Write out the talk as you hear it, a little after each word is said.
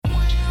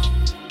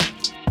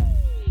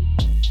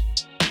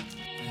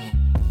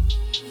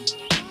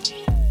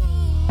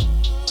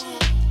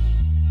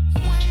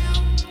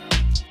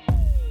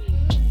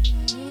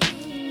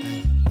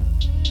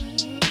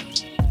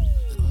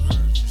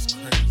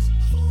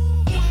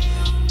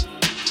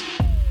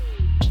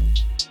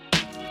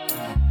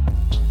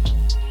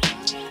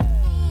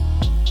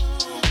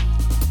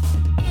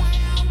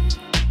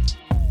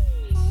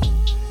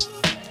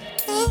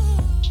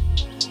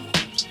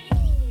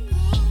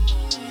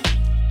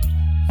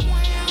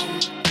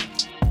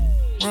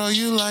Roll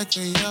you like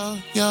a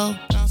yo-yo,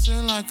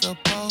 bouncing like a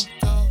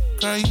pogo.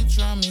 Girl, you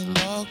drive me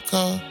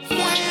loco.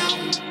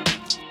 Wham!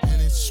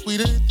 And it's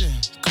sweeter than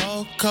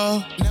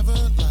cocoa. Never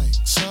like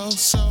so.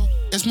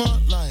 It's more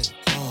like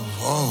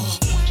oh.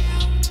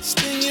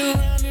 Spin you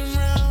round and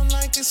round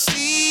like a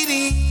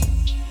CD.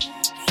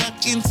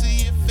 Fucking to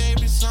your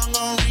favorite song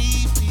on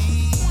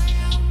repeat.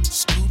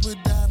 Scuba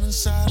dive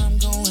inside, I'm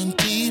going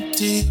deep.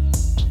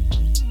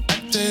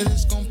 After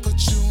this, gon'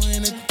 put you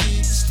in a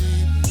deep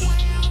sleep.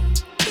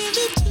 Give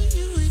it to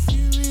you if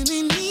you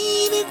really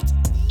need it.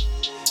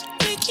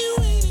 Make you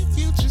wait if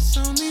you just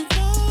only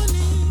want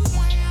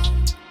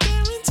it.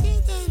 Guarantee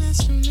that as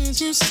soon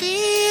as you see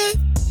it,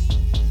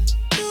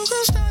 you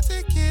gon' start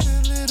to get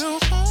a little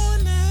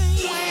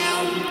horny.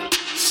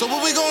 So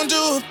what we gon'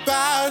 do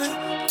about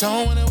it?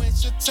 Don't wanna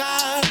waste your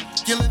time,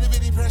 your little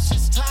bitty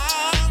precious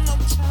time. I'm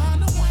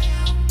tryna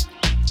wham.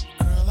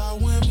 Girl, I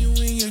wham you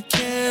in your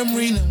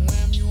Camry, then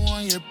wham you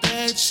on your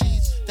bed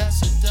sheets.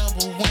 That's a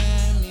double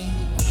whammy.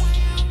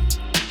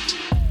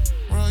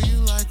 Roll you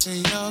like a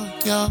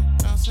yo-yo,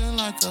 bouncing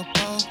like a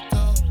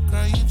pogo.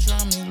 Girl, you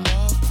drive me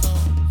loco.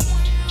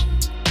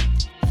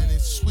 And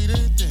it's sweeter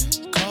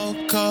than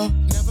cocoa.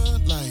 Never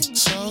like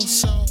so.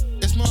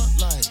 It's more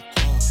like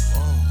oh.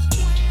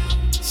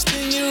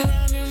 Spin you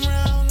round and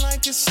round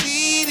like a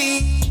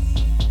CD.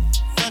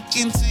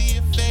 Fucking to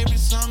your favorite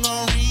song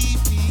on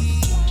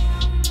repeat.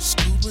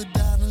 Scuba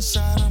dive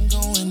inside, I'm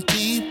going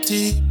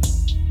deep.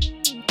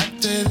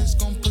 After this,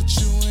 gon' put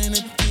you in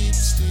a deep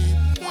sleep.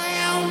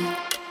 Wham!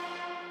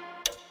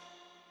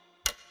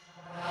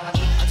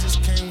 I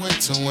just can't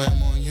wait to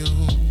wham on you.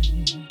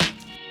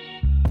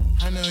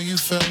 I know you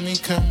felt me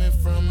coming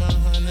from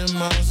 100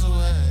 miles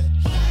away.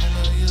 I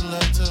know you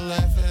love to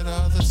laugh at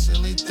all the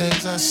silly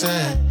things I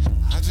said.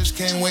 I just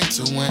can't wait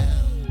to wham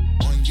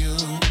on you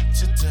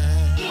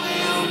today.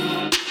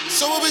 Wham.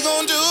 So what we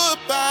gon' do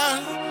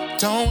about it?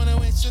 Don't wanna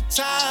waste your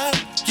time,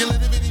 your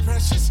little bitty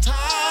precious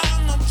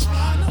time. I'm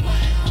tryna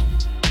wham.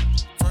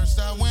 First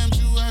I whammed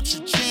you out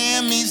your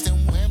jammies, then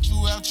whammed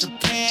you out your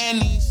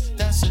panties.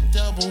 That's a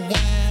double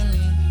whammy.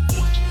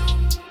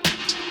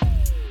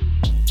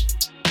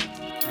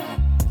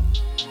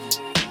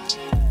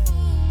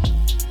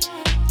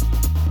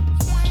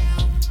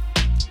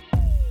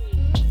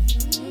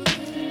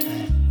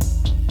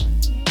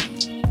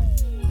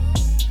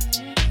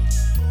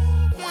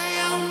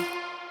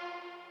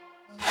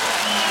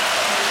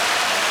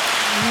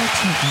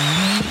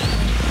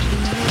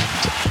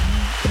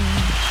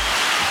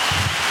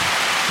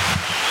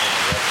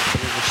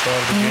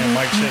 Again,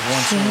 mic check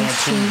 1 2 1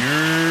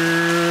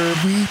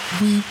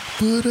 2. We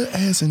put her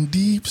ass in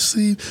deep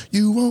sleep.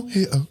 You won't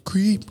hear a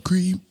creep.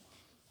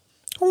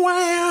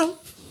 Wow.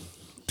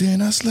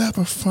 Then I slap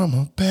her from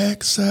her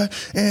backside,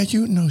 and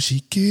you know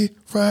she get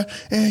right,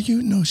 and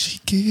you know she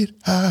get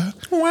high.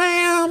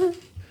 Wow.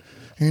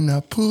 And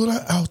I pull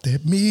her out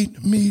that meat,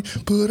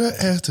 put her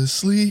ass to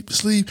sleep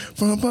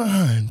from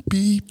behind,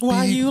 beep.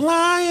 Why you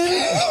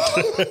lying?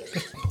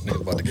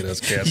 Nigga about to get us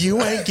canceled.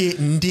 You ain't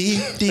getting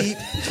deep.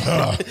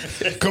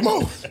 Come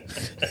on.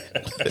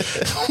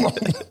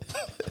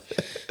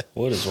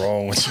 What is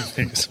wrong with you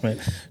niggas, man?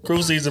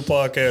 Crew Season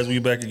Podcast, we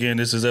back again.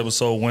 This is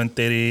episode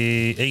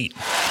 138. If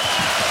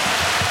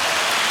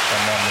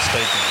I'm not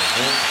mistaken.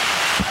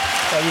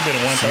 Oh, we've been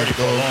at 130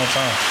 for a long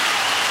time.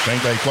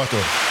 34.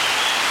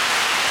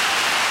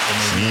 I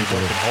mean, you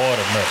working hard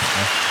enough,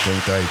 man.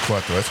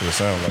 34, that's what it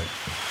sounds like.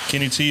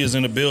 Kenny T is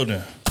in the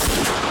building.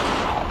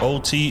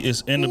 OT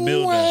is in the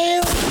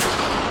building.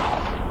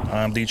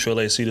 I'm D Trill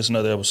AC. This is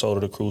another episode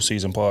of the Crew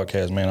Season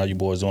Podcast, man. How you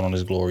boys doing on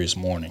this glorious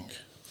morning?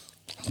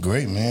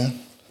 Great, man.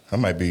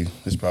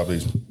 This probably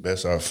the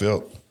best I've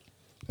felt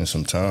in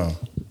some time.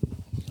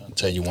 I'll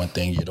tell you one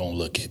thing, you don't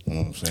look it. You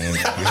know what I'm saying?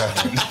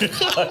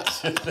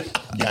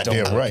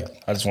 Goddamn right.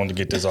 I just wanted to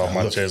get this off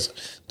my chest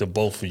to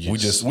both of you. We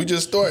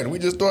just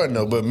started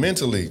though, but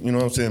mentally, you know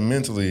what I'm saying?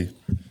 Mentally,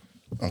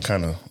 I'm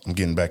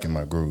getting back in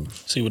my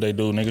groove. See what they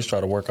do. Niggas try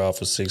to work out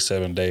for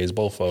 6-7 days.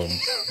 Both of them.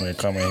 When they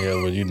come in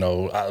here with,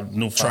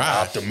 newfound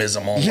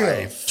optimism on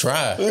life.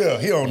 Try. Yeah,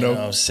 he don't know. You know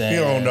what I'm saying? He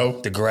don't know.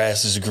 The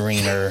grass is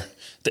greener.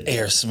 The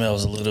air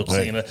smells a little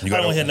cleaner. I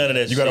don't hear none of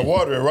that shit. You got to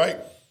water it, right?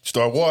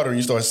 Start watering,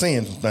 you start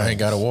seeing things. I ain't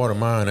got to water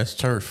mine. That's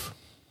turf.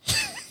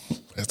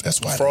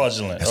 That's why.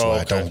 Fraudulent. That's why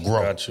I don't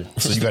grow. Got you.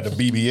 So you got the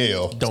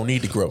BBL. Don't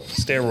need to grow.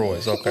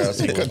 Steroids. Okay, I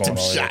see what's going on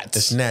shots.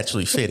 It's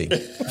naturally fitting.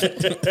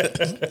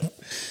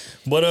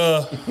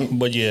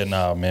 But yeah,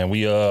 nah, man.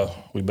 We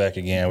back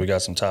again. We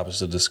got some topics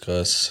to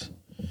discuss.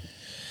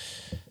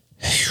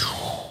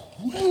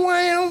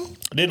 Wow.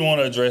 I didn't want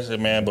to address it,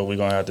 man, but we're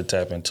going to have to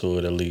tap into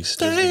it at least.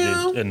 Just to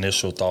get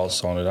initial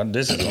thoughts on it.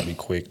 This is going to be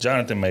quick.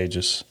 Jonathan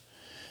Majors.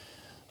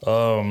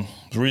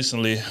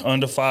 Recently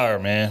under fire,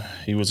 man.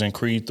 He was in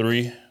Creed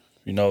 3.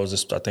 You know, I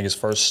think his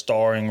first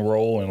starring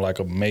role in like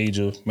a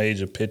major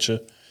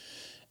picture.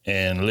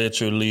 And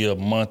literally a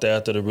month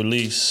after the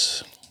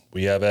release,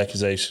 we have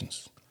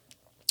accusations.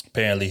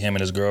 Apparently him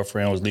and his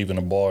girlfriend was leaving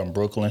a bar in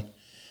Brooklyn.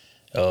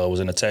 Was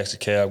in a taxi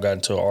cab, got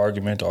into an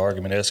argument. The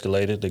argument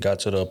escalated. They got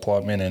to the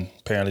apartment and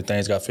apparently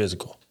things got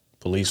physical.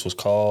 Police was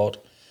called.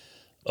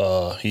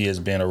 He has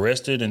been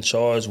arrested and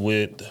charged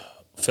with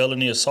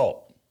felony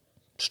assault,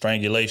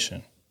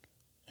 strangulation,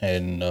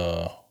 and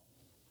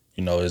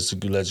his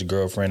alleged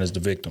girlfriend is the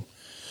victim.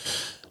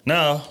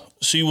 Now,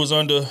 she was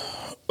under,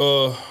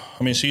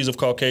 she's of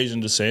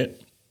Caucasian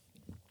descent.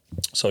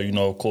 So,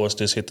 of course,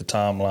 this hit the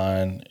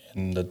timeline,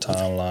 and the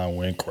timeline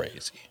went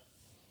crazy.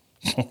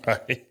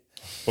 Right?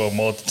 For a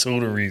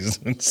multitude of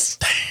reasons.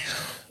 Damn.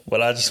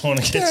 But I just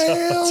want to get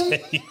y'all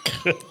take.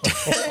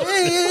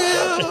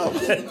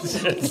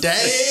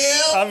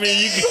 Damn. I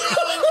mean,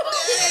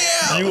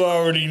 you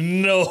already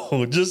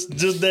know. Just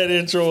that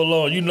intro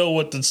alone, you know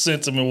what the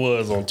sentiment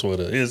was on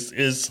Twitter.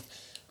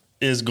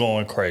 It's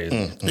going crazy.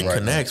 It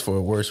connects for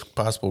a worst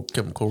possible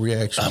chemical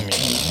reaction. I mean,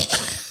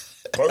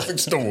 Perfect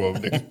storm.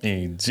 I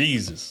mean,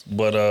 Jesus.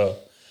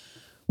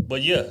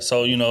 But yeah,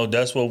 so,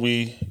 that's what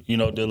we,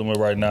 dealing with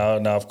right now.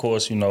 Now, of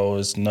course,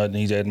 it's nothing.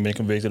 He hadn't been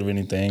convicted of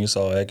anything. It's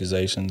all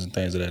accusations and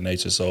things of that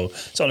nature. So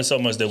it's only so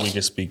much that we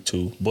can speak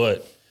to.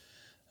 But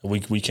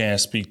we can't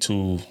speak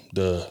to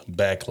the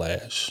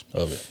backlash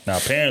of it. Now,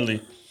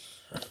 apparently,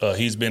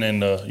 he's been in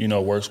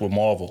the, works with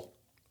Marvel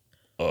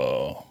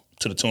to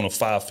the tune of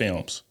 5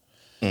 films,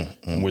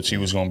 in which he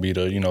was going to be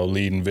the,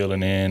 leading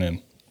villain in,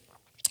 and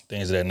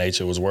things of that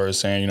nature. Was word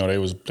saying, they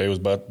was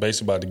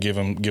basically about to give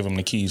him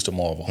the keys to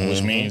Marvel,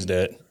 which means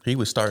that He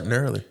was starting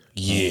early.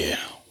 yeah.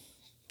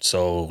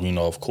 So,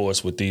 of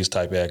course, with these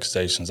type of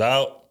accusations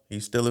out,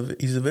 He's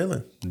a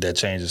villain. that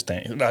changes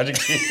things.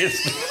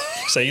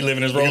 Say he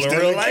living his role in Still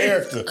real in life.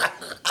 character.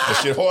 That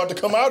shit hard to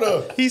come out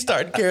of. He's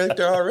starting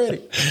character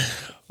already.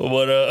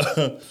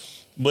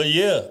 But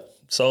yeah.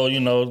 So,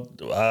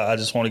 I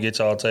just want to get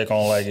y'all take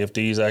on, like, if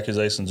these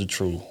accusations are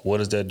true, what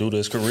does that do to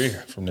his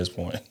career from this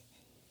point?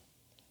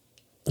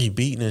 He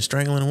beating and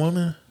strangling a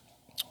woman?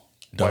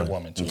 White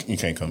woman, too. You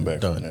can't come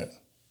back from Done. that.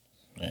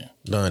 Yeah,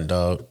 Done,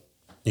 dog.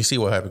 You see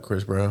what happened to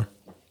Chris Brown?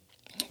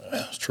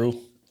 it's true.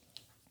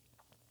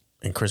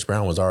 And Chris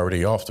Brown was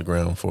already off the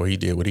ground before he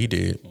did what he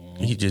did.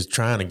 He just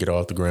trying to get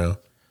off the ground.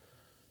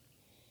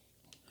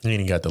 He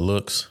ain't got the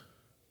looks.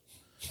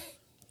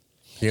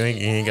 He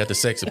ain't got the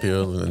sex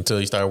appeal until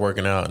he started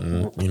working out,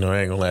 and it ain't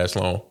gonna last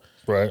long.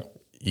 Right.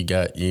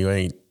 You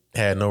ain't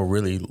had no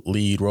really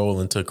lead role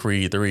until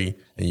Creed 3,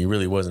 and you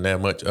really wasn't that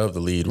much of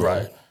the lead role.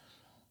 Right.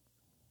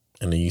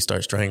 And then you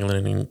start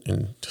strangling,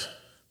 and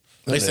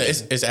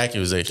it's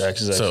accusations.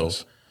 Accusations. So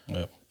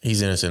Yeah.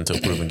 he's innocent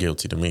until proven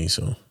guilty to me,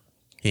 so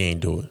he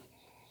ain't do it.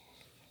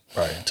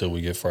 Right, until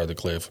we get further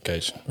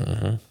clarification.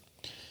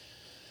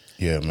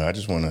 Yeah, man, I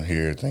just want to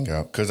hear everything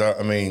out. Because,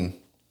 I mean,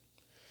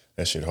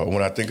 that shit hard.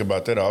 When I think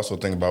about that, I also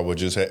think about what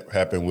just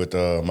happened with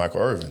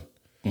Michael Irvin.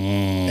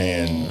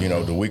 And,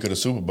 the week of the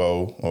Super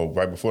Bowl, or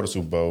right before the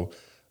Super Bowl,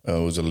 it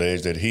was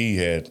alleged that he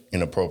had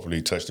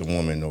inappropriately touched a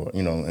woman,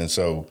 and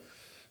so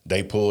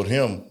they pulled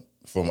him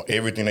from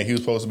everything that he was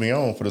supposed to be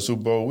on for the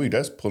Super Bowl week.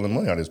 That's pulling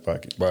money out of his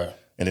pocket. Right.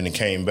 And then it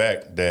came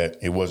back that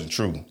it wasn't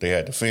true. They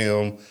had the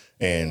film,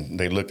 and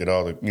they looked at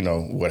all the,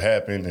 what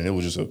happened, and it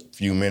was just a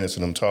few minutes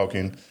of them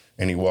talking,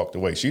 and he walked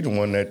away. She the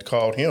one that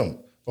called him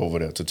over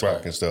there to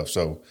talk and stuff.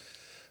 So,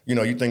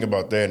 you think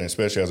about that, and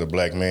especially as a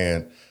black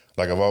man,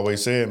 like I've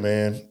always said,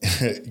 man,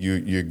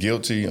 you're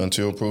guilty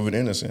until proven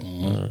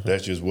innocent.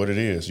 That's just what it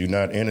is. You're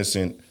not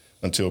innocent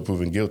until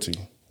proven guilty.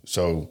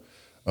 So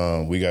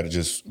we got to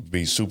just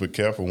be super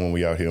careful when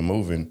we out here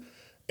moving.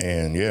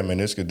 And yeah, man,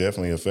 this could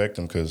definitely affect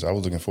him, because I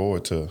was looking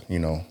forward to,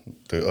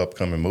 the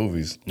upcoming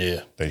movies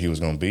that he was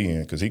going to be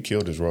in, because he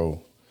killed his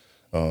role.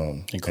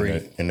 In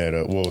Creed.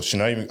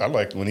 I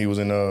liked when he was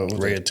in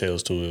Red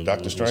Tails, too.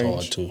 Doctor Strange?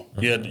 Was hard, too.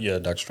 Yeah,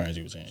 Doctor Strange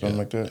he was in. Something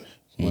like that.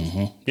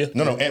 Yeah.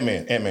 No,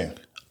 Ant-Man.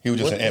 He was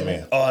just an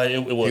Ant-Man. Oh,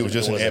 it was. He was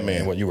just an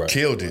Ant-Man. You're right.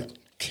 Killed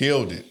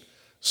it.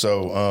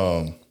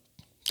 So,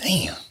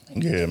 damn.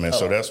 Yeah, man.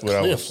 So that's what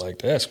I was. Like,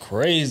 that's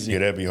crazy. Yeah,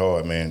 that'd be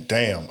hard, man.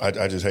 Damn.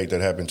 I just hate that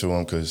happened to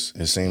him, because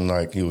it seemed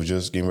like he was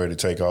just getting ready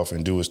to take off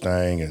and do his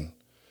thing, and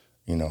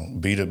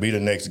be the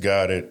next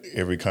guy that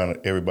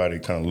everybody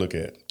kind of look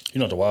at.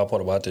 The wild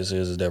part about this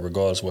is that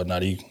regardless of whether or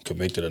not he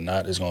convicted or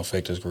not, it's going to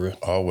affect his career.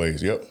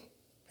 Always, yep.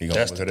 He gonna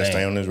let that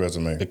stay on his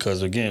resume.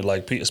 Because again,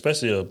 like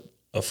especially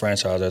a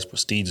franchise as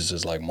prestigious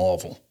as like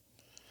Marvel,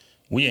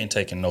 we ain't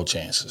taking no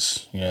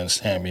chances. You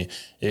understand me?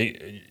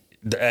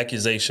 The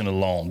accusation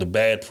alone, the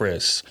bad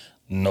press,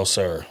 no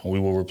sir. We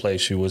will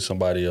replace you with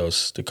somebody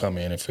else to come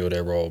in and fill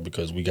that role,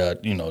 because we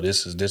got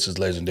this is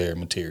legendary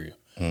material.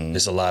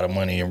 It's a lot of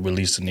money in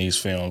releasing these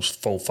films,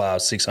 400, 500,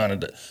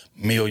 600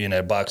 million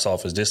at box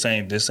office. This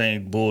ain't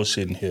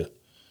bullshitting here.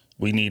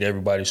 We need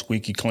everybody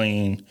squeaky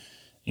clean,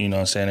 you know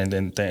what I'm saying, and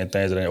then things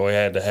that it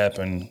had to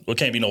happen. It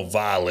can't be no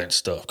violent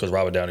stuff, because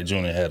Robert Downey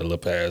Jr. had a little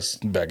pass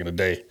back in the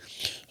day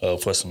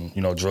for some,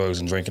 drugs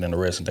and drinking and the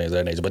rest and things of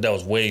that nature. But that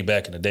was way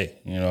back in the day,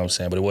 you know what I'm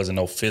saying? But it wasn't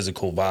no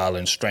physical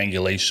violence,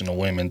 strangulation of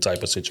women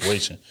type of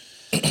situation.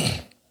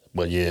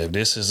 But yeah, if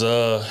this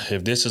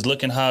is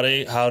looking how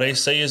they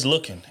say it's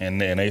looking, and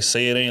they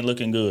say it ain't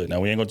looking good. Now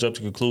we ain't gonna jump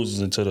to conclusions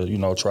until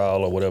the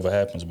trial or whatever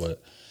happens,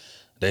 but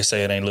they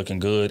say it ain't looking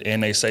good,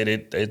 and they say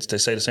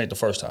this ain't the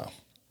first time.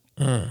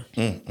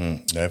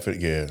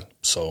 Yeah.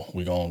 So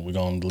we're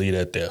gonna leave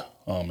that there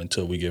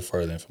until we get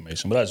further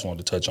information. But I just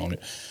wanted to touch on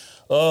it.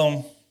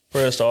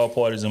 Prayers to all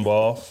parties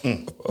involved.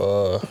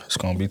 It's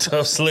gonna be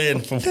tough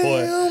sledding for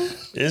boy.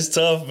 It's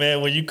tough,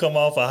 man, when you come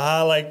off a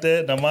high like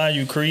that. Now, mind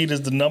you, Creed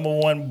is the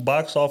 #1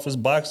 box office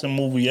boxing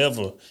movie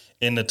ever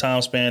in the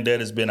time span that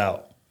it's been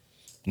out.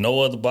 No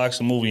other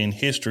boxing movie in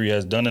history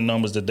has done the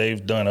numbers that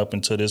they've done up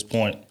until this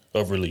point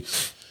of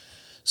release.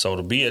 So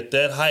to be at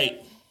that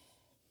height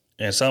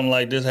and something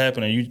like this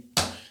happen and you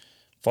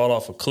fall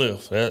off a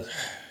cliff, that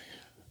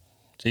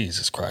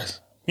Jesus Christ.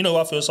 You know who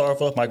I feel sorry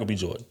for? Michael B.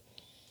 Jordan.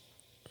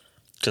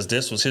 Because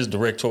this was his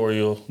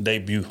directorial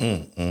debut.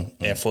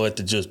 And for it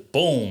to just,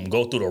 boom,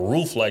 go through the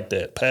roof like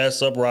that.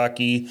 Pass up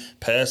Rocky,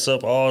 pass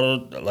up all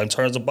the, like, in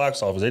terms of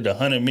box office. They did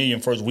 $100 million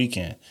first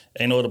weekend.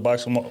 Ain't no other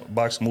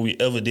boxing movie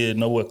ever did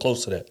nowhere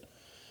close to that.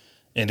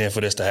 And then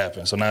for this to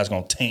happen. So now it's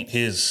going to taint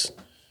his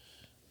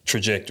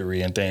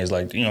trajectory and things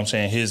like, you know what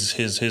I'm saying,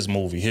 his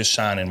movie, his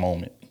shining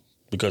moment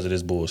because of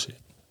this bullshit.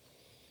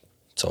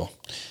 So,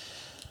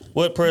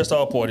 what prayers to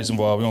all parties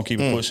involved? We're going to keep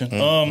it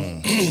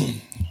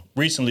pushing.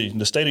 Recently,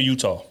 the state of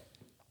Utah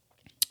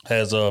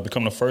has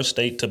become the first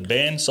state to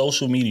ban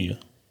social media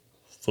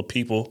for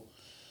people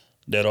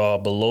that are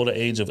below the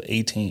age of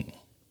 18.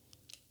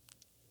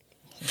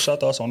 What's your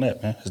thoughts on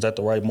that, man? Is that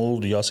the right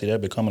move? Do y'all see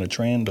that becoming a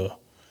trend? Or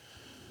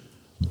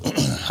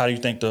how do you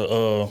think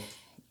that'll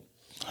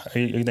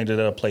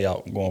play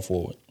out going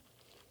forward?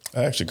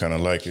 I actually kind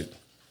of like it.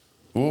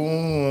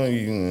 Ooh,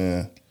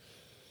 yeah.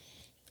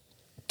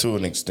 To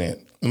an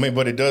extent. I mean,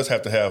 but it does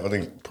have to have, I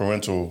think,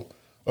 parental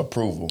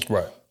approval.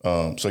 Right.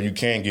 So you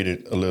can get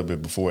it a little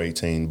bit before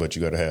 18, but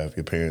you got to have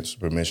your parents'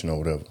 permission or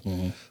whatever.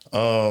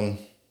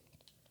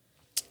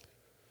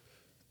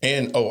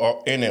 And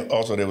then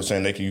also they were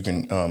saying you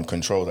can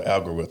control the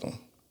algorithm.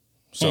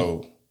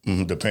 So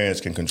the parents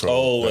can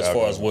control. Oh, as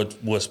far as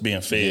what's being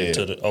fed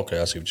to the.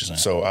 Okay, I see what you're saying.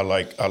 So I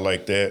like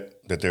that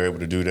they're able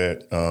to do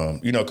that.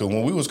 Because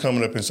when we was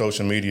coming up in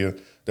social media,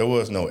 there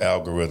was no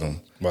algorithm.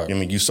 Right. I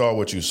mean, you saw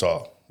what you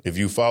saw. If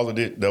you followed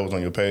it, that was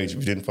on your page. If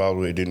you didn't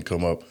follow it, it didn't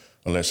come up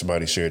unless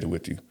somebody shared it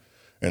with you.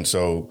 And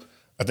so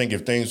I think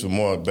if things were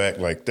more back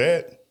like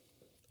that,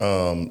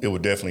 it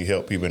would definitely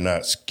help people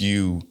not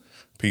skew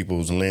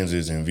people's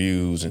lenses and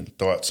views and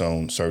thoughts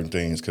on certain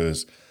things,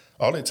 because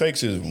all it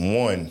takes is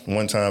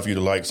one time for you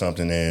to like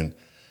something and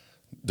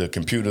the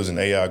computers and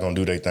AI are going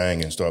to do their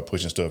thing and start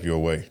pushing stuff your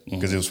way.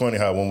 Because it was funny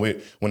how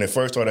when it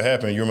first started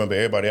happening, you remember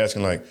everybody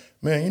asking like,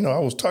 man, I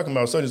was talking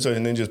about such and such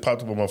and then just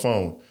popped up on my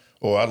phone.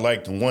 Or I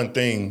liked one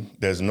thing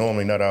that's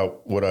normally not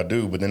out what I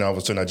do, but then all of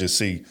a sudden I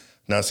see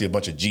a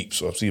bunch of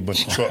Jeeps or I see a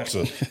bunch of trucks.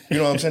 Or, you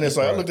know what I'm saying? It's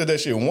like I looked at that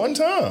shit one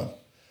time.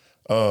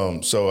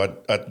 So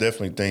I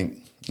definitely think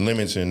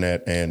limiting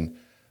that and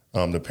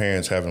the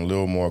parents having a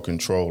little more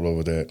control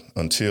over that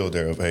until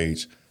they're of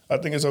age, I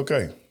think it's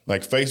okay.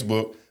 Like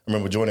Facebook, I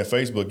remember joining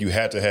Facebook, you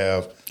had to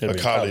have a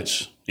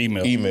college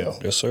email.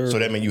 Yes, sir. So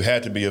that meant you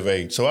had to be of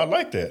age. So I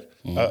like that.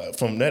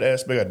 From that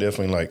aspect, I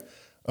definitely like,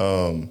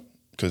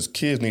 because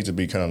kids need to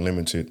be kind of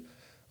limited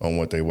on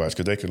what they watch,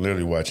 because they can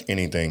literally watch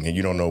anything and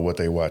you don't know what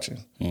they're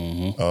watching.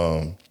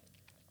 And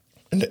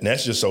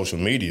that's just social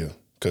media,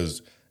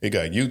 because it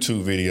got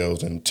YouTube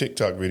videos and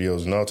TikTok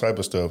videos and all type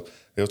of stuff.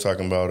 They were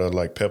talking about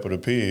like Peppa the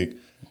Pig.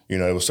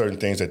 There were certain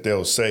things that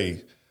they'll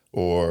say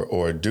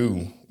or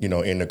do,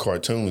 in the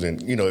cartoons.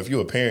 And, if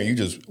you're a parent, you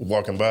just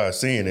walking by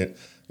seeing it,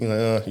 you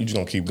just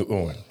gonna keep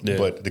going. Yeah.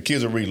 But the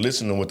kids are really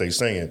listening to what they're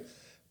saying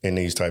in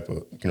these type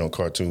of,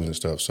 cartoons and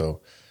stuff.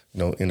 So,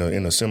 in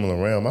a similar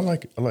realm, I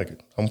like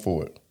it. I'm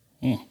for it.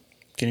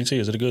 Can you see,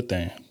 is it a good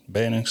thing?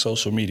 Banning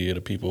social media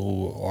to people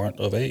who aren't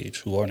of age,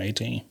 who aren't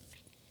 18?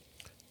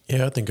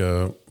 Yeah, I think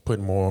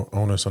putting more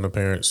onus on the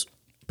parents,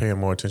 paying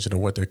more attention to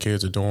what their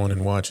kids are doing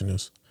and watching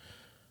it's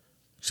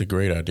a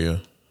great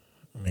idea.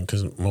 I mean,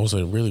 because most of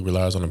it really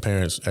relies on the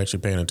parents actually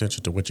paying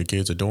attention to what your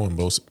kids are doing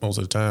most of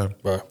the time.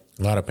 Right.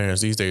 A lot of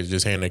parents these days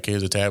just hand their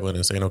kids a tablet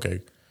and saying,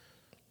 okay,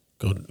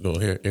 go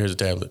here's a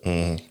tablet.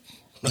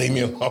 Leave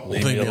me alone.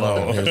 Leave me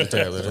alone. Here's the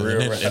tablet.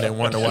 And then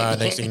wonder why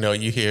next thing you know,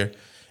 you hear,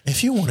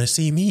 if you want to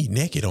see me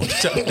naked on the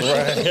tablet.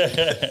 Right.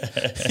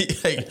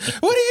 Like,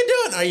 what are you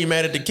doing? Are you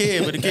mad at the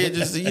kid? But the kid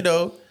just,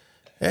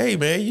 hey,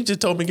 man, you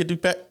just told me get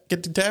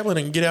the tablet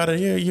and get out of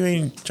here. You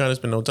ain't trying to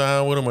spend no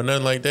time with them or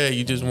nothing like that.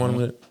 You just want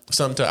them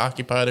something to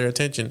occupy their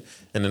attention.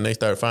 And then they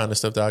start finding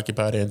stuff to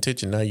occupy their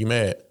attention. Now you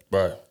mad.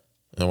 Right.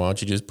 And why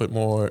don't you just put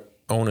more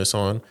onus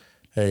on,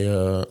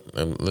 and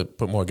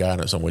put more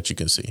guidance on what you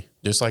can see.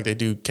 Just like they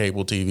do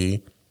cable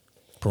TV,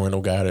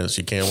 parental guidance.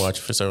 You can't watch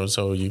it for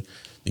so you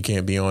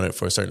can't be on it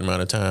for a certain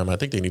amount of time. I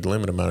think they need to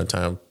limit the amount of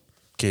time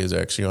kids are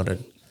actually on their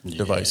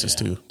devices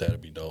too.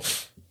 That'd be dope.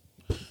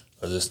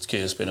 Because this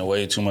kids spending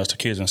way too much to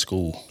kids in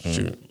school.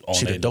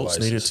 On their adults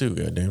devices. need it too,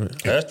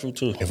 goddammit. That's true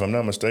too. If I'm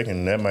not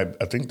mistaken,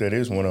 I think that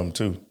is one of them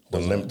too.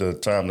 The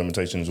time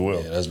limitation as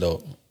well. Yeah, that's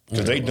dope.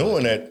 Because they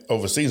doing that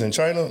overseas in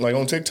China, like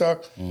on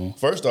TikTok.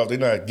 First off, they're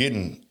not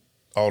getting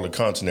all the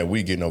content that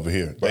we getting over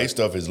here. Right. Their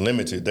stuff is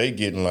limited. They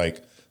getting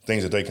like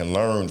things that they can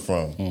learn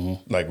from,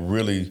 like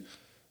really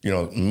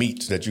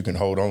meats that you can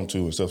hold on to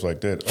and stuff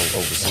like that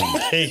overseas.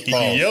 Hey,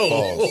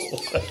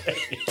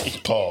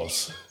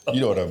 Pause.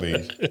 You know what I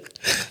mean?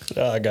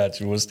 I got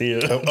you. What's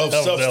still Of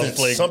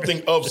substance.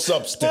 Something of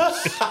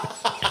substance.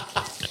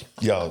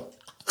 Y'all,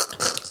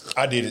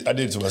 I did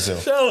it to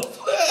myself. I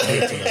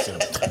did it to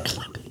myself.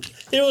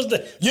 It was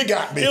the You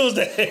got me. It was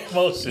the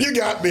emotion. You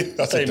got me.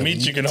 I Say said,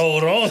 meat you can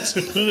hold on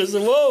to. I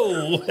said,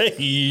 whoa,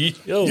 hey,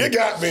 yo. You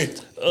got me.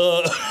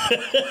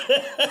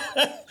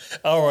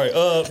 All right,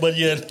 but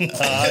yeah,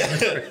 I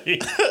agree.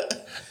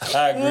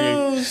 I agree.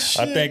 Oh,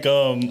 I think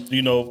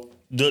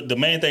the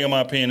main thing in my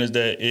opinion is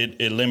that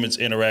it limits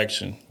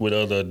interaction with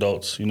other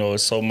adults.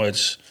 It's so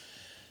much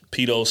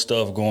pedo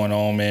stuff going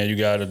on, man. You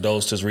got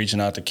adults just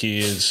reaching out to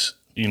kids.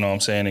 You know what I'm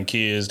saying? And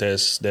kids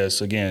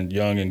that's again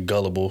young and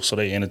gullible, so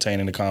they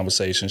entertaining the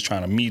conversations,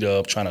 trying to meet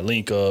up, trying to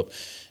link up,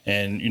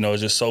 and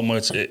it's just so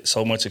much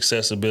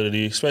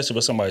accessibility, especially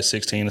for somebody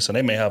 16 or so.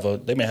 They may have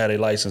their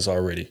license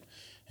already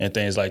and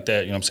things like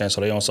that. You know what I'm saying?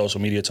 So they on social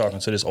media talking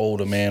to this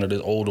older man or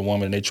this older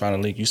woman, and they trying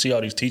to link. You see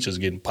all these teachers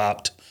getting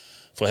popped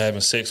for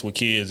having sex with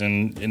kids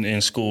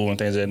in school and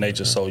things of that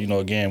nature. So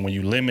again, when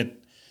you limit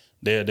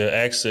their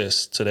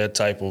access to that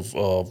type of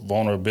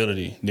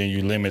vulnerability, then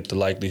you limit the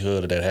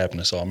likelihood of that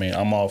happening. So, I mean,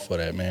 I'm all for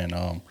that, man.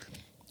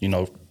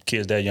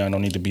 Kids that young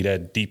don't need to be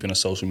that deep into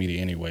social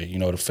media anyway.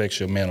 It affects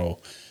your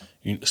mental,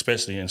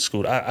 especially in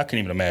school. I couldn't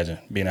even imagine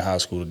being in high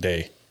school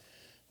today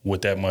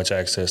with that much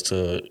access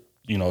to,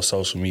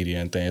 social media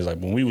and things. Like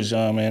when we was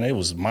young, man, it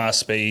was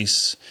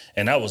MySpace,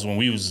 and that was when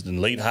we was in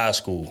late high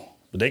school.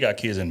 But they got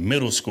kids in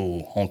middle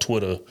school on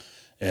Twitter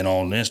and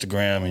on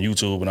Instagram and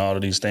YouTube and all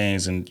of these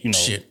things, and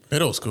Shit,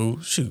 middle school,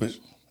 shoot.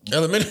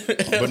 Elementary.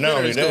 But not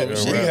only that,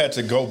 she had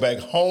to go back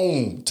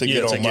home to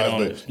get on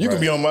MySpace. You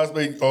can be on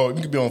MySpace or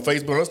you can be on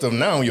Facebook and stuff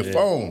now on your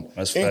phone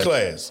in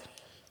class.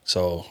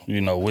 So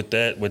with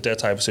that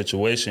type of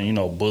situation,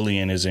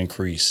 bullying is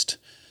increased.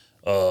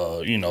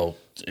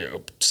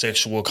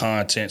 Sexual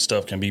content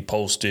stuff can be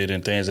posted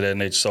and things of that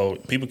nature. So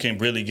people can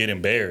really get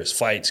embarrassed.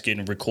 Fights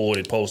getting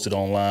recorded, posted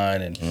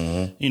online, and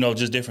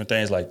just different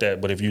things like that.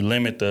 But if you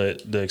limit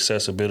the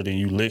accessibility and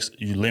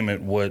you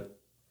limit what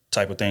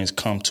type of things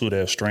come to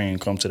their stream,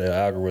 come to their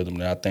algorithm,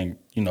 then I think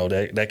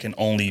that can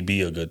only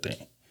be a good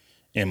thing,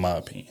 in my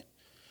opinion.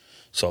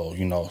 So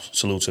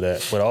salute to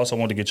that. But I also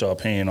want to get your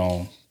opinion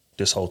on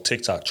this whole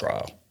TikTok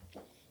trial.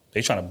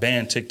 They trying to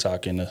ban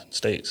TikTok in the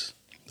States.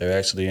 They're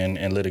actually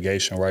in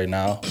litigation right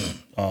now,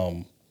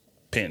 and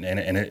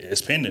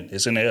it's pending.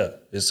 It's in the air.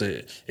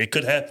 It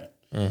could happen.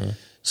 Mm-hmm.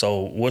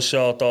 So, what's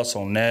y'all thoughts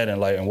on that,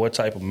 and what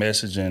type of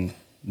messaging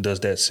does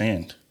that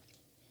send?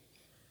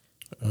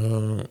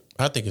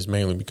 I think it's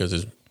mainly because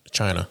it's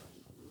China,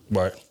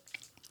 right?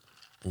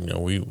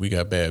 We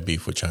got bad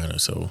beef with China,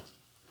 so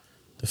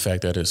the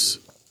fact that it's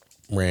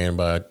ran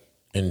by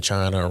a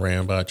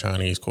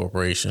Chinese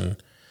corporation.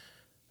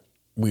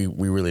 We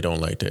really don't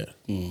like that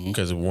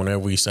because whenever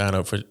we sign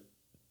up for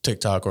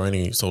TikTok or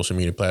any social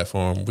media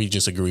platform, we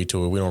just agree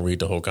to it. We don't read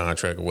the whole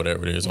contract or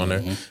whatever it is on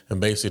there.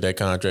 And basically that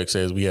contract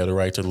says we have the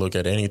right to look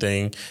at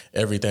everything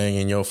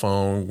in your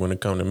phone when it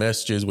comes to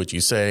messages, what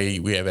you say.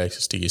 We have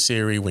access to your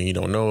Siri when you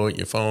don't know it,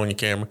 your phone, your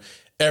camera,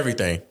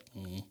 everything.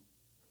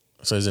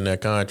 So it's in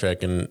that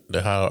contract, and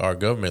how our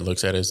government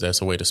looks at it is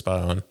that's a way to spy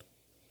on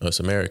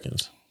us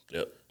Americans.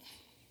 Yep.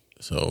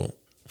 So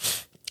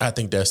I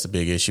think that's the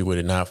big issue with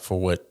it, not for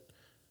what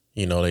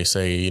they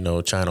say,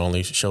 China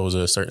only shows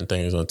us certain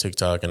things on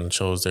TikTok and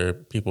shows their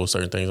people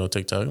certain things on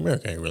TikTok.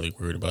 America ain't really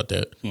worried about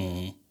that.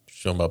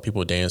 Showing about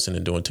people dancing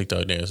and doing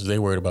TikTok dances. They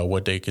worried about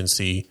what they can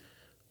see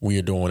we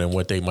are doing and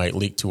what they might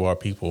leak to our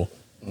people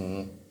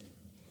that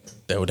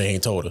they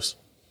ain't told us.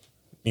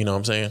 You know what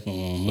I'm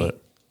saying?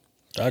 But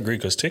I agree,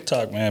 because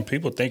TikTok, man,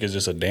 people think it's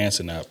just a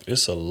dancing app.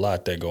 It's a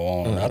lot that go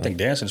on. I think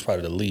dancing is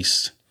probably the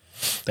least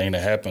thing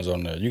that happens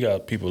on there. You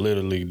got people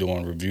literally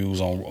doing reviews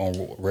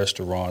on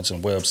restaurants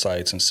and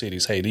websites and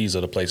cities. Hey, these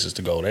are the places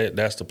to go.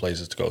 That's the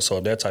places to go. So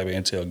if that type of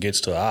intel gets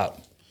to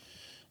op,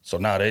 so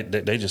now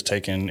they just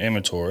taking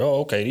inventory.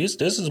 Oh, okay,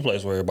 this is a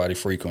place where everybody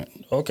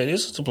frequent. Okay,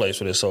 this is the place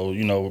for this. So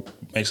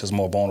makes us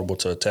more vulnerable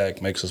to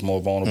attack. Makes us more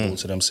vulnerable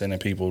to them sending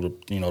people to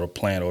to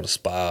plant or to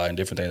spy and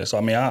different things. So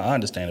I mean, I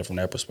understand it from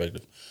that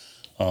perspective,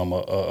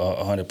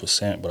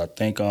 100%. But I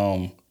think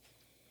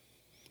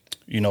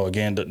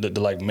again,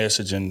 the like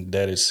messaging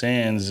that it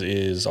sends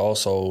is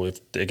also, if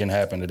it can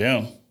happen to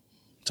them in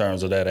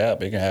terms of that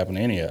app, it can happen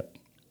to any app.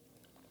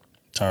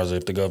 In terms of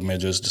if the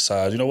government just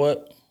decides, you know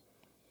what,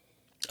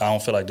 I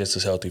don't feel like this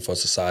is healthy for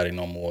society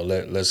no more.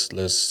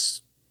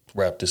 Let's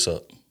wrap this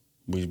up.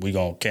 We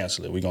gonna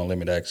cancel it. We gonna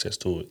limit access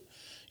to it.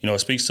 It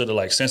speaks to the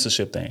like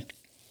censorship thing.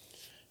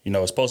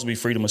 It's supposed to be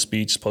freedom of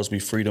speech, supposed to be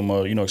freedom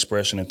of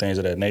expression and things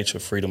of that nature,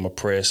 freedom of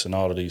press and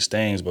all of these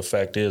things. But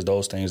fact is,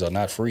 those things are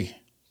not free,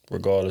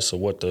 regardless of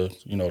what the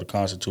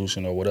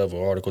Constitution or whatever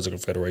Articles of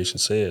Confederation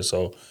says.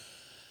 So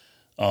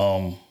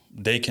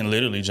they can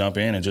literally jump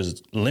in and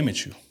just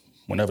limit you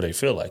whenever they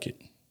feel like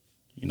it.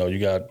 You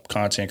got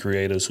content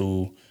creators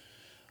who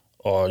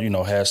are,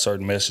 have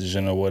certain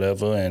messaging or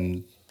whatever,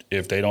 and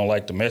if they don't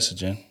like the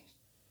messaging,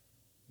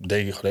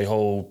 they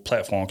whole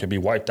platform can be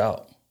wiped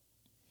out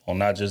on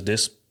not just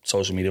this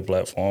social media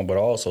platform, but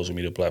all social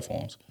media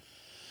platforms.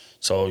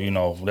 So, you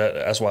know,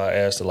 that's why I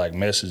asked the like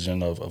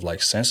messaging of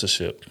like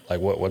censorship.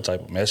 Like what type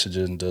of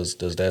messaging does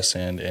that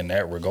send in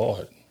that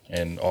regard?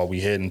 And are we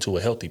heading to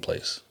a healthy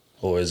place?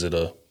 Or is it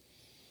a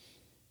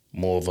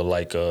more of a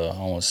like I don't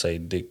want to say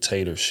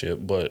dictatorship,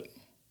 but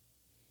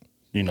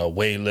you know,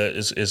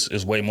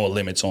 it's way more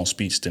limits on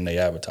speech than they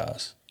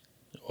advertise?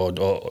 Or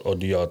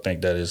do y'all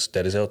think that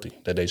is healthy,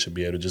 that they should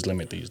be able to just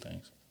limit these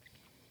things?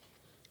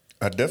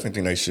 I definitely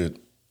think they should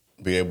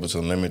be able to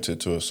limit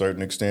it to a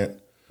certain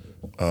extent.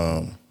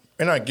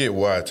 And I get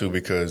why, too,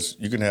 because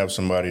you can have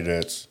somebody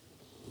that's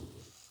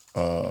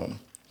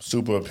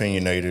super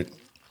opinionated.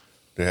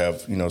 They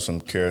have, you know,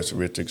 some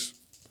characteristics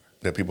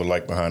that people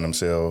like behind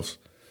themselves,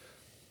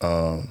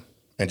 and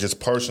just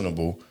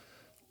personable.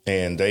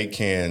 And they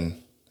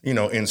can, you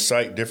know,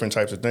 incite different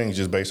types of things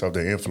just based off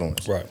their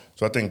influence. Right.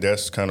 So I think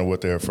that's kind of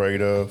what they're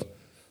afraid of.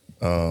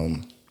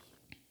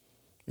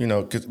 You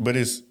know, but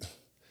it's,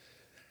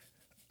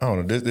 I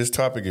don't know, this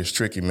topic is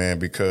tricky, man,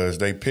 because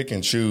they pick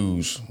and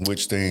choose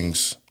which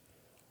things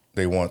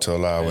they want to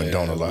allow and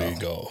don't allow. There we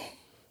go.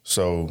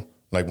 So,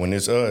 like when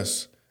it's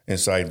us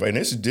inside, and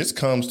this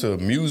comes to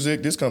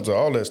music, this comes to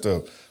all that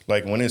stuff.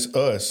 Like when it's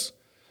us,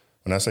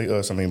 when I say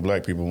us, I mean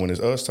black people. When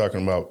it's us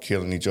talking about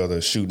killing each other,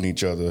 shooting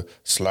each other,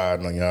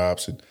 sliding on your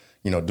ops, and,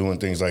 you know, doing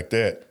things like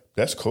that,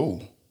 that's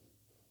cool.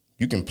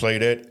 You can play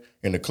that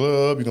in the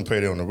club. You can play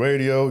that on the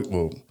radio.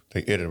 Well,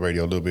 they edit the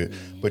radio a little bit.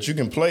 But you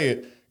can play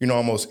it, you know,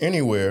 almost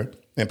anywhere,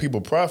 and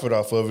people profit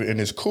off of it, and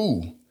it's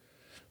cool.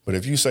 But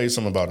if you say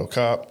something about a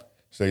cop,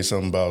 say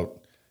something about,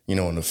 you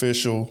know, an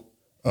official,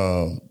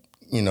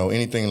 you know,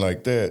 anything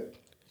like that,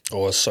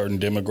 or a certain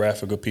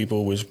demographic of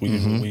people, which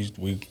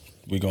we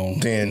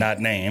gonna not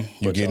name,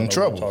 you get in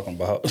trouble. Talking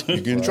about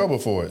you get in trouble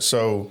for it.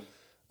 So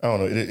I don't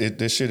know.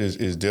 This shit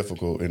is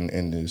difficult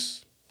and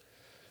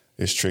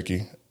it's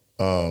tricky.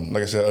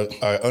 Like I said,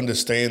 I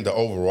understand the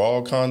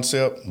overall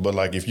concept, but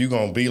like if you're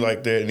gonna be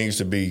like that, it needs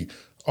to be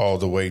all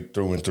the way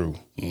through and through,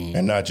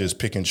 and not just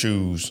pick and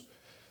choose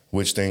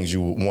which things you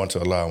want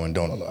to allow and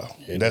don't allow.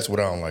 Yeah, that's what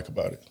I don't like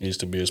about it. Needs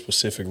to be a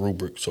specific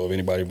rubric. So if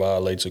anybody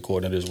violates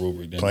according to this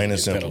rubric, then plain and they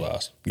get simple.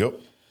 Penalized. Yep.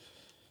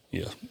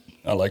 Yeah,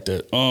 I like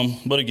that.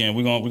 But again,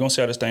 we're gonna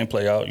see how this thing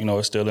play out. You know,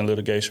 it's still in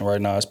litigation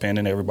right now. It's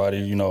pending. Everybody,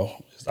 you know,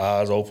 his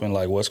eyes open,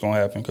 like what's gonna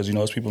happen? Because you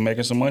know, it's people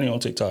making some money on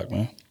TikTok,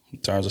 man, in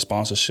terms of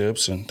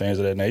sponsorships and things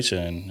of that nature.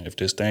 And if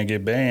this thing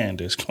get banned,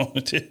 it's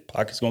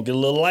pockets gonna get a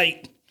little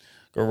light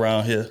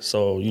around here.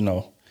 So you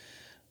know,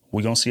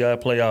 we're going to see how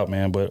it play out,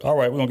 man. But, all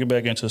right, we're going to get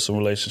back into some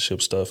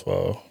relationship stuff.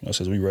 You know,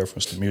 since we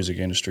referenced the music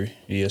industry,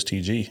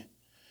 ESTG,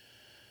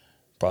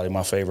 probably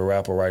my favorite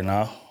rapper right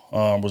now,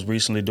 was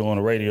recently doing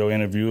a radio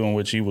interview in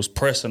which he was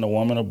pressing a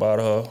woman about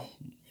her,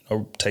 you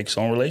know, takes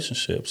on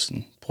relationships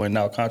and pointing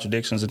out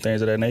contradictions and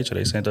things of that nature.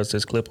 They sent us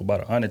this clip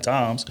about 100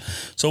 times.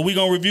 So we're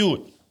going to review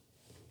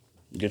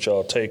it. Get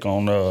y'all take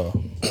on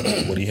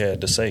what he had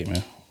to say,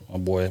 man. My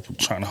boy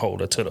trying to hold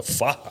her to the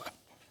fire.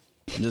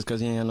 Just because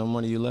he ain't had no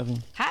money, you left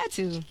him? Had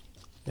to.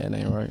 That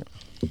ain't right.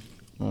 I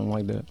don't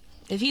like that.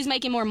 If he's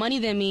making more money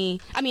than me,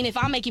 I mean, if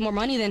I'm making more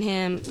money than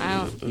him,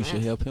 You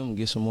should help him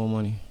get some more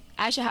money.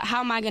 How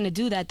am I going to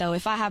do that, though?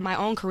 If I have my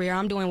own career,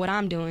 I'm doing what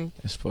I'm doing.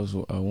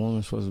 A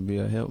woman's supposed to be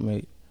a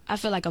helpmate. I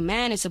feel like a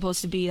man is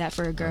supposed to be that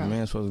for a girl. A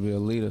man's supposed to be a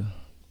leader.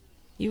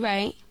 You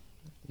right.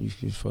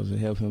 You're supposed to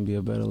help him be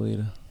a better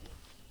leader.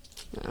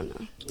 I don't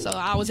know. So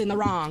I was in the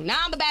wrong. Now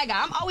I'm the bad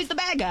guy. I'm always the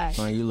bad guy.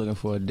 Fine, you looking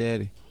for a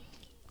daddy.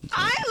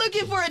 I ain't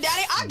looking for a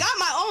daddy. I got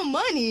my own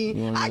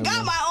money. I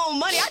got my own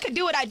money. I could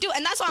do what I do.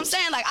 And that's what I'm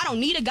saying. Like, I don't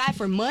need a guy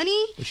for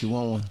money. But you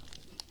want one.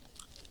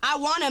 I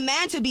want a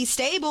man to be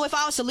stable. If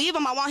I was to leave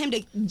him, I want him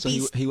to So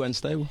he wasn't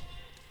stable?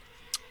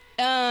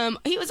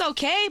 He was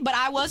okay, but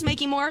I was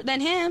making more than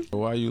him.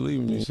 Why are you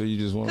leaving me? So you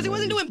just want Because he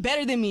wasn't doing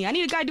better than me. I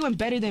need a guy doing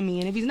better than me.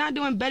 And if he's not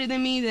doing better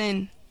than me,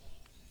 then...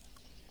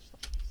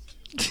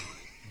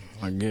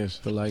 I guess.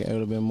 Feel like it would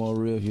have been more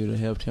real if you'd have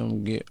helped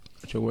him get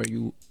to where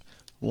you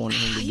wanted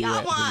him to be.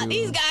 Y'all want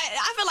these guys.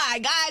 I feel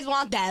like guys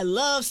want that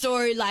love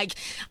story. Like,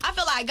 I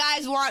feel like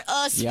guys want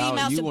us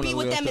females to be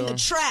with them in the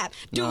trap,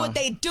 do what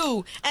they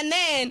do, and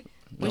then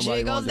when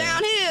shit goes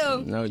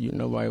downhill. No,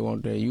 nobody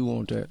want that. You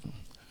want that.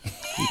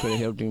 You could have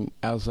helped him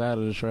outside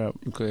of the trap.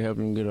 You could have helped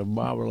him get a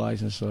barber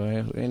license or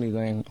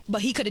anything.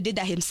 But he could have did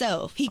that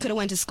himself. He could have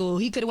went to school.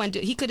 He could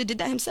have did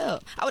that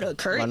himself. I would have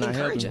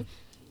encouraged him.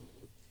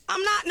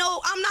 I'm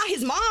not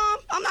his mom.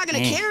 I'm not gonna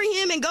carry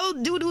him and go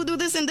do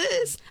this and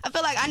this. I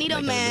feel like I need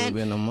a man.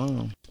 Been a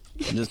mom.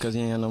 Just because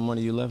he ain't had no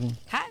money, you left him.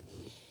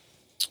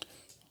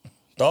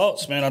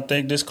 Thoughts, man? I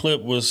think this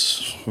clip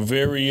was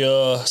very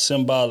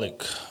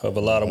symbolic of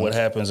a lot of what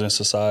happens in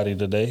society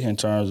today in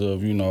terms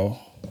of, you know,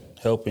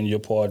 helping your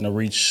partner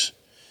reach,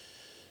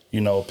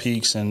 you know,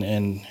 peaks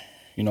and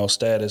you know,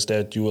 status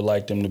that you would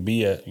like them to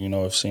be at. You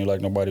know, it seemed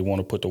like nobody want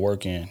to put the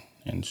work in.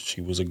 And she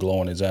was a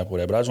glowing example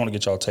of that. But I just want to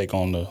get y'all take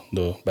on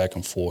the back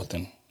and forth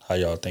and how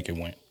y'all think it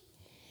went.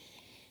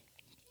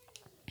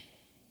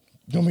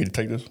 You want me to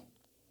take this?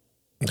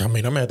 I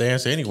mean, I'm going to have to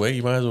answer anyway.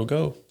 You might as well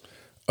go.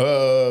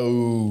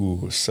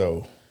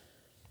 So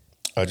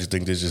I just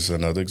think this is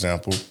another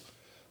example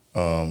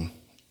of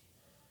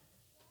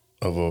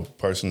a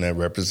person that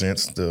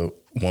represents the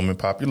woman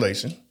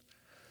population.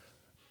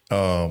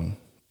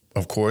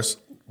 Of course,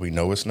 we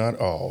know it's not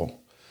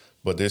all,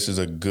 but this is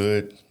a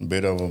good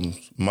bit of a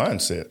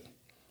mindset.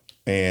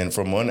 And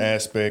from one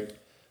aspect,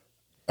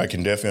 I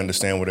can definitely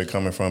understand where they're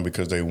coming from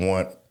because they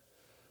want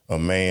a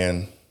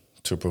man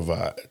to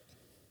provide.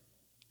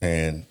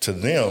 And to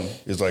them,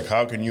 it's like,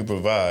 how can you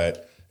provide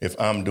if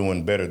I'm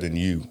doing better than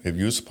you? If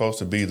you're supposed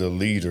to be the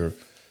leader,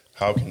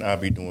 how can I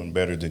be doing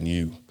better than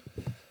you?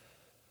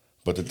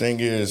 But the thing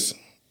is,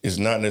 it's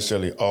not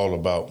necessarily all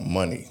about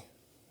money.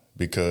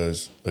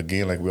 Because,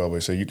 again, like we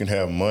always say, you can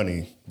have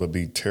money, but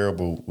be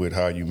terrible with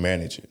how you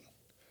manage it.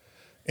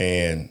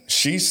 And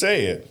she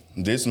said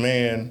this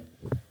man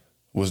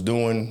was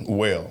doing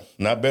well.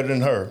 Not better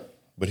than her,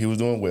 but he was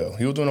doing well.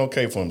 He was doing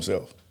okay for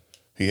himself.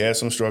 He had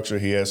some structure,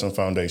 he had some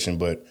foundation,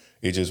 but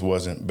it just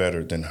wasn't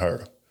better than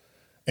her.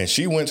 And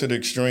she went to the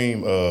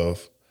extreme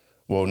of,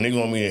 well, nigga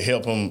want me to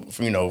help him,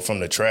 from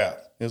the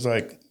trap. It's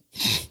like,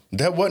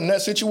 that wasn't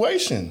that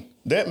situation.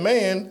 That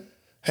man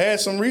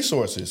had some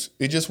resources.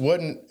 It just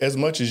wasn't as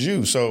much as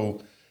you.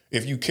 So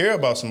if you care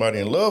about somebody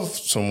and love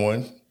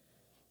someone,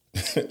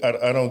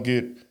 I don't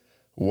get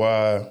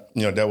why,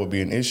 that would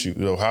be an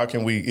issue. How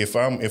can we, if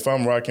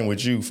I'm rocking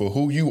with you for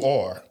who you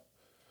are,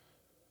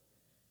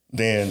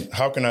 then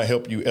how can I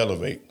help you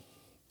elevate?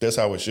 That's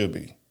how it should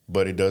be.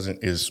 But it doesn't,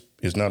 it's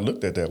not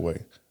looked at that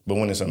way. But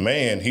when it's a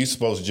man, he's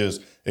supposed to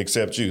just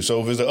accept you.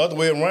 So if it's the other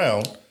way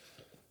around,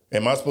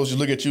 am I supposed to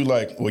look at you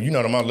like, well, you're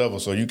not on my level,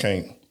 so I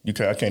can't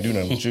do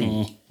nothing with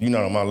you. You're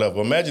not on my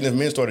level. Imagine if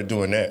men started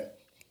doing that.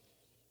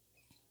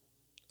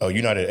 Oh,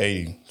 you're not at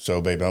 80, so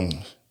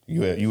baby,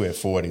 you at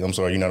 40. I'm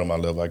sorry, you're not on my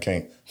level. I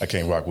can't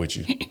rock with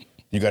you.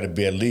 You got to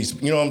be at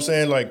least, you know what I'm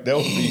saying? Like, that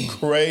would be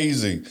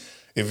crazy.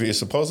 If it's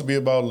supposed to be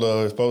about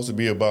love, it's supposed to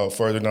be about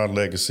furthering our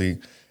legacy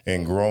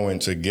and growing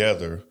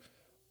together,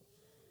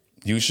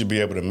 you should be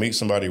able to meet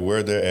somebody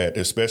where they're at,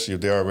 especially if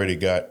they already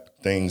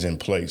got things in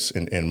place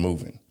and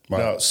moving. Right.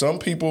 Now, some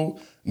people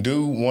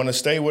do want to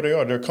stay where they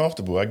are. They're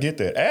comfortable. I get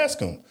that. Ask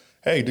them,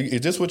 hey, is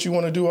this what you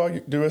want to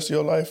do the rest of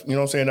your life? You know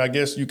what I'm saying? I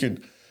guess you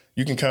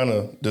can kind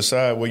of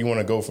decide where you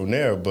want to go from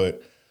there.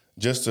 But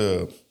just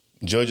to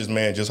judge this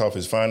man just off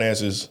his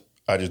finances,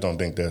 I just don't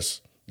think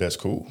that's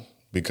cool.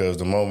 Because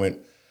the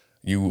moment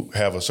you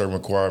have a certain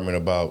requirement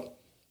about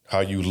how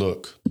you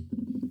look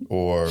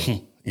or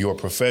your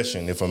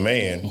profession, if a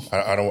man,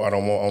 I don't want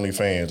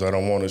OnlyFans, I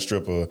don't want a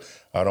stripper,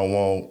 I don't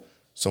want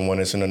someone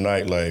that's in the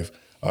nightlife,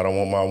 I don't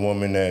want my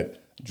woman that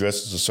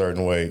dresses a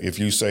certain way. If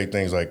you say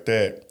things like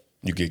that,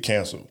 you get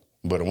canceled.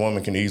 But a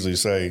woman can easily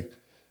say,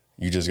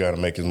 you just got to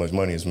make as much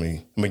money as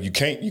me. I mean, you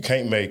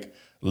can't make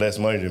less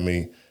money than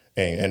me,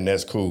 and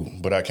that's cool,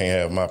 but I can't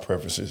have my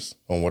preferences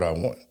on what I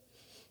want.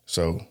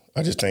 So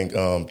I just think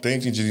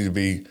things need to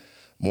be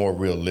more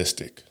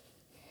realistic.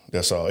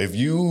 That's all. If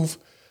you've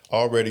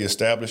already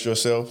established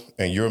yourself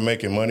and you're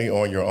making money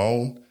on your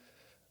own,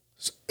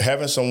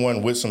 having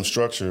someone with some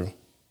structure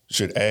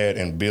should add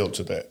and build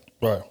to that.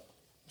 Right.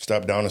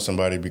 Stop downing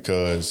somebody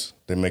because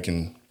they're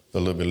making a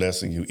little bit less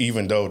than you,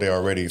 even though they're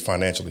already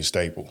financially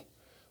stable.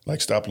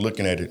 Like, stop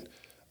looking at it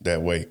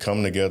that way.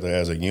 Come together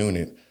as a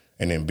unit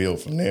and then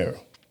build from there.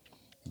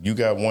 You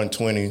got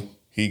 120,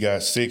 he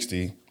got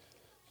 60,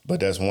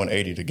 but that's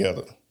 180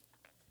 together.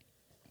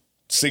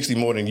 60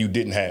 more than you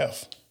didn't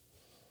have.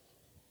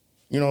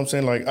 You know what I'm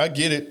saying? Like, I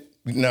get it.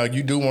 Now,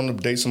 you do want to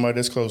date somebody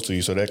that's close to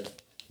you, so that,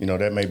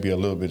 that may be a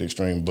little bit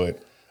extreme,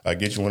 but I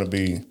get you want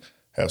to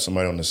have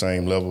somebody on the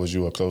same level as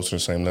you or close to the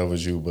same level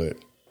as you, but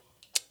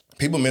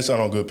people miss out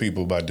on good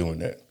people by doing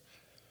that.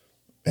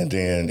 And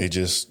then it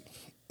just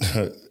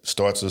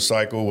starts a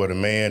cycle where the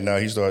man, now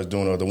he starts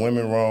doing other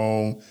women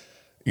wrong,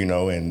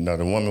 and now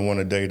the woman want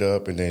to date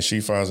up, and then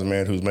she finds a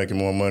man who's making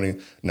more money.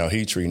 Now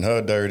he treating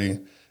her dirty.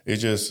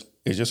 It's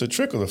just a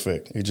trickle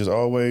effect. It just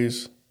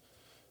always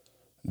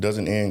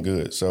doesn't end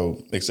good.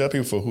 So accept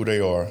people for who they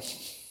are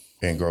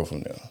and grow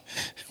from there.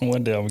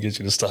 One day I'm going to get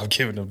you to stop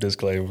giving them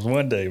disclaimers.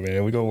 One day,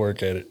 man, we're going to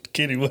work at it.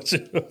 Kitty, what's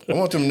your... I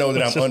want them to know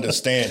that I'm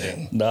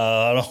understanding.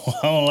 Nah, I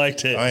don't like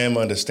that. I am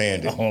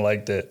understanding. I don't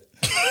like that.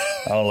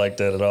 I don't like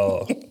that at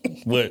all.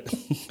 But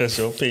that's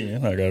your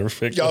opinion. I got to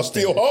respect y'all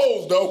still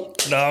hoes, though.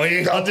 No, he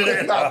ain't going to do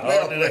that.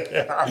 I'll do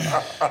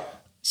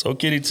that. So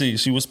Kitty T,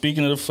 she was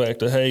speaking of the fact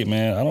that, hey,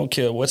 man, I don't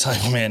care what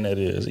type of man that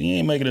is. He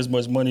ain't making as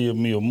much money as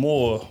me or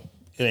more.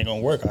 It ain't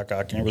going to work.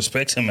 I can't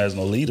respect him as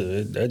no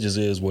leader. That just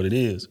is what it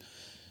is.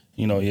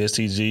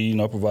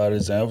 ESTG, provided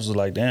examples of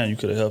like, damn, you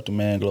could have helped the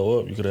man glow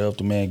up. You could have helped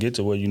the man get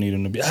to where you need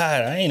him to be.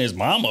 I ain't his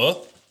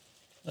mama.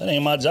 That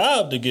ain't my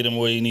job to get him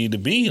where he need to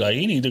be. Like,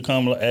 he need to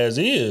come as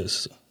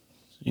is.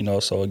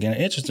 So again,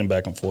 interesting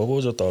back and forth. What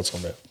was your thoughts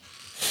on that?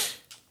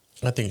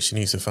 I think she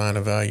needs to find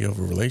the value of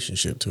a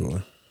relationship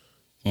to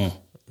her.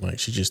 Like,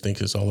 she just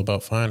thinks it's all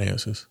about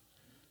finances.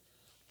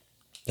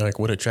 Like,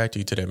 what attracted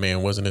you to that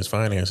man wasn't his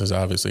finances,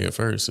 obviously, at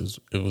first.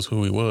 It was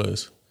who he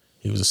was.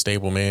 He was a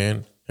stable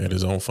man. had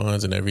his own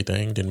funds and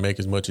everything, didn't make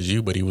as much as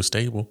you, but he was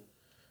stable.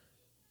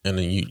 And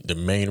then the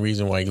main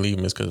reason why you leave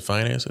him is because of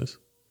finances.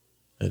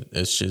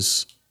 It's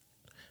just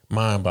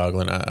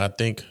mind-boggling. I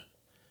think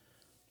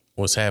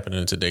what's happening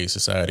in today's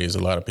society is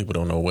a lot of people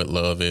don't know what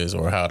love is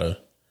or how to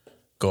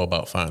go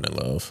about finding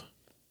love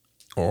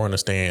or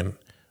understand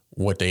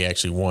what they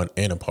actually want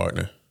in a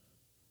partner.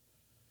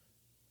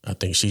 I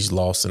think she's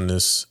lost in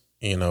this,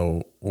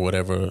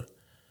 whatever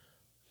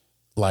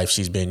life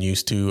she's been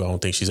used to. I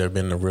don't think she's ever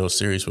been in a real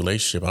serious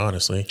relationship,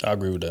 honestly. I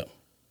agree with that.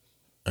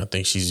 I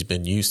think she's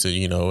been used to,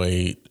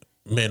 a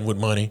men with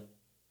money,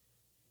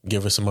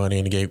 give her some money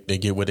and they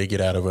get what they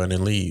get out of her and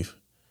then leave.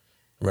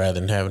 Rather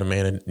than having a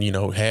man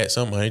that, had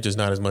some money, just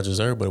not as much as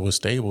her, but was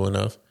stable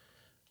enough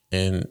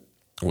and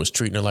was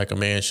treating her like a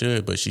man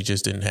should, but she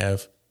just didn't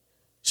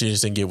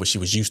get what she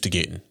was used to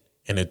getting.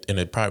 And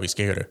it probably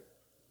scared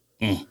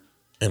her,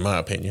 in my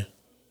opinion.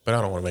 But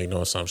I don't want to make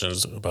no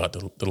assumptions about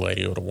the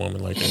lady or the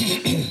woman like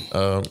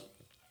that.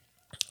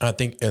 I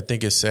think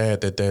it's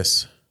sad that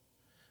that's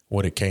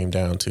what it came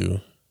down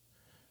to,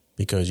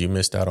 because you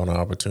missed out on an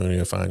opportunity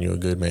to find you a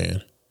good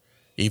man.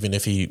 Even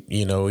if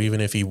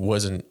he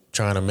wasn't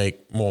trying to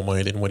make more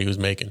money than what he was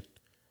making,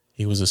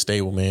 he was a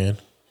stable man,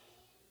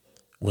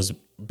 was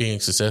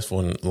being successful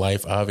in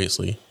life,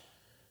 obviously,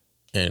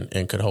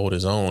 and could hold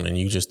his own. And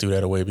you just threw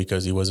that away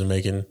because he wasn't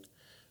making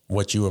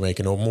what you were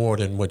making or more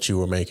than what you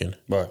were making.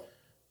 Right.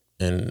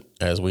 And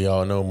as we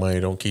all know, money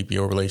don't keep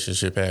your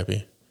relationship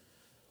happy.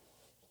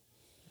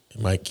 It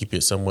might keep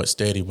it somewhat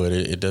steady, but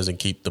it doesn't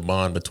keep the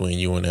bond between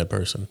you and that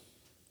person.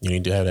 You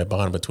need to have that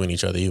bond between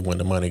each other even when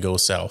the money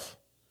goes south.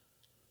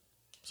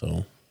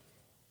 So,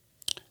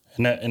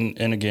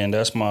 and again,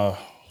 that's my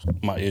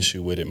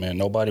issue with it, man.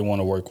 Nobody want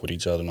to work with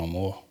each other no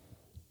more.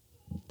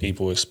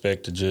 People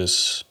expect to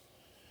just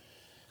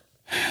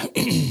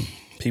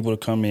people to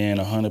come in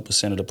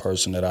 100% of the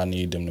person that I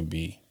need them to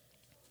be.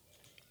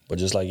 But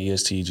just like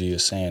ESTG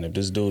is saying, if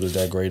this dude is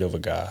that great of a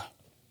guy,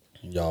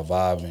 and y'all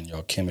vibing,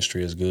 y'all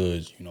chemistry is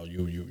good,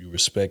 you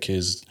respect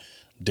his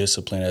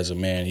discipline as a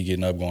man. He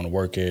getting up, going to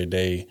work every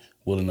day,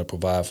 willing to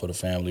provide for the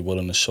family,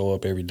 willing to show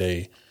up every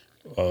day,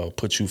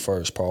 put you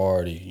first,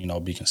 priority,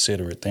 be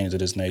considerate, things of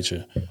this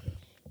nature.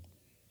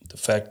 The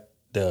fact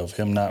of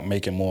him not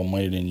making more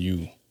money than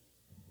you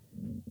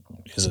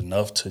is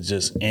enough to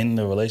just end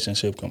the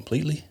relationship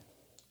completely.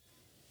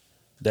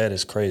 That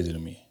is crazy to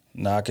me.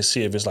 Now, I can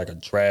see if it's like a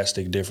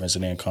drastic difference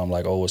in income,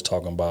 like it's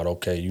talking about,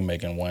 okay, you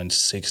making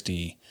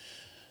 160,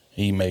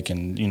 he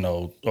making,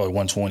 or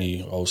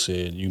 120,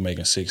 said you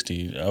making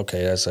 60.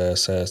 Okay,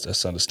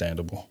 that's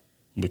understandable.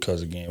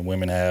 Because, again,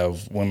 women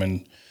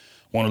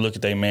want to look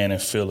at their man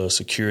and feel a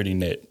security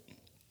net.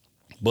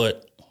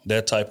 But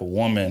that type of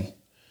woman,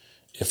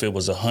 if it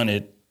was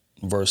 100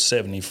 versus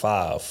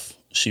 75,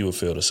 she would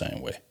feel the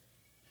same way.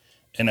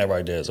 And that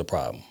right there is a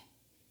problem.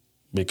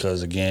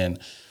 Because, again,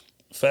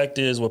 fact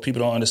is, what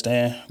people don't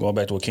understand, going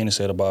back to what Kenny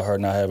said about her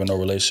not having no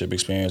relationship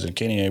experience, and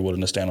Kenny ain't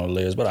willing to stand on the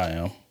ledge, but I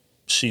am.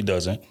 She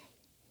doesn't.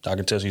 I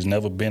can tell she's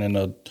never been in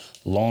a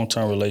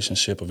long-term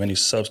relationship of any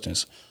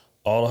substance.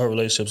 All of her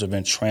relationships have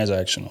been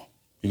transactional.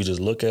 You can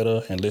just look at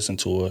her and listen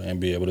to her and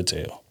be able to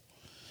tell.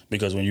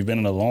 Because when you've been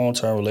in a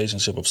long-term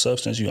relationship of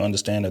substance, you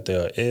understand that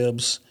there are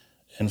ebbs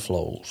and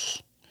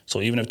flows.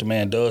 So even if the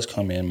man does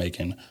come in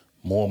making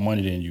more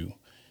money than you,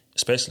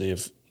 especially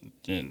if,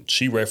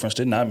 she referenced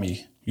it, not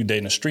me, you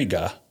dating a street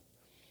guy,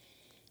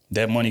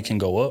 that money can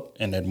go up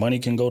and that money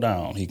can go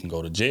down. He can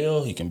go to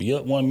jail. He can be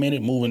up 1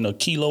 minute, moving a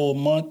kilo a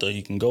month, or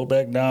he can go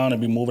back down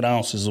and be moving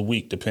ounces a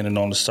week, depending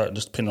on the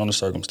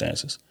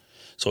circumstances.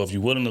 So if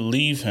you're willing to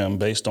leave him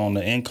based on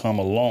the income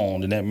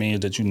alone, then that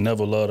means that you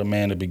never loved a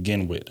man to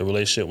begin with. The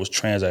relationship was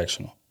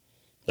transactional.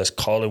 Let's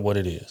call it what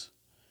it is,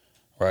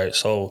 right?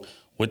 So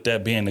with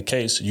that being the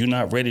case, you're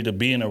not ready to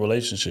be in a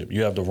relationship.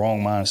 You have the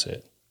wrong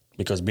mindset.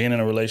 Because being in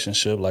a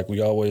relationship, like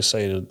we always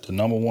say, the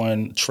number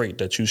one trait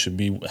that you should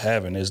be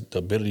having is the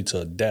ability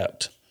to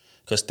adapt,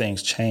 because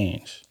things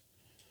change.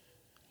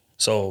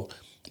 So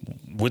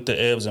with the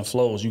ebbs and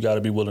flows, you got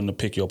to be willing to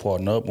pick your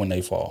partner up when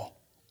they fall,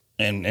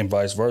 and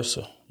vice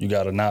versa. You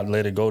got to not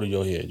let it go to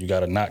your head. You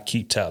got to not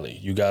keep tally.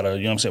 You got to,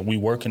 what I'm saying? We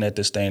working at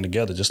this thing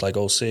together, just like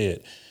O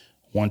said,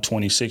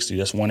 120, 60,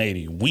 that's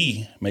 180.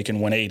 We making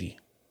 180.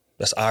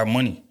 That's our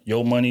money.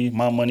 Your money,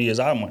 my money is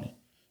our money,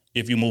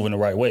 if you move in the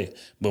right way.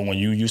 But when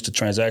you're used to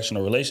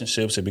transactional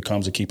relationships, it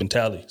becomes a keep and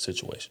tally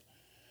situation.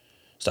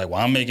 It's like,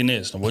 well, I'm making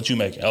this, and what you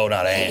making? Oh,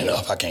 no, that ain't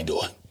enough. I can't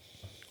do it.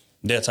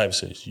 That type of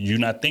situation. You're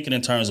not thinking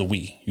in terms of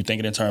we. You're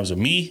thinking in terms of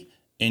me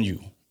and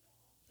you.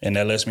 And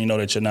that lets me know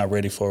that you're not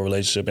ready for a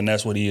relationship, and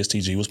that's what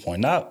ESTG was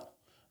pointing out,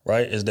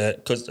 right? Is that,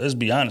 because let's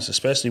be honest,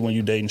 especially when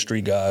you're dating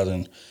street guys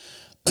and,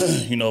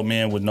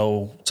 men with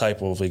no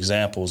type of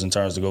examples in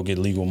terms to go get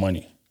legal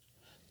money.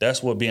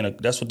 That's what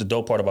the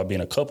dope part about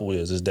being a couple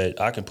is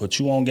that I can put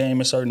you on game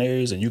in certain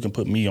areas and you can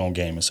put me on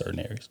game in certain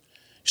areas.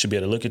 You should be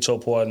able to look at your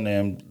partner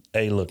and,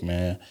 hey, look,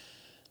 man,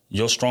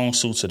 your strong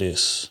suits are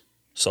this.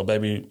 So,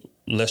 baby,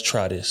 let's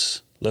try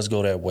this. Let's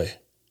go that way.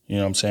 You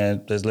know what I'm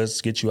saying?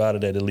 Let's get you out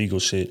of that illegal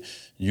shit.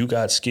 you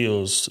got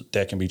skills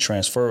that can be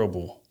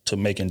transferable to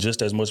making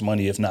just as much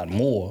money, if not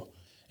more,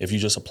 if you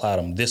just apply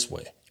them this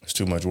way. It's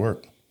too much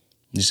work.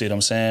 You see what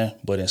I'm saying?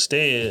 But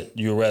instead,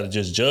 you'd rather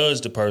just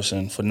judge the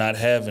person for not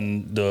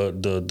having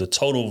the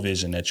total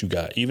vision that you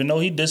got. Even though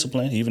he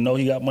disciplined, even though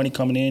he got money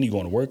coming in, he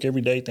going to work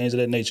every day, things of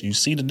that nature. You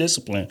see the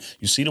discipline.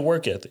 You see the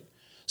work ethic.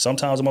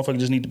 Sometimes a motherfucker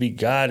just need to be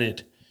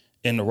guided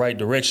in the right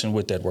direction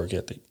with that work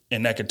ethic.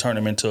 And that could turn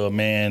him into a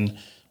man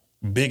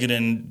bigger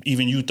than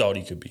even you thought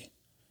he could be.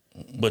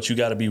 But you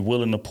got to be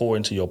willing to pour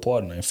into your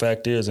partner. In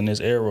fact is, in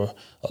this era,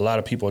 a lot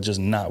of people are just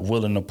not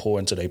willing to pour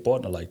into their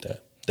partner like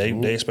that.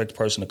 They expect the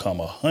person to come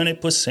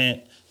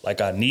 100%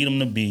 like I need them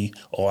to be,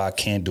 or I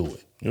can't do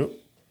it. Yep.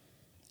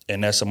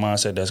 And that's a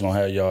mindset that's going to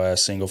have y'all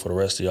ass single for the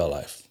rest of your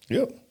life.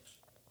 Yep.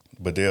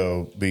 But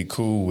they'll be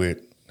cool with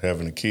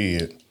having a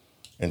kid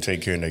and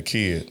take care of their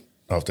kid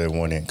off that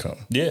one income.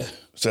 Yeah.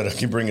 So they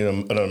keep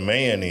bringing a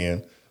man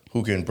in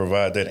who can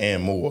provide that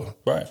and more.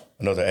 Right.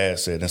 Another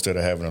asset instead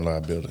of having a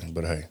liability.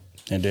 But hey.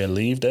 And then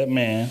leave that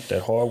man,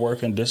 that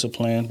hard-working,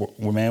 disciplined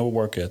man with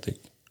work ethic.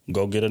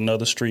 Go get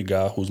another street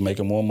guy who's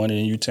making more money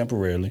than you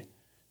temporarily.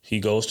 He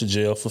goes to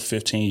jail for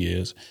 15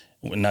 years.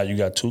 Now you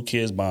got 2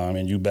 kids by him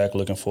and you back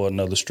looking for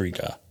another street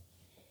guy.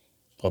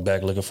 Or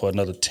back looking for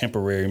another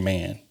temporary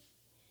man.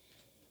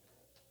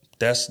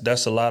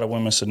 That's a lot of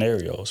women's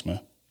scenarios, man.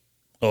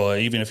 Or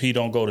even if he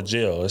don't go to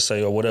jail, let's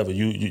say, or whatever,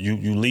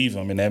 you leave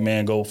him and that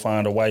man go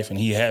find a wife and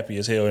he happy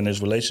as hell in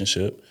his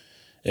relationship,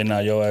 and now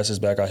your ass is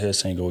back out here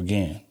single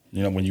again.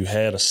 You know, when you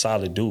had a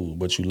solid dude,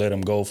 but you let him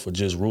go for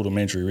just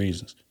rudimentary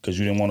reasons because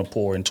you didn't want to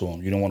pour into him.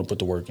 You didn't want to put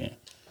the work in.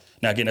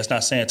 Now, again, that's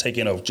not saying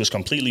taking a just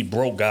completely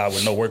broke guy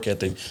with no work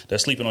ethic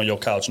that's sleeping on your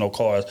couch, no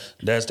cars.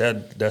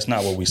 That's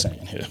not what we're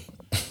saying here.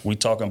 We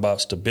talking about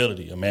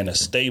stability. A man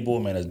that's stable, a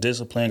man that's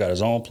disciplined, got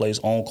his own place,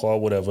 own car,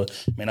 whatever.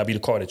 May not be the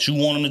car that you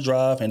want him to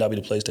drive, may not be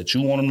the place that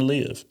you want him to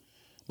live.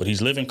 But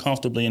he's living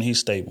comfortably and he's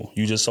stable.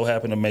 You just so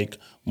happen to make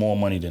more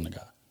money than the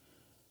guy.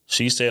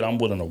 She said, I'm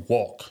willing to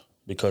walk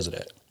because of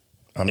that.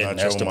 I'm not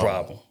that's your the mama.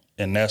 problem.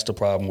 And that's the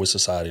problem with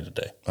society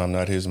today. I'm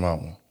not his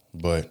mama,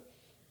 but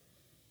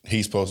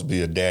he's supposed to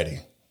be a daddy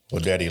or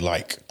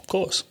daddy-like. Of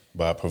course.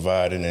 By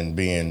providing and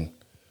being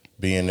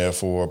there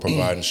for,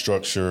 providing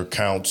structure,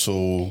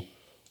 counsel,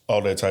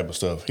 all that type of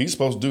stuff. He's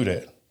supposed to do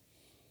that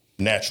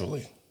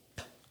naturally.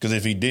 Because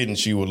if he didn't,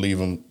 she would leave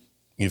him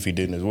if he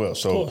didn't as well.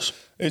 So of course.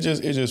 It's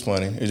just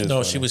funny. It's just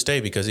funny. She would stay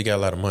because he got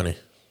a lot of money.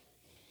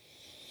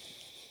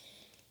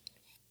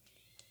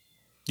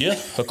 Yeah,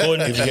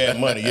 according if he had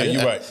money. Yeah,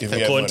 you're right. If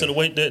he according had to the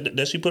weight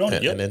that she put on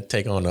it. Yep. And then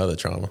take on the other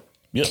trauma.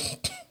 Yep.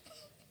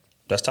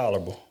 That's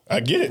tolerable. I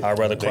get it. I'd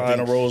rather cry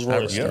in a Rolls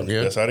Royce. Yeah,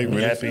 that's how they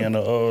really happy feel. in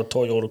a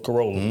Toyota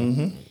Corolla.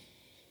 Mm-hmm.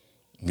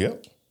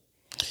 Yep.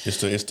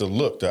 It's the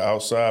look, the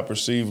outside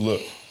perceived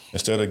look.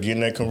 Instead of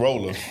getting that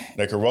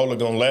Corolla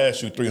gonna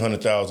last you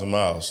 300,000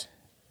 miles.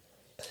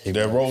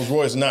 That Rolls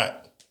Royce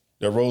not.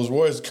 That Rolls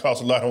Royce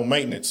costs a lot on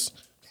maintenance.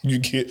 You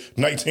get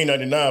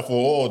 $19.99 for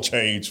oil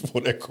change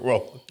for that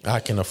Corolla. I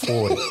can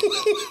afford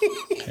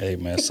it. Hey,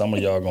 man, some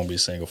of y'all going to be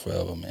single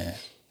forever, man.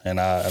 And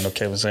I know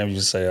Kevin Samuels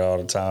used to say it all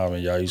the time,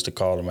 and y'all used to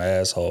call him an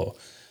asshole.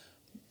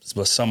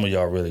 But some of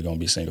y'all really going to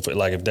be single.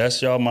 Like, if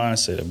that's y'all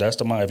mindset,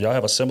 if y'all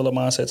have a similar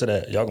mindset to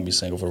that, y'all going to be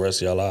single for the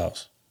rest of your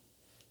lives.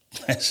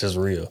 That's just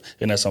real.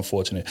 And that's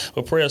unfortunate.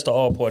 But prayers to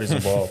all parties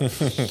involved.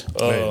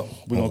 We're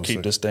going to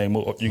keep this thing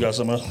moving. You got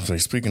something else? So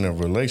speaking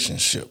of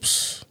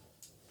relationships,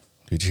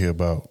 did you hear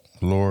about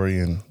Lori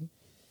and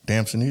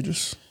Damson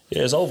Idris?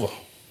 Yeah, it's over.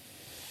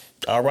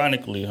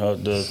 Ironically,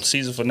 the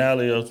season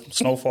finale of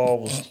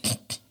Snowfall was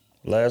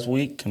last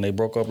week, and they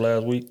broke up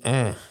last week.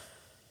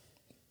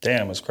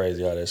 Damn, it's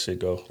crazy how that shit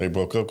go. They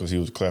broke up because he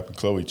was clapping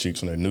Chloe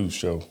cheeks on that news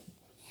show.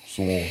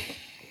 Swarm.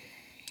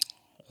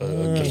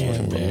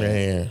 Again,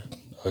 Man.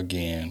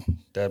 Again.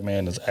 That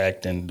man is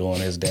acting,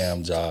 doing his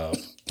damn job.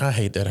 I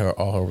hate that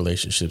all her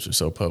relationships are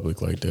so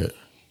public like that.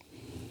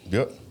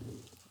 Yep.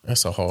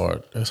 That's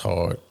hard.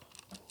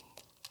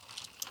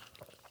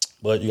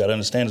 But you got to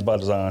understand it's by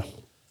design.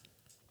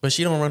 But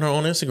she don't run her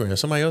own Instagram.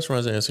 Somebody else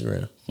runs her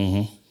Instagram.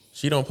 Mm-hmm.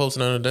 She don't post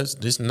none of that's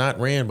just not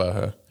ran by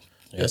her.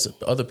 Yep. That's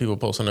other people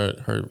posting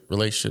her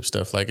relationship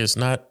stuff. Like it's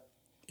not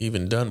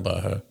even done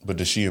by her. But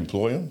does she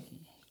employ him?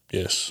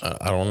 Yes.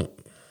 I don't.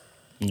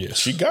 Yes.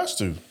 She got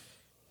to.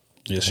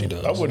 Yes, she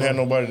does. I wouldn't have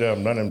nobody that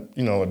I'm not,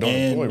 don't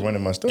employ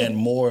running my stuff. And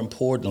more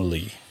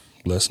importantly,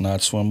 let's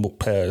not swim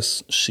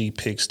past. She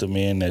picks the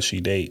men that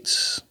she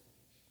dates.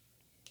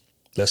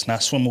 Let's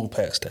not swim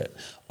past that.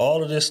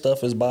 All of this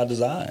stuff is by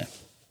design.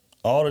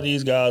 All of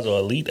these guys are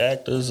elite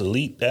actors,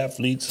 elite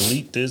athletes,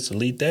 elite this,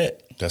 elite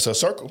that. That's her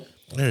circle.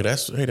 Hey,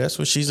 that's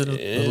what she's an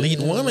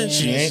elite woman.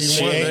 She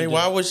ain't.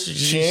 Why would she?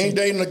 She ain't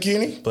dating a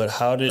Kenny. But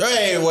how did?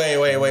 Hey, wait.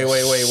 Wait, no.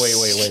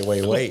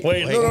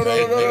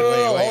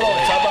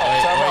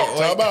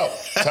 Time out.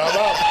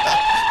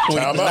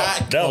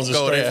 That was a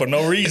straight for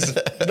no reason.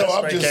 No,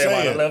 I'm just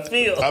saying. Out of left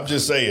field. I'm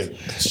just saying.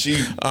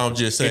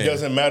 It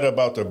doesn't matter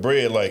about the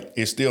bread. Like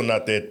it's still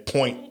not that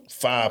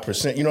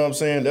 0.5%. You know what I'm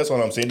saying? That's what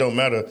I'm saying. It don't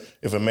matter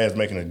if a man's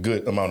making a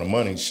good amount of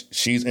money.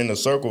 She's in the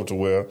circle to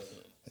where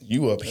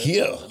You up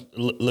here.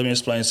 Let me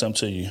explain something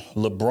to you.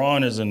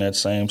 LeBron is in that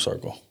same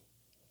circle.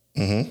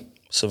 Mm-hmm.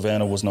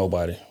 Savannah was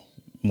nobody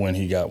when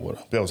he got with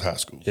her. That was high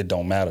school. It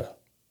don't matter.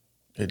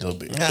 A little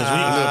bit. It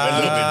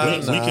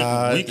does.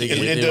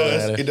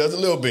 It does a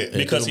little bit.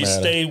 Because he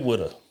stayed with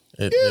her.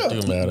 It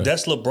do matter.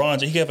 That's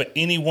LeBron. He can have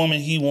any woman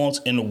he wants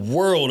in the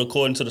world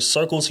according to the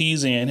circles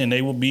he's in, and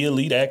they will be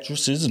elite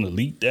actresses and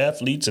elite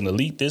athletes and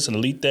elite this and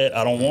elite that.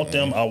 I don't want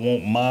them. I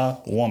want my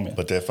woman.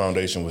 But that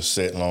foundation was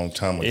set a long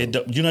time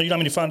ago. You know how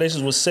many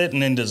foundations was set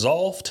and then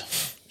dissolved?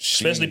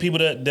 Especially people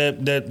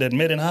that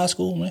met in high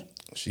school, man.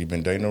 She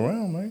been dating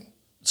around, man.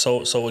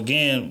 So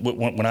again,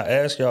 when I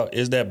ask y'all,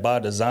 is that by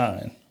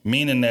design?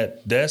 Meaning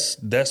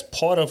that's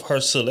part of her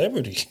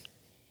celebrity.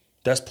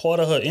 That's part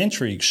of her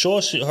intrigue.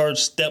 Sure, her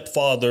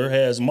stepfather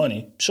has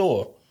money,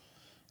 sure.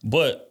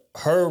 But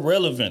her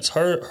relevance,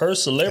 her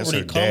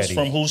celebrity comes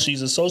from who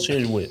she's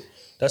associated with.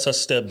 That's her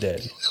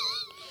stepdaddy.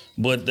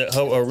 But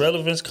her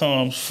relevance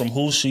comes from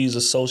who she's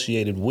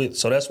associated with.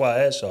 So that's why I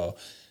asked y'all,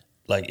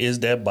 like,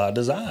 is that by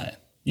design?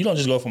 You don't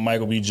just go from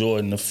Michael B.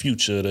 Jordan to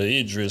Future to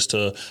Idris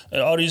to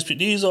all these.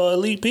 These are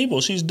elite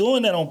people. She's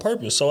doing that on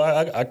purpose. So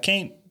I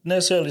can't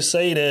necessarily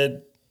say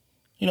that,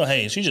 you know,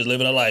 hey, she's just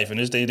living her life and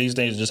these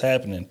things are just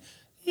happening.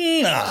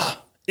 Nah,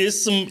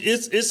 it's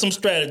some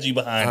strategy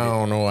behind it. I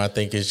don't know. I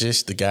think it's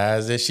just the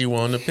guys that she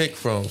wanted to pick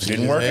from. She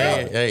didn't work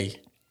out. Hey,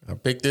 I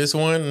picked this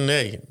one, and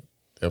hey,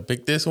 I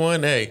picked this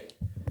one, hey.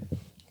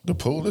 The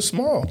pool is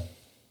small.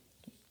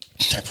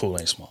 That pool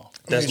ain't small.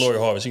 That's Lori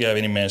Harvey. She can have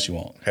any man she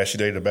wants. Has she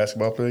dated a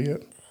basketball player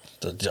yet?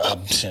 I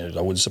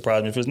wouldn't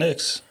surprise me if it's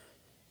next.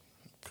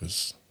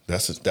 Because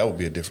that would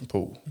be a different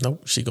pool.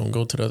 Nope, she gonna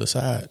go to the other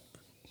side.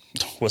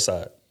 What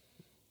side?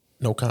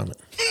 No comment.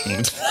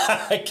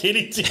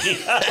 Kitty T.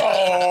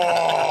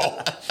 Oh.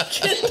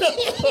 Get the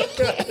fuck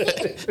out.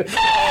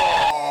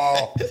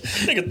 Oh.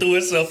 Nigga threw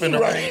himself in the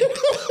ring.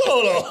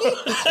 Hold on.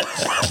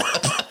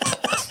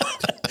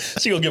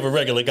 She gonna give a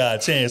regular guy a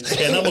chance,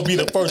 and I'm gonna be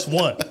the first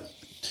one.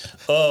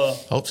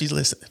 Hope she's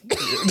listening.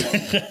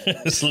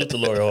 Salute to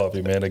Lori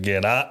Harvey, man.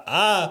 Again,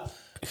 I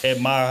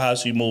admire how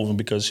she moving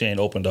because she ain't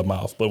opened her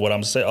mouth. But what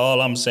I'm saying,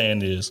 all I'm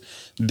saying is,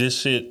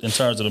 this shit in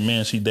terms of the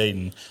men she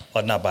dating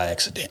are not by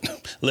accident.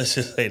 Let's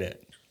just say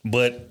that.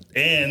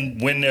 And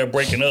when they're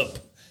breaking up,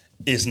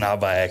 it's not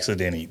by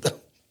accident either.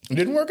 It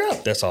didn't work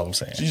out. That's all I'm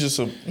saying. She's just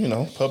a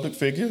public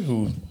figure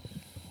who's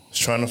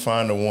trying to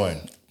find the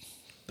one.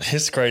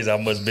 It's crazy how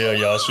much bail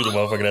y'all shoot a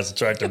motherfucker that's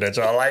attractive that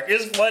y'all like.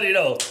 It's funny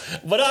though,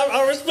 but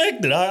I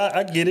respect it.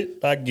 I get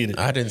it. I get it.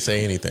 I didn't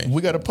say anything.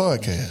 We got a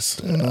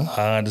podcast. You know?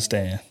 I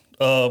understand.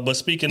 But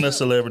speaking of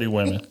celebrity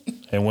women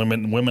and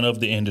women of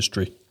the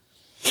industry,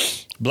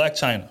 Blac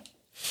Chyna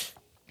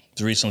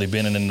has recently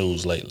been in the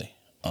news lately.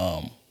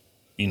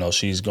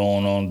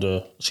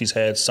 She's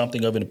had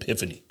something of an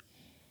epiphany.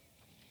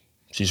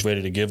 She's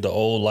ready to give the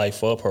old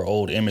life up, her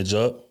old image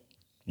up.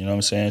 You know what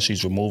I'm saying?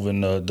 She's removing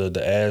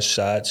the ass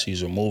shots.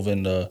 She's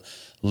removing the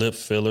lip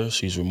fillers.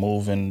 She's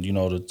removing,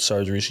 the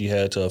surgery she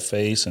had to her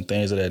face and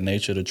things of that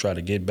nature to try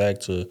to get back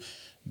to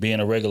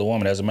being a regular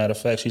woman. As a matter of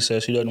fact, she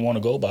says she doesn't want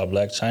to go by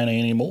Blac Chyna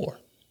anymore.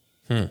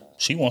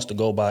 She wants to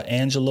go by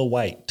Angela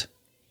White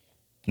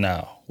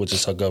now, which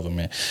is her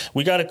government.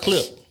 We got a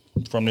clip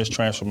from this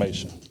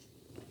transformation.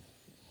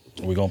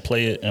 We're going to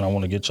play it, and I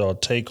want to get y'all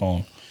take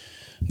on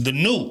the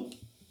new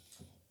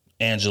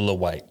Angela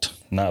White,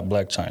 not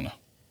Blac Chyna.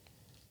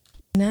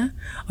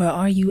 Or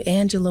are you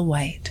Angela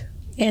White?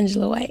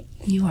 Angela White.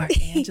 You are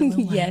Angela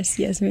White.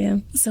 Yes,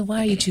 ma'am. So why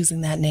are you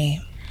choosing that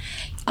name?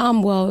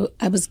 Well,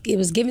 it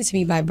was given to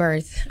me by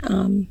birth,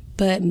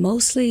 but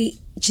mostly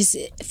just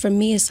for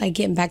me, it's like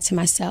getting back to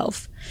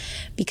myself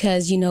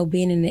because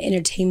being in the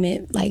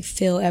entertainment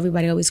field,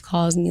 everybody always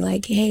calls me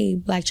like, "Hey,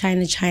 Blac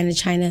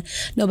Chyna."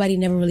 Nobody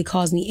never really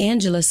calls me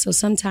Angela, so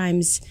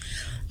sometimes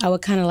I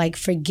would kind of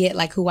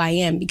forget who I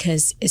am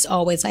because it's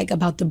always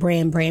about the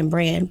brand,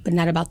 but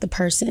not about the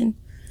person.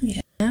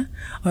 Yeah.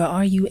 Or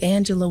are you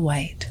Angela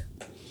White?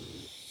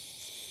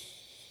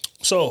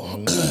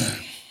 So,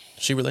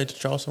 she related to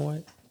Charleston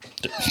White?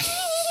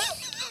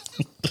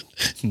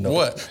 No.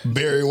 What?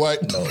 Barry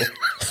White? No.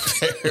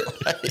 Barry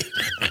White.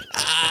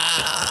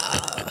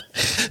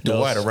 The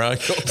White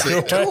around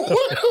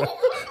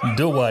your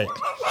Dwight.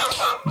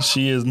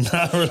 She is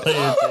not related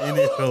to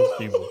any of those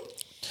people.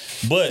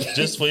 But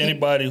just for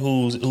anybody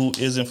who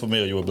isn't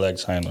familiar with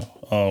Blac Chyna,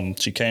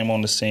 she came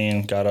on the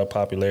scene, got her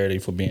popularity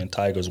for being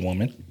Tiger's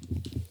woman.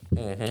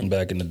 Mm-hmm.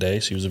 Back in the day,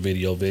 she was a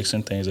video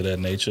vixen, things of that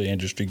nature,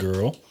 industry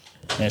girl,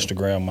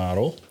 Instagram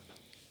model.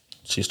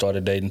 She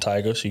started dating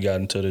Tiger. She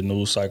got into the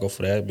news cycle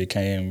for that,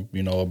 became,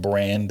 a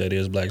brand that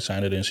is Blac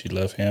Chyna. Then she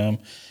left him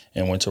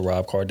and went to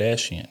Rob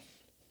Kardashian.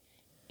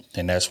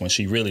 And that's when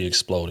she really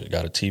exploded.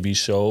 Got a TV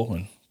show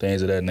and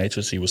things of that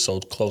nature. She was so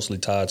closely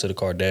tied to the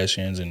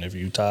Kardashians, and if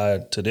you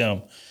tied to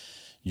them,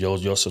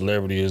 your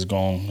celebrity is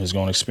going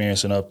to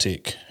experience an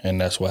uptick, and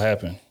that's what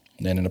happened.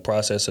 And in the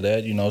process of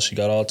that, she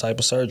got all type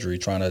of surgery,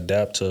 trying to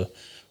adapt to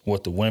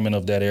what the women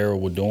of that era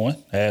were doing,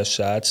 ass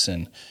shots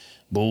and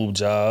boob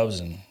jobs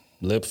and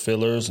lip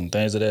fillers and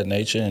things of that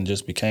nature, and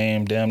just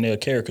became damn near a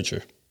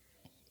caricature.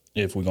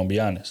 if we're gonna be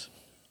honest.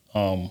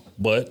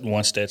 But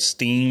once that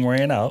steam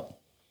ran out,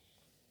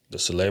 the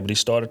celebrity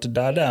started to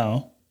die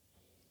down.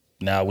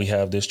 Now we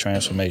have this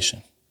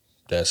transformation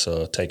that's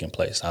taking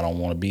place. I don't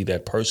want to be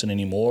that person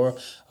anymore.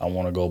 I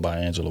want to go by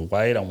Angela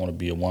White. I want to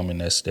be a woman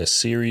that's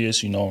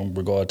serious, in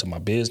regard to my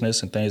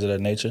business and things of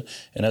that nature.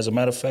 And as a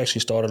matter of fact, she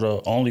started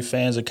a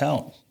OnlyFans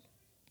account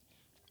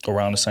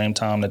around the same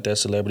time that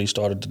celebrity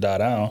started to die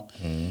down.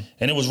 Mm-hmm.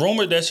 And it was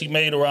rumored that she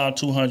made around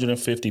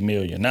 $250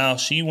 million. Now,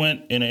 she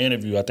went in an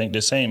interview, I think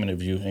the same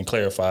interview, and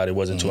clarified it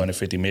wasn't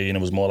 $250 million.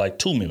 It was more like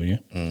 $2 million.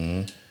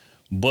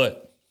 Mm-hmm.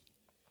 But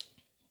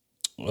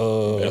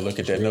look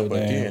at that number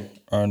again.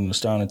 Earning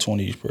astounding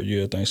 20 per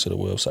year thanks to the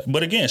website.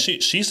 But again,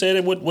 she said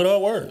it with her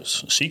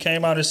words. She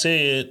came out and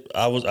said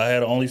I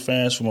had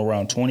OnlyFans from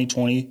around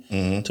 2020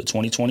 to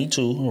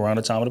 2022, around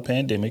the time of the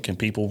pandemic, and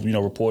people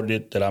reported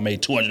it that I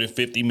made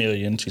 $250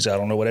 million. She said I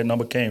don't know where that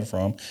number came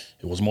from.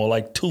 It was more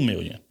like $2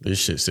 million. This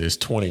shit says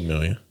 $20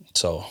 million.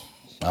 So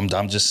I'm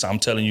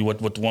telling you what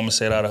the woman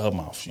said out of her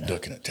mouth.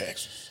 Ducking the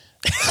taxes.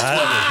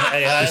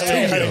 It's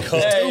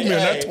 $2 million,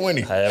 not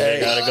 20.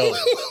 I gotta go.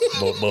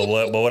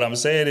 But what I'm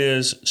saying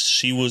is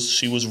she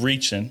was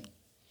reaching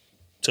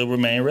to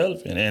remain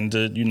relevant and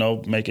to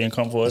make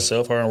income for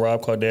herself. Her and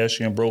Rob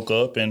Kardashian broke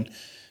up, and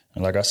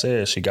like I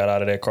said, she got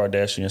out of that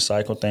Kardashian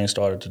cycle. Things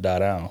started to die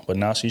down, but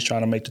now she's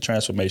trying to make the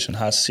transformation.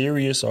 How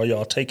serious are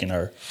y'all taking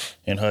her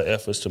in her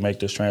efforts to make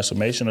this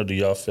transformation, or do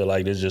y'all feel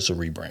like this is just a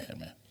rebrand,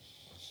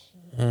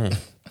 man?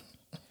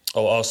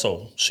 Oh,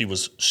 also she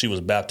was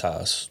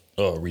baptized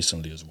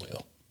recently as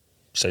well.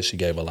 Says she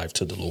gave her life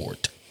to the Lord.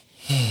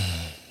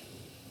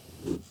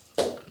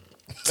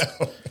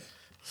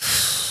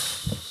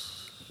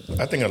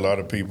 I think a lot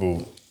of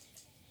people,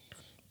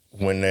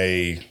 when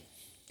they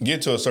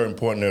get to a certain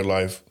point in their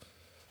life,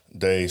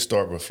 they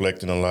start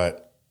reflecting a lot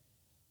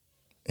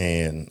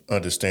and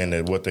understand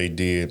that what they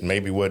did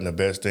maybe wasn't the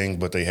best thing,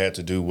 but they had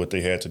to do what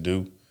they had to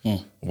do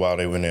while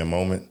they were in that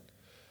moment.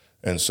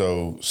 And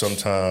so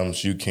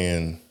sometimes you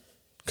can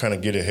kind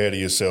of get ahead of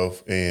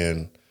yourself,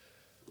 and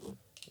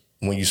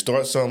when you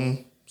start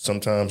something,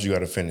 sometimes you got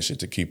to finish it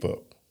to keep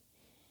up.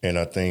 And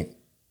I think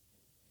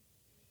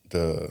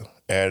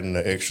adding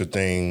the extra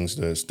things,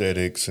 the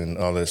aesthetics and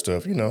all that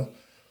stuff,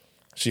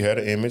 she had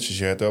an image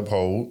she had to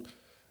uphold,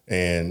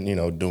 and,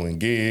 doing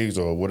gigs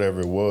or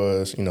whatever it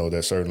was,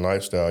 that certain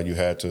lifestyle, you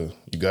got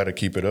to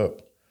keep it up.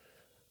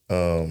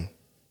 And,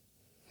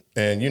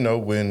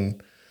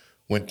 when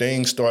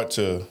things start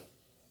to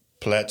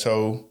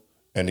plateau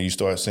and then you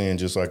start seeing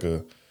just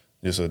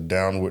a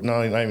downward,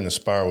 not even a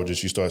spiral,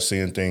 just you start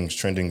seeing things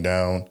trending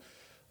down,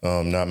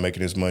 not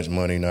making as much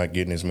money, not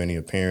getting as many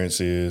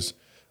appearances,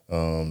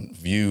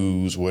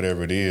 views,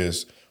 whatever it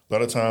is. A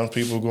lot of times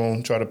people are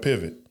going to try to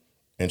pivot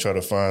and try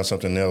to find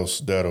something else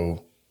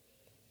that'll,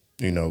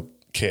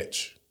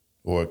 catch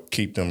or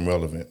keep them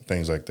relevant,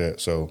 things like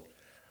that. So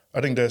I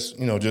think that's,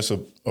 just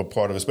a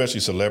part of, especially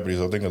celebrities.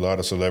 I think a lot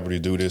of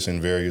celebrities do this in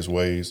various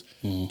ways,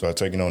 start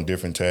taking on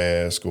different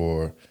tasks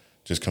or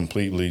just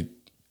completely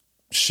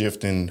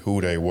shifting who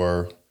they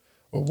were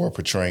or were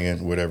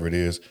portraying, whatever it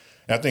is.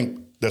 And I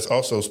think that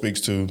also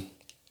speaks to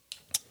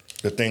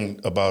the thing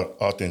about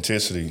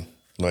authenticity.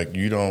 Like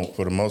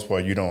for the most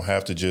part, you don't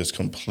have to just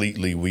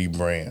completely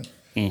rebrand.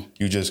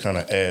 You just kind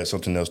of add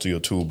something else to your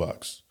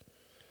toolbox.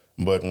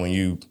 But when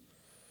you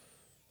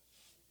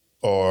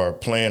are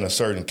playing a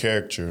certain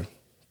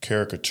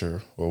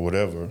caricature or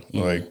whatever,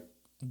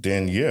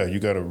 then you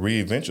got to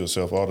reinvent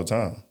yourself all the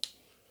time.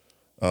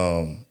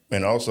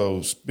 And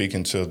also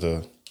speaking to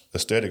the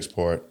aesthetics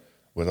part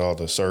with all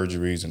the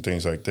surgeries and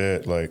things like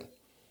that,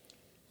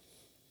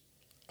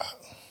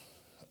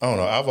 I don't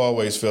know. I've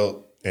always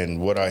felt, and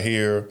what I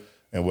hear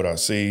and what I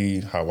see,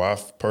 how I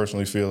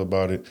personally feel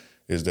about it,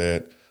 is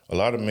that a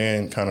lot of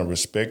men kind of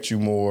respect you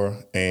more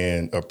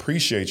and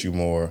appreciate you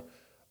more,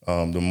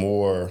 the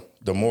more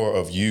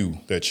of you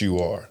that you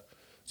are.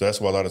 So that's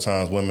why a lot of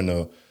times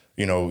women,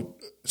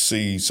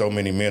 see so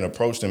many men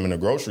approach them in a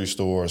grocery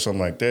store or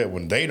something like that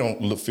when they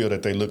don't feel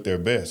that they look their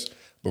best.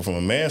 But from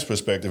a man's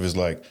perspective, it's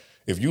like,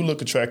 if you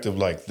look attractive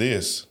like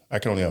this, I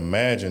can only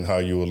imagine how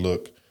you will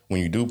look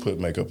when you do put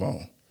makeup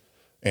on.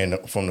 And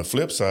from the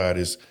flip side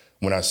is,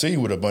 when I see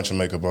you with a bunch of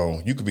makeup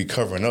on, you could be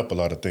covering up a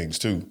lot of things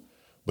too.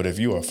 But if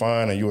you are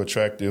fine and you're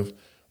attractive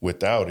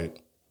without it,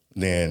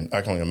 then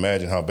I can only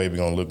imagine how baby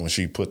gonna look when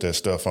she put that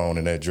stuff on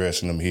and that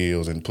dress and them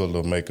heels and put a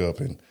little makeup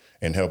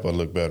and help her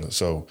look better.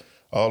 So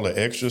all the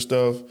extra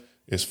stuff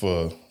is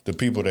for the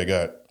people that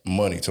got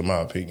money, to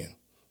my opinion,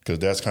 because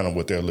that's kind of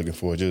what they're looking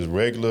for. Just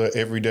regular,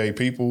 everyday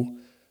people,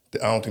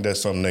 I don't think that's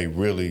something they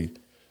really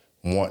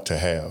want to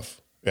have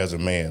as a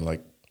man,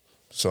 like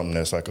something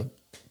that's like a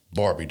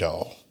Barbie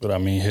doll. But I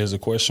mean, here's the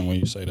question: when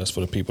you say that's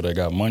for the people that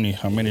got money,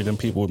 how many of them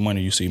people with money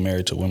you see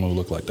married to women who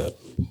look like that?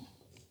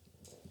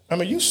 I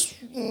mean,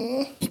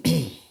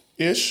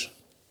 ish.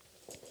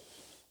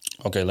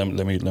 Okay, let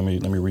me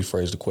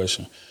rephrase the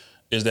question.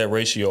 Is that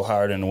ratio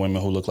higher than the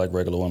women who look like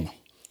regular women?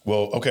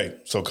 Well, okay.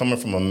 So coming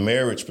from a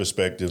marriage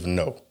perspective,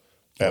 no,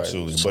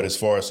 absolutely. Right. But as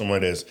far as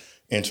someone that's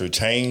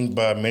entertained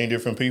by many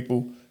different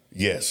people,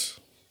 Yes.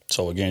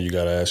 So again, you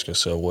got to ask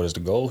yourself, what is the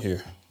goal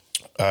here?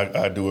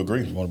 I do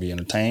agree. You want to be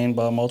entertained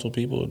by multiple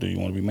people, or do you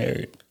want to be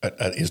married?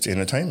 It's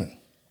entertainment.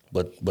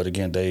 But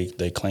again,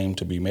 they claim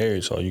to be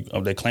married, so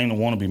they claim to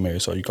want to be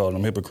married. So you call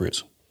them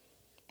hypocrites?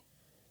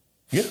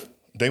 Yeah,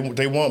 they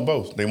want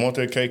both. They want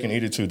their cake and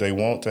eat it too. They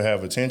want to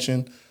have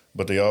attention,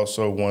 but they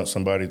also want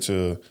somebody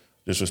to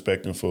just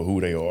respect them for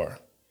who they are.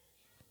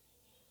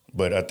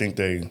 But I think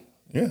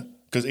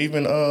because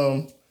even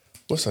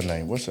what's her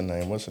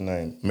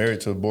name?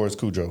 Married to Boris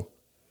Kudrow.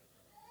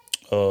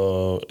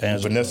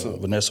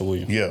 Vanessa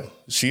Williams. Yeah,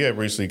 she had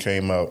recently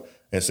came out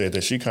and said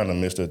that she kind of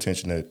missed the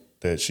attention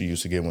that she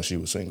used to get when she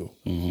was single.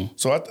 Mm-hmm.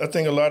 So I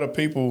think a lot of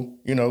people,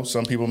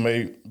 some people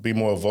may be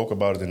more vocal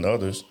about it than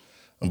others,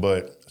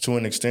 but to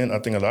an extent, I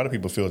think a lot of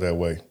people feel that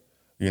way,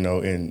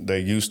 and they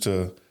used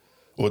to,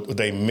 or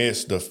they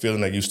miss the feeling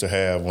they used to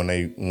have when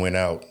they went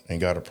out and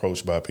got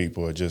approached by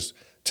people or just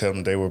tell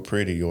them they were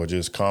pretty or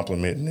just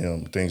complimenting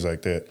them, things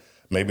like that.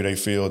 Maybe they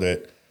feel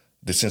that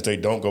since they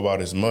don't go out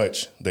as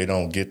much, they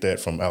don't get that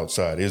from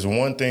outside. It's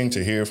one thing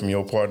to hear from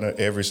your partner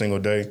every single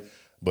day,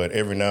 but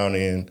every now and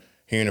then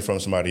hearing it from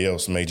somebody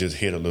else may just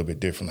hit a little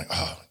bit different.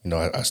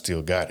 Like, I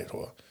still got it,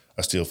 or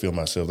I still feel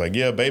myself. Like,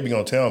 yeah, baby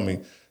gonna tell me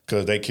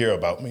because they care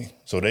about me.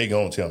 So they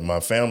gonna tell me. My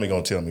family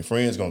gonna tell me.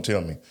 Friends gonna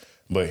tell me.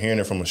 But hearing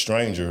it from a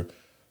stranger,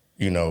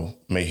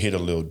 may hit a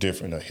little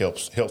different. It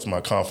helps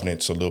my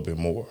confidence a little bit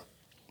more.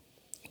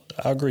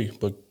 I agree.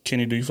 But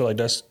Kenny, do you feel like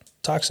that's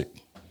toxic?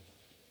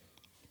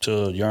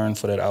 To yearn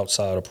for that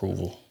outside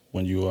approval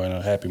when you are in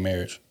a happy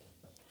marriage?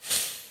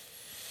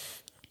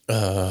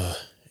 Yeah.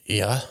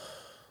 Yeah.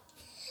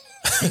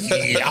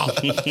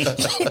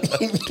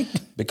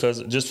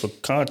 Because just for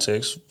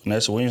context,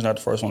 Vanessa Williams not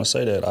the first one to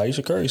say that.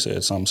 Ayesha Curry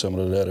said something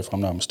similar to that, if I'm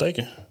not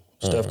mistaken.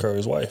 Steph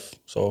Curry's wife.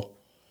 So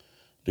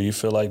do you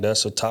feel like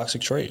that's a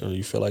toxic trait, or do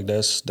you feel like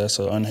that's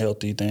an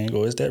unhealthy thing,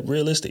 or is that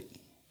realistic?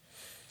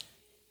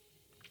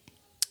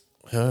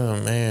 Oh,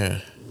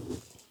 man.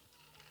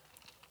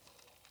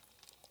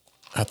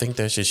 I think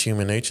that's just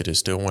human nature to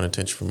still want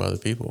attention from other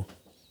people.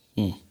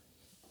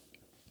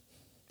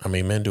 I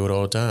mean, men do it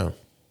all the time.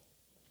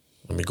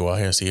 Let me go out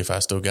here and see if I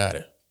still got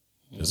it.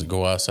 Just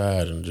go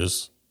outside and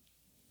just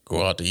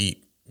go out to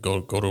eat. Go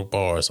to a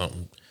bar or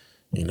something.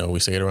 We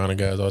say it around the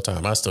guys all the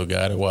time. I still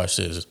got it. Watch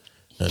this.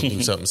 And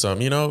do something.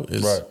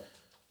 It's, right.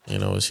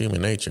 It's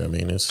human nature. I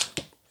mean,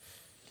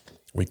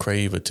 we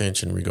crave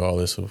attention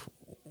regardless of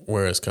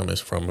where it's coming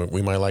from.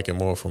 We might like it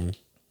more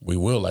we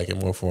will like it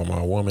more from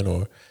our woman,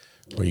 or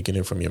you get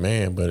it from your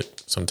man,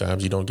 but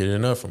sometimes you don't get it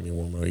enough from your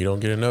woman, or you don't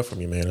get enough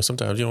from your man, or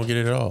sometimes you don't get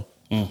it at all.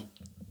 And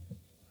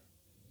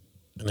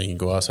then you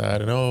go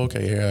outside and,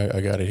 okay, here,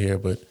 I got it here.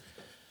 But,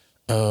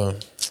 on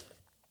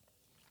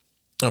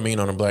the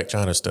Blac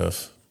Chyna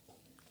stuff,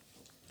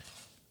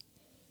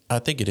 I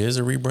think it is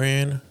a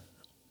rebrand,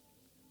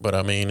 but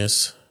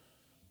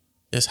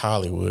it's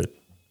Hollywood.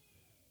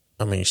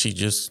 She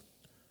just,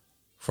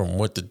 from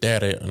what the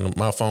data on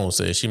my phone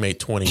says, she made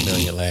 $20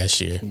 million last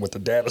year. What the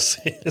data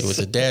says. What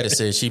the data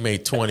says, she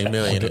made $20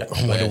 million.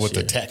 I wonder what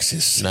the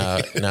taxes. Now,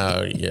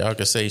 I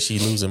could say she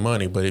losing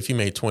money, but if you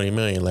made $20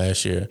 million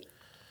last year,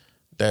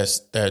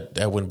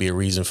 that wouldn't be a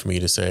reason for me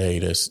to say, hey,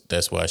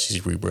 that's why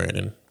she's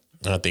rebranding.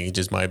 I think it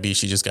just might be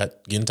she just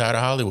getting tired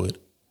of Hollywood,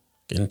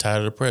 getting tired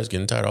of the press,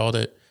 getting tired of all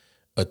that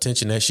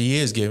attention that she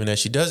is giving that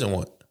she doesn't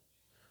want.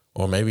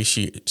 Or maybe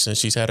since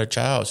she's had her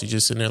child, she's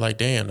just sitting there like,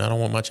 damn, I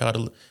don't want my child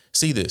to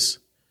see this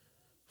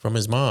from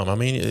his mom. I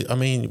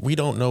mean, we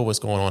don't know what's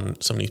going on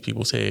in some of these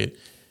people's head.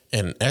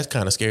 And that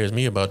kind of scares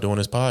me about doing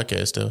this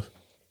podcast stuff.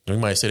 We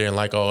might sit there and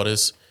like all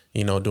this,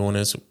 doing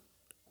this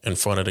in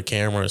front of the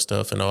camera and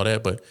stuff and all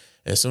that. But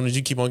as soon as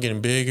you keep on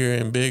getting bigger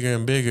and bigger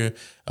and bigger,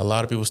 a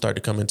lot of people start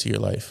to come into your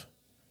life.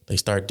 They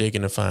start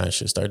digging to find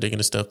shit, start digging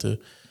the stuff to,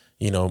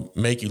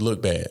 make you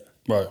look bad.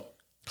 Right.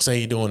 Say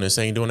you're doing this,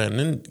 say you're doing that. And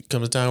then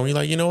comes a time where you're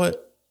like, you know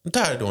what? I'm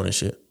tired of doing this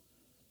shit.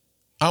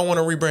 I want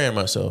to rebrand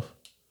myself.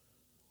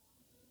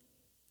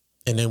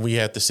 And then we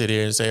have to sit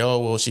here and say, oh,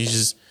 well, she's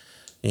just,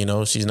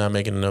 she's not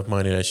making enough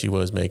money that she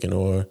was making,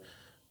 or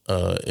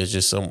it's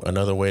just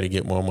another way to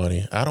get more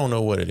money. I don't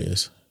know what it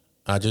is.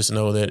 I just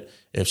know that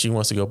if she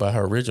wants to go by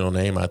her original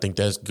name, I think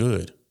that's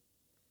good.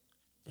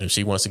 If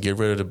she wants to get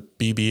rid of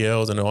the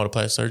BBLs and all the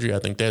plastic surgery, I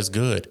think that's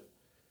good.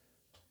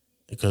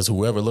 Because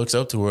whoever looks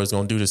up to her is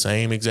going to do the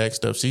same exact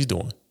stuff she's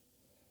doing.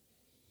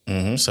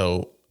 Mm-hmm.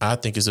 So I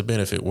think it's a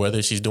benefit,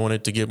 whether she's doing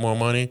it to get more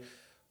money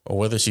or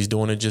whether she's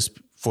doing it just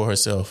for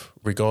herself.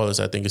 Regardless,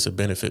 I think it's a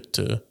benefit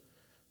to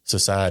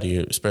society,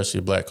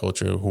 especially Black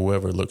culture,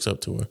 whoever looks up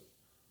to her.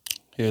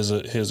 Here's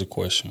a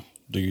question.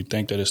 Do you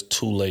think that it's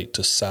too late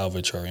to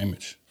salvage her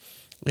image?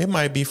 It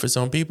might be for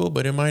some people,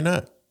 but it might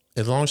not.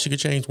 As long as she could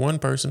change one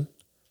person,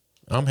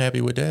 I'm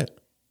happy with that.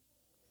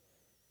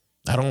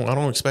 I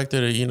don't expect her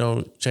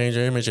to, change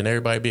her image and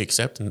everybody be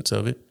acceptance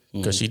of it,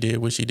 because she did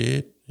what she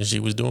did and she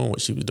was doing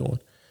what she was doing.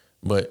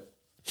 But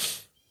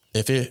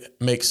if it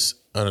makes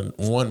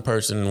one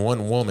person,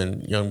 one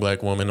woman, young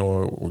Black woman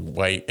or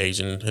white,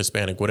 Asian,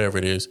 Hispanic, whatever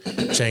it is,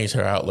 change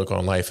her outlook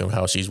on life and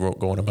how she's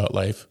going about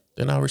life,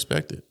 then I'll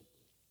respect it.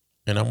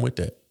 And I'm with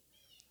that.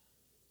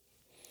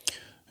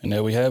 And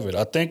there we have it.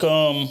 I think,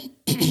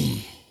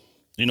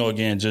 you know,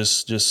 again,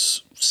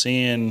 just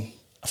seeing,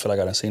 I feel like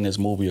I've seen this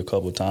movie a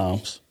couple of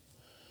times.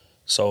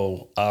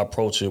 So I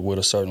approach it with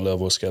a certain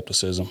level of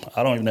skepticism.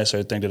 I don't even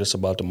necessarily think that it's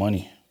about the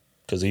money.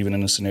 Because even in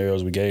the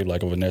scenarios we gave,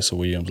 like a Vanessa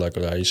Williams, like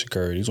a Ayesha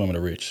Curry, these women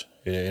are rich.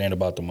 It ain't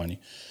about the money.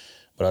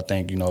 But I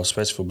think, you know,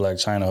 especially for Blac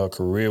Chyna, her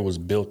career was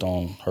built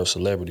on her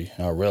celebrity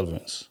and her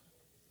relevance.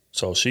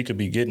 So she could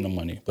be getting the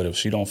money, but if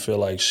she don't feel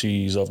like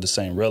she's of the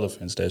same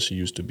relevance that she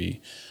used to be,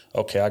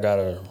 okay, I got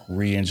to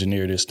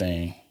re-engineer this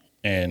thing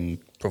and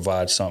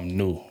provide something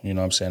new. You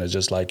know what I'm saying? It's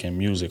just like in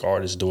music.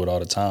 Artists do it all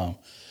the time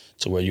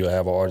to where you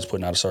have an artist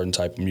putting out a certain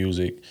type of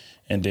music,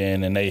 and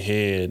then in their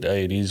head,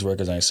 hey, these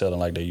records ain't selling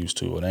like they used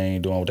to, or they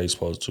ain't doing what they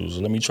supposed to.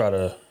 So let me try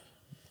to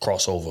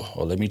cross over,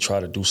 or let me try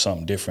to do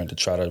something different to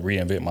try to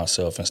reinvent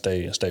myself and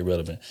stay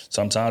relevant.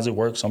 Sometimes it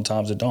works,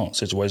 sometimes it don't.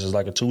 Situations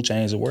like a 2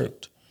 Chainz, it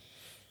worked.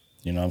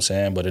 You know what I'm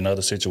saying? But in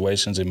other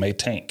situations, it may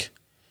tank,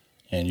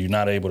 and you're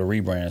not able to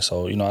rebrand.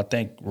 So, you know, I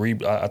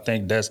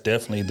think that's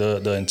definitely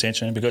the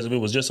intention, because if it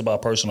was just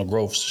about personal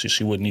growth,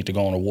 she wouldn't need to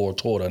go on a war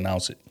tour to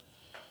announce it.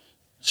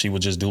 She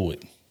would just do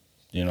it.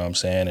 You know what I'm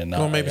saying? And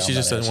well, maybe she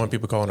just doesn't want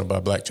people calling her by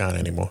Blac Chyna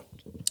anymore.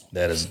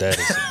 That is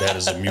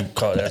a mute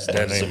call.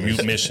 That is a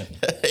mute mission.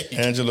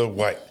 Angela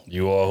White.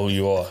 You are who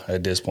you are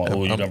at this point.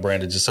 Who you done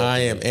branded yourself? I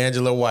am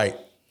Angela White.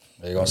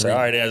 They're gonna say, all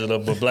right, Angela,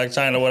 but Blac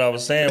Chyna, what I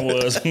was saying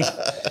was,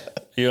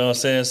 you know what I'm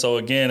saying? So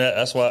again,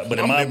 that's why. But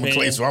in my opinion,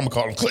 Clay, so I'm gonna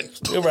call him Clay.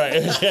 You're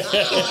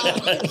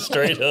right.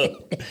 Straight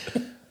up.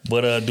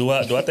 But do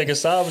I think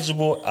it's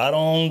salvageable? I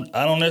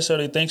don't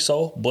necessarily think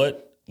so.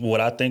 But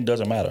what I think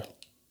doesn't matter.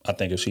 I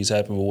think if she's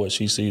happy with what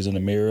she sees in the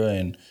mirror,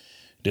 and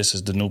this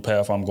is the new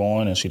path I'm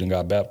going, and she done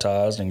got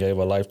baptized and gave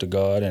her life to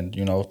God, and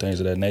you know, things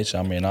of that nature.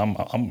 I mean, I'm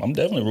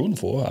definitely rooting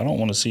for her. I don't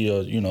want to see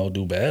her, you know,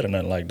 do bad or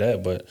nothing like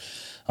that. But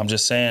I'm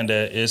just saying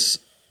that it's,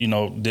 you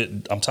know,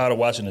 I'm tired of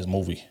watching this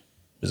movie.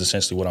 Is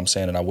essentially what I'm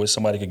saying, and I wish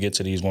somebody could get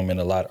to these women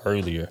a lot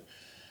earlier,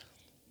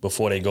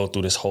 before they go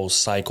through this whole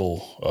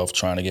cycle of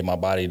trying to get my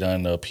body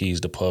done to appease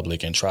the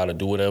public and try to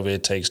do whatever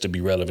it takes to be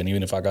relevant.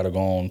 Even if I got to go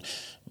on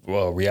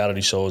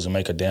reality shows and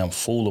make a damn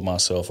fool of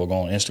myself, or go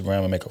on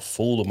Instagram and make a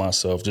fool of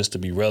myself just to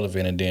be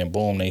relevant, and then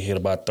boom, they hit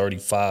about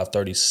 35,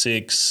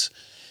 36,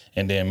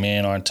 and then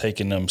men aren't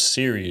taking them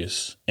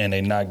serious, and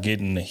they not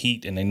getting the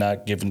heat, and they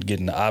not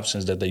getting the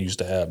options that they used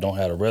to have, don't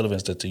have the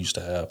relevance that they used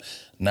to have.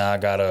 Now I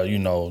got to, you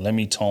know, let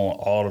me tone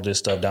all of this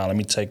stuff down. Let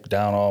me take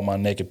down all my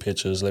naked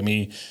pictures. Let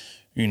me,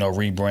 you know,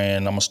 rebrand.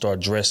 I'm going to start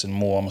dressing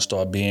more. I'm going to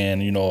start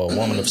being, you know, a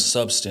woman of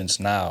substance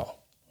now.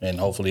 And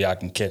hopefully I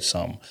can catch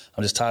something.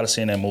 I'm just tired of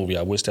seeing that movie.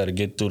 I wish that I'd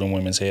get through the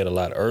women's head a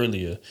lot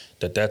earlier,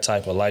 that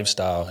type of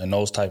lifestyle and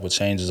those type of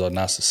changes are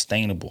not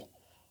sustainable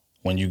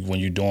when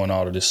you're doing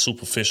all of this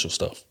superficial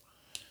stuff.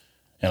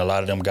 And a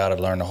lot of them got to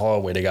learn the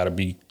hard way. They got to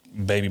be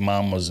baby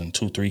mamas and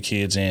 2-3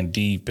 kids in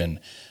deep, and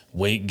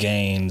weight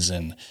gains,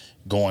 and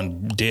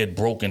going dead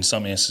broke in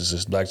some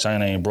instances. Blac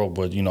Chyna ain't broke,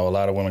 but, you know, a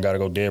lot of women got to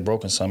go dead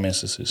broke in some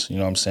instances. You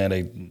know what I'm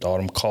saying? All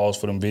them calls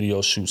for them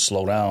video shoots,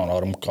 slow down. All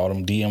them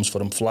DMs for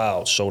them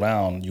flyouts, slow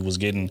down. You was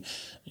getting,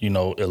 you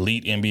know,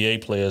 elite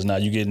NBA players. Now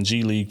you getting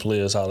G League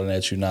players hollering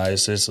at you. Now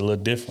it's a little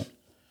different.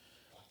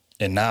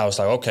 And now it's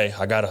like, okay,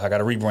 I gotta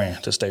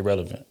rebrand to stay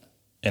relevant.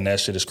 And that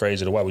shit is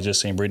crazy to watch. We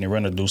just seen Brittany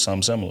Renner do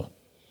something similar.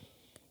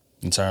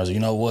 In terms of,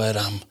 you know what,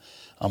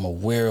 I'm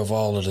aware of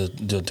all of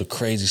the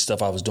crazy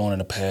stuff I was doing in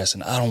the past,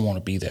 and I don't want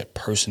to be that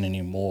person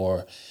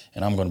anymore,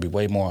 and I'm going to be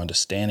way more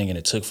understanding, and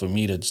it took for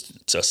me to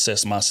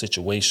assess my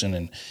situation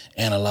and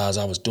analyze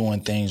I was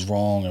doing things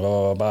wrong and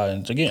blah, blah, blah.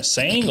 And again,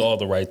 saying all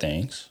the right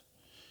things,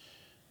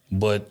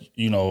 but,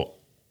 you know,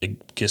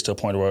 it gets to a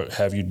point where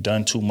have you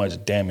done too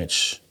much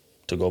damage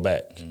to go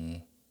back?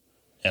 Mm-hmm.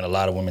 And a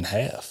lot of women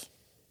have.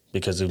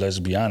 Because let's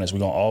be honest, we're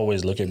going to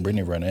always look at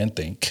Brittany Renner and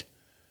think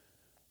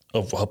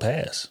of her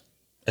past.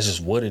 That's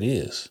just what it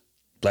is.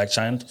 Blac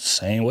Chyna,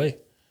 same way.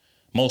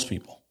 Most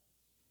people.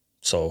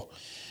 So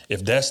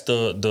if that's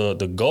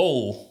the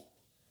goal,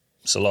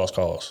 it's a lost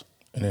cause.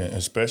 And then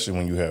especially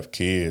when you have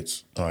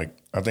kids, like,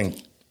 I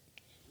think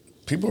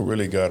people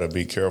really got to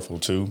be careful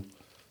too.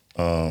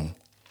 And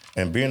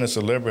being a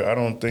celebrity, I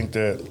don't think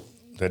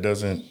that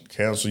doesn't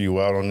cancel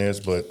you out on this,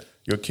 but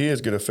your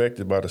kids get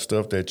affected by the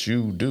stuff that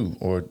you do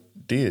or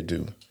did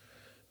do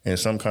in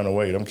some kind of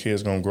way. Them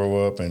kids gonna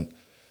grow up and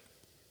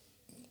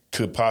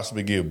could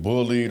possibly get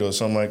bullied or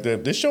something like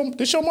that. This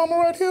your mama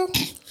right here?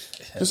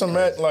 Just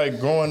imagine,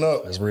 like, growing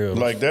up. That's real.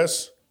 Like,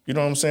 that's, you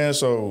know what I'm saying?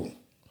 So,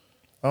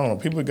 I don't know.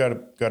 People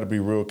got to be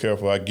real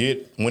careful. I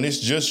get, when it's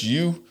just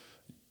you,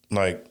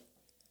 like,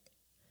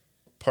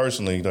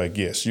 personally, like,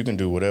 yes, you can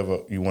do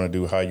whatever you want to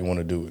do, how you want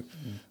to do it.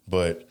 Mm-hmm.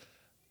 But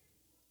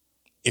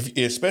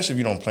especially if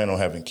you don't plan on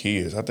having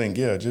kids, I think,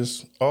 yeah,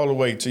 just all the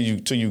way till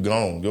you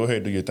gone. Go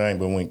ahead, do your thing.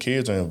 But when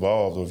kids are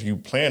involved, or if you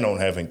plan on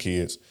having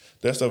kids,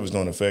 that stuff is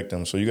going to affect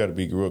them. So you got to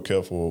be real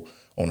careful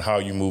on how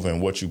you move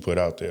and what you put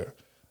out there,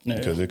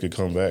 because it could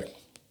come back.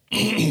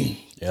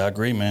 Yeah, I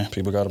agree, man.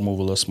 People got to move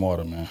a little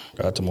smarter, man.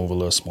 Got to move a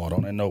little smarter.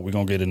 On that note, we're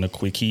going to get into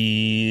quick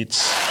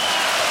hits.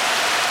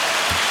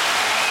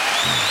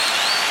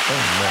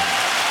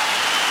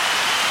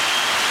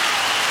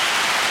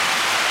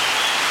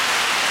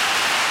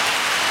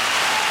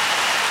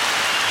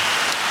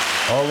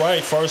 All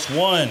right, first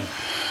one.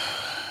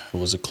 It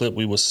was a clip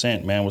we was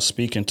sent. Man was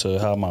speaking to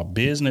how my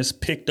business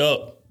picked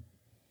up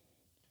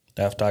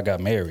after I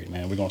got married,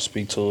 man. We're going to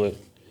speak to it.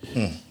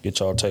 Get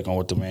y'all take on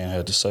what the man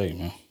had to say,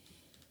 man.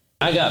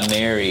 I got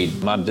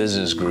married, my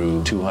business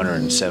grew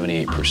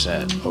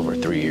 278% over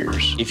 3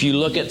 years. If you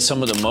look at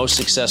some of the most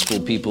successful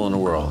people in the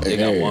world, they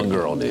got one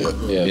girl, dude.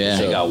 Yeah.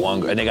 They got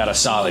one girl, and they got a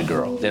solid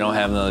girl. They don't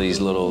have none of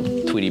these little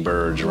Tweety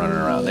birds running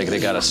around. They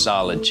got a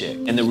solid chick.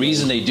 And the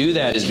reason they do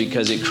that is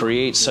because it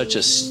creates such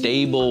a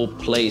stable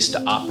place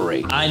to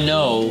operate. I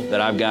know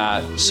that I've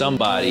got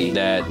somebody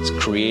that's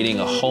creating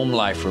a home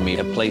life for me,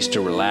 a place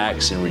to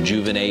relax and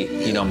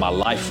rejuvenate, my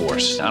life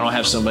force. I don't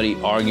have somebody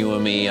arguing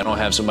with me. I don't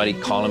have somebody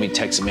calling me,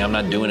 texting me, I'm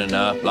not doing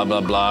enough, blah,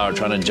 blah, blah, or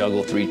trying to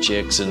juggle 3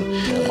 chicks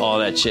and all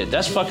that shit.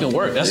 That's fucking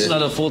work. That's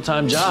another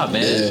full-time job,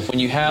 man. Yeah. When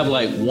you have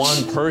like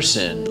one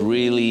person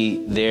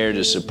really there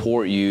to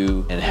support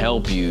you and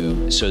help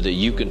you so that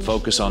you can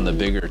focus on the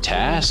bigger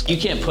task, you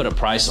can't put a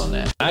price on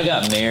that. I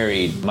got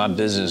married, my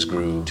business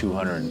grew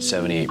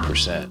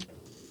 278%.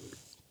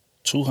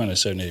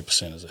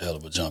 278% is a hell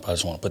of a jump. I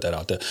just want to put that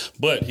out there.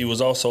 But he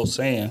was also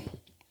saying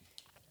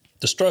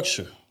the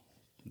structure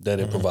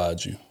that it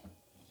provides you.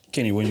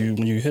 Kenny, when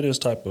you hear this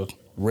type of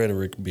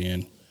rhetoric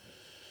being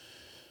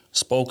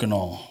spoken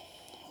on,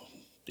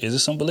 is there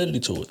some validity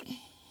to it?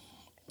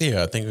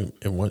 Yeah, I think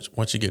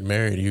once you get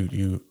married,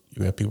 you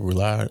have people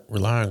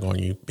relying on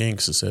you being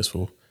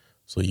successful.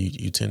 So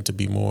you tend to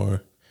be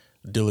more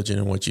diligent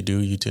in what you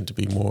do. You tend to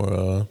be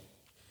more.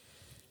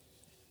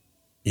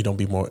 You don't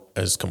be more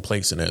as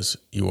complacent as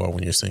you are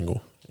when you're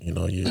single.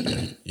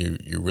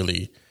 You're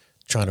really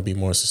trying to be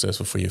more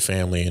successful for your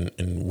family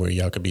and where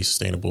y'all could be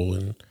sustainable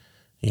and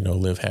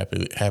live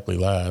happily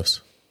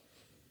lives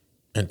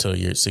until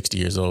you're 60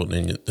 years old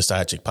and then the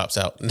side chick pops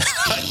out. Now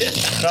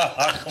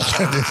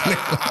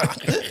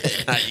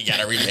you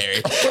gotta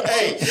remarry.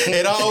 Hey,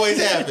 it always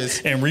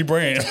happens. And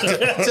rebrand.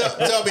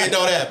 Tell me it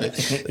don't happen.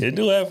 It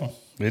do happen.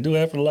 It do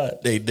happen a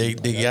lot. They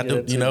got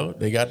the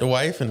they got the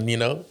wife and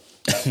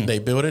they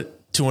built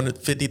it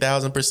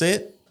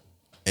 250,000%,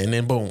 and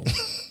then boom,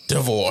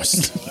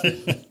 divorced.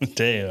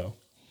 Damn.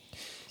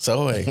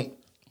 So hey.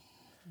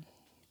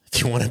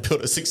 If you want to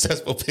build a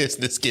successful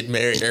business, get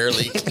married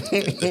early.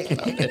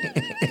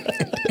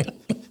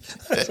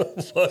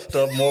 Fucked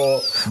up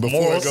moral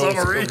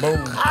summary.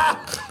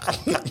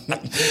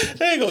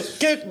 They gonna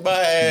kick my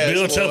ass.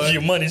 Build up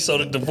your money so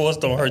the divorce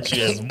don't hurt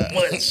you as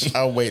much.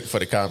 I'll wait for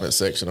the comment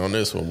section on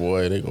this one,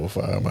 boy. They gonna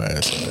fire my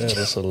ass.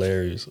 That's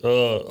hilarious.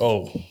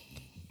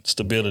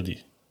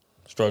 Stability,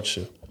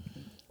 structure.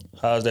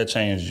 How's that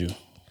changed you?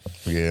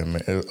 Yeah,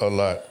 man, a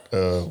lot.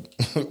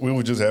 We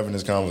were just having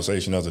this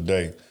conversation the other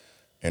day.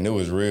 And it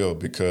was real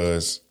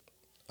because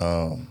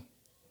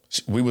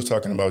we was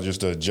talking about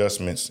just the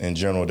adjustments in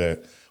general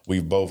that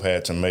we've both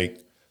had to make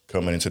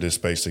coming into this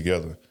space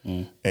together.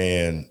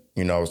 And,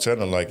 I was telling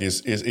her, like,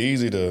 it's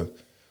easy to,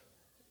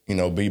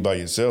 be by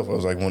yourself. I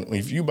was like,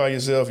 if you by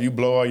yourself, you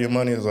blow all your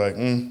money, it's like,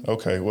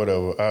 okay,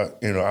 whatever. I'm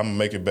going to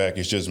make it back.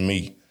 It's just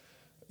me.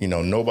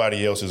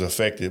 Nobody else is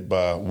affected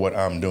by what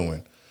I'm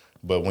doing.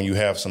 But when you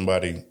have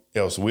somebody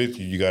else with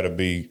you, you got to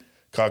be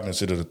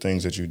cognizant of the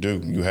things that you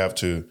do. You have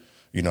to...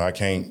 I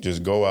can't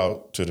just go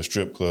out to the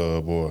strip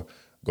club or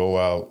go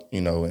out,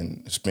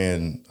 and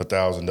spend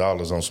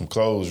 $1,000 on some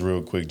clothes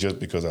real quick just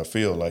because I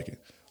feel like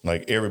it.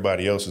 Like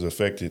everybody else is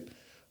affected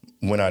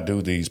when I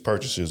do these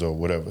purchases or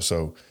whatever.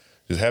 So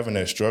just having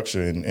that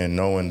structure and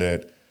knowing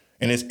that,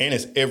 and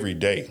it's every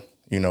day.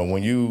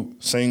 When you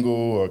single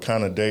or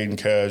kind of dating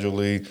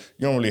casually, you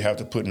don't really have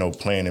to put no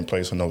plan in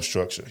place or no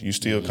structure. You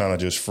still kind of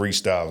just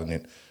freestyling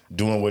it,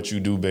 doing what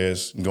you do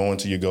best, going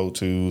to your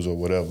go-tos or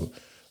whatever.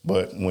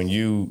 But when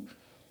you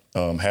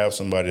have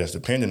somebody that's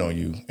dependent on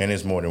you, and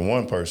it's more than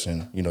one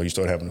person, you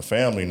start having a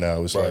family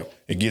now, it's like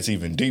it gets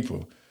even deeper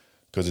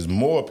because there's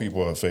more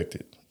people are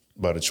affected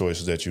by the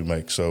choices that you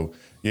make. So,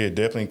 yeah, it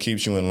definitely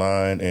keeps you in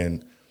line,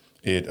 and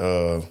it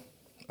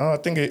I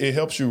think it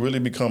helps you really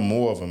become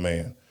more of a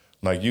man.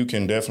 Like, you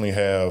can definitely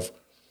have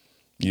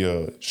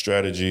your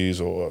strategies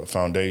or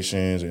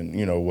foundations and,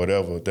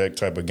 whatever, that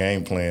type of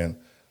game plan,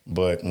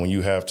 but when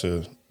you have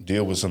to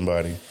deal with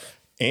somebody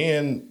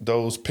and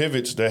those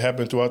pivots that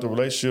happen throughout the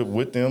relationship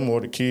with them or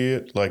the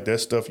kid, like that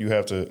stuff you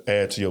have to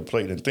add to your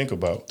plate and think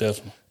about.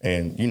 Definitely.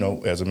 And,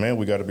 as a man,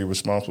 we got to be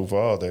responsible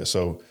for all that.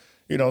 So,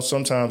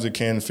 sometimes it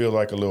can feel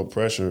like a little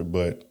pressure,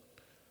 but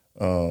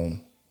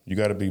you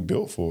got to be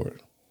built for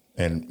it.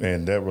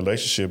 And that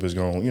relationship is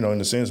going to,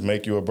 in a sense,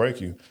 make you or break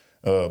you.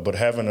 But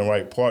having the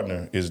right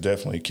partner is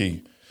definitely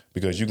key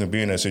because you can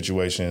be in that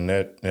situation and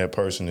that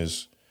person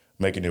is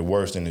making it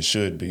worse than it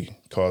should be,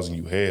 causing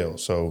you hell.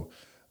 So,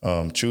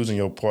 choosing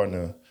your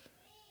partner,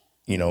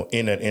 in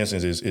that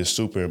instance is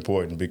super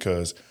important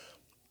because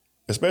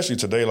especially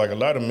today, like a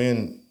lot of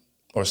men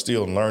are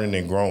still learning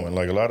and growing.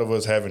 Like a lot of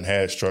us haven't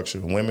had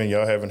structure. Women,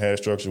 y'all haven't had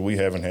structure. We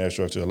haven't had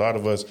structure. A lot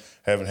of us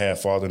haven't had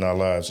father in our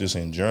lives just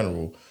in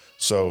general.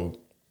 So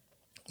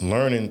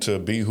learning to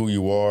be who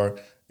you are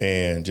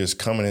and just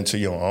coming into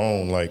your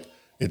own, like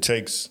it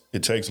takes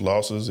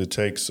losses. It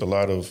takes a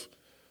lot of,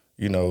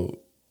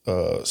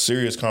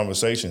 serious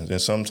conversations.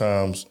 And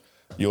sometimes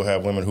you'll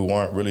have women who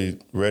aren't really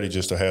ready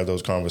just to have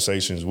those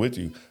conversations with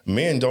you.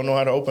 Men don't know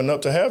how to open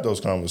up to have those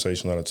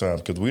conversations a lot of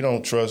times because we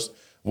don't trust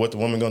what the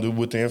woman going to do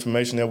with the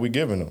information that we're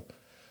giving them.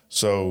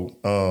 So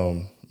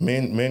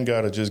men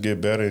got to just get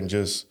better and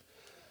just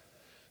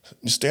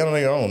stand on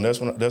their own.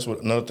 That's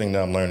what another thing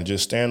that I'm learning.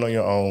 Just stand on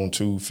your own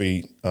 2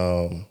 feet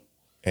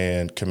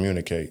and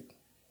communicate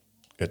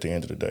at the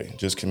end of the day.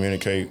 Just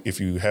communicate.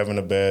 If you're having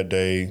a bad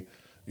day,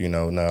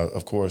 now,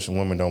 of course,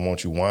 women don't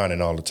want you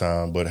whining all the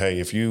time. But,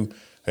 hey,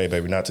 hey,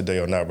 baby, not today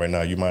or not right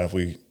now. You mind if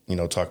we,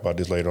 talk about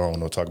this later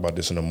on or talk about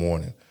this in the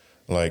morning?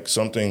 Like,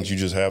 some things you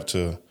just have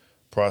to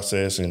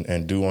process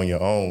and do on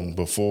your own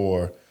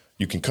before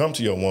you can come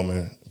to your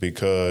woman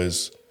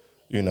because,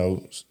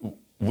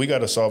 we got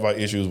to solve our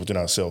issues within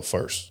ourselves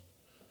first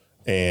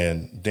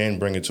and then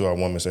bring it to our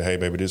woman and say, hey,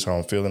 baby, this is how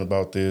I'm feeling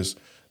about this.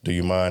 Do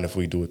you mind if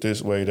we do it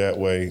this way, that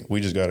way?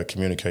 We just got to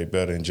communicate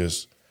better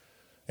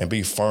and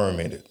be firm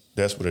in it.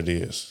 That's what it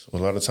is. A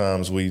lot of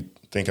times we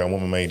think our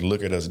woman may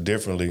look at us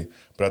differently,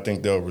 but I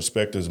think they'll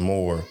respect us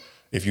more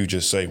if you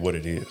just say what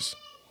it is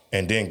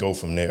and then go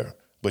from there.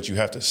 But you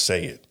have to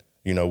say it.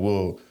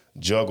 We'll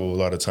juggle a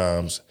lot of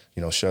times.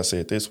 Should I say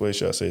it this way?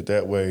 Should I say it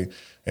that way?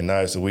 And now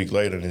it's a week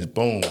later and it's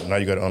boom. Now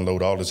you got to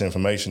unload all this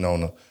information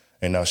on her.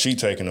 And now she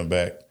taking her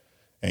back.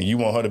 And you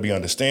want her to be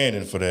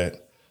understanding for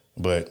that,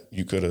 but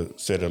you could have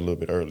said it a little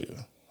bit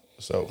earlier.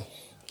 So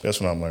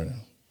that's what I'm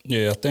learning.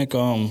 Yeah, I think,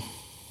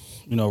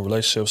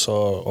 relationships are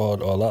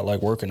a lot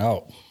like working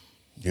out.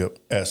 Yep,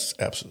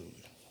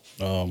 absolutely.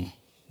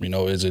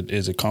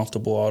 Is it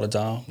comfortable all the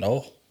time?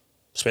 No,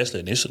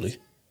 especially initially.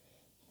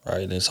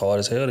 Right, it's hard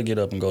as hell to get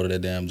up and go to that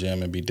damn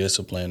gym and be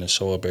disciplined and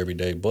show up every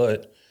day.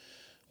 But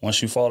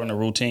once you fall in a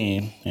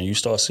routine and you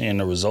start seeing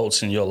the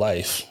results in your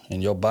life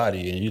and your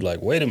body, and you're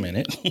like, wait a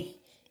minute,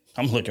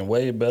 I'm looking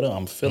way better.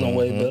 I'm feeling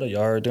way better.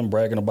 Y'all heard them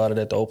bragging about it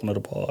at the open of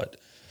the pod.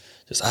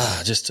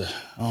 I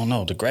don't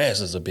know, the grass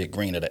is a bit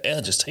greener. The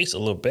air just tastes a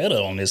little better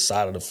on this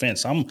side of the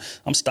fence. I'm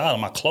styling.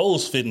 My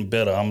clothes fitting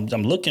better. I'm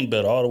looking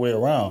better all the way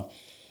around.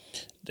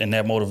 And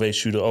that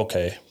motivates you to,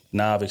 okay,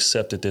 now I've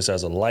accepted this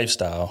as a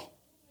lifestyle.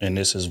 And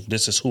this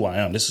is who I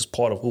am. This is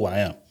part of who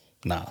I am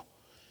now.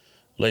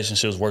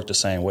 Relationships work the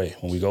same way.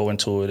 When we go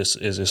into it,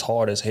 it's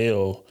hard as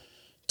hell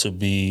to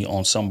be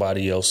on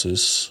somebody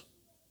else's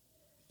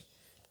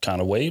kind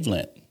of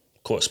wavelength.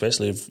 Of course,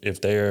 especially if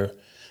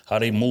how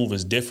they move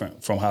is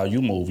different from how you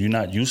move. You're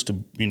not used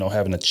to,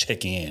 having to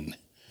check in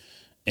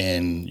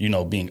and,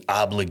 being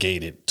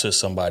obligated to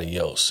somebody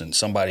else and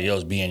somebody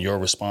else being your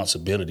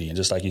responsibility. And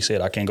just like you said,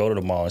 I can't go to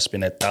the mall and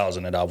spend that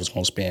 $1,000 that I was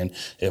going to spend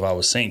if I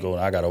was single.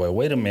 And I got to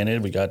wait a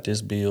minute. We got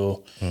this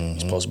bill. I'm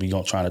supposed to be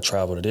trying to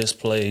travel to this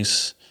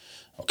place.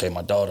 Okay,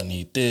 my daughter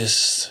need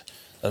this.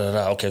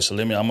 Okay, so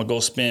I'm going to go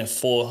spend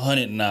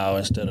 $400 now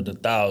instead of the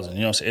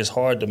 $1,000. It's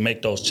hard to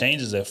make those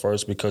changes at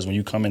first because when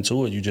you come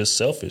into it, you're just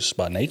selfish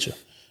by nature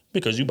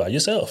because you by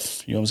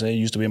yourself. You know what I'm saying?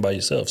 You used to being by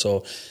yourself.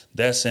 So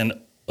that's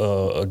an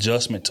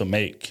adjustment to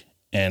make.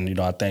 And,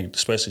 I think,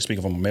 especially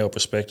speaking from a male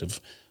perspective,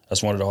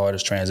 that's one of the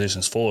hardest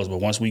transitions for us. But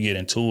once we get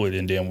into it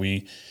and then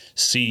we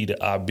see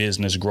that our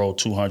business grow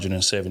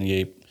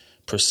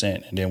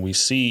 278%, and then we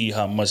see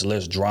how much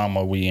less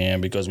drama we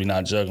in because we're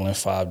not juggling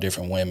 5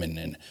 different women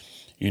and,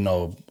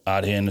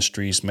 out here in the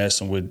streets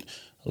messing with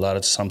a lot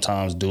of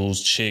sometimes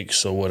dudes,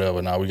 chicks or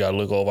whatever. Now we got to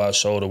look over our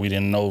shoulder. We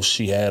didn't know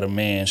she had a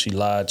man. She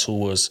lied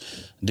to us,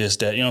 this,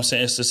 that. You know what I'm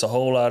saying? It's just a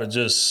whole lot of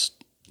just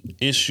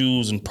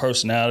issues and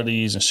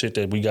personalities and shit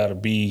that we got to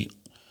be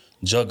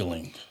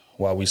juggling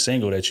while we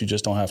single that you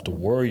just don't have to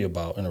worry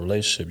about in a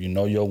relationship. You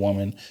know your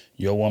woman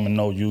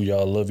know you,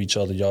 y'all love each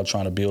other, y'all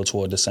trying to build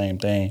toward the same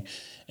thing,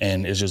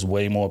 and it's just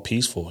way more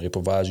peaceful. It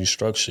provides you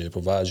structure, it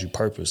provides you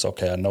purpose.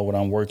 Okay, I know what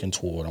I'm working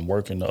toward. I'm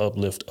working to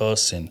uplift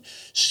us and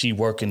she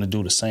working to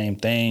do the same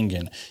thing,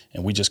 and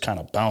we just kind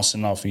of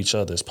bouncing off each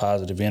other. It's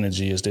positive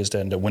energy, it's this,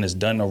 that, and that when it's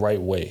done the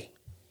right way.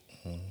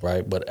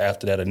 Right, but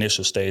after that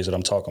initial stage that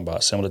I'm talking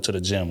about, similar to the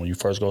gym, when you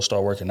first go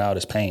start working out,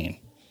 it's pain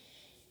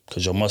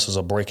because your muscles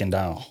are breaking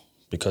down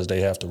because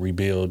they have to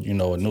rebuild,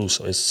 anew.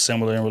 So it's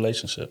similar in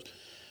relationships.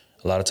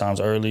 A lot of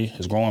times early,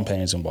 it's growing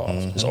pains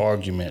involved. It's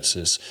arguments,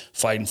 it's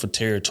fighting for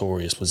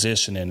territory, it's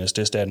positioning, it's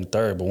this, that, and the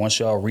third. But once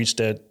y'all reach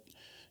that,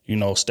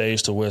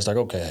 stage to where it's like,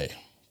 okay, hey,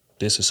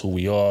 this is who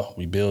we are,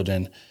 we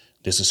building.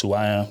 This is who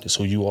I am. This is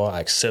who you are.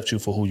 I accept you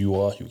for who you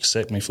are. You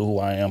accept me for who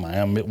I am. I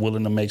am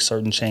willing to make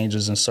certain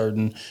changes and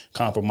certain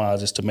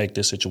compromises to make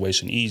this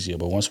situation easier.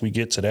 But once we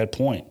get to that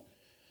point,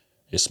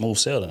 it's smooth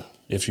sailing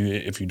if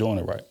you're doing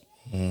it right.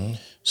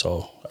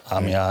 So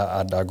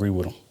I agree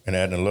with him. And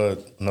adding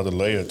another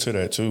layer to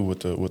that too with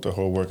the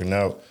whole working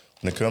out.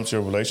 When it comes to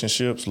your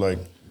relationships, like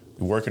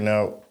working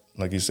out,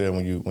 like you said,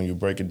 when you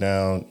break it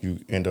down, you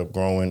end up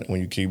growing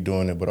when you keep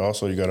doing it. But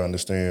also you got to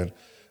understand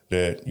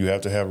that you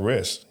have to have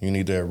rest. You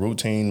need that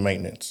routine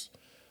maintenance,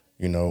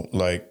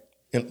 like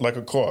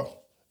a car.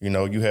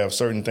 You have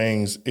certain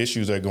things,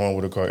 issues that go on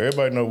with a car.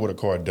 Everybody knows what a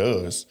car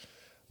does,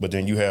 but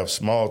then you have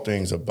small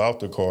things about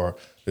the car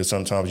that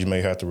sometimes you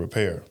may have to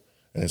repair.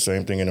 And the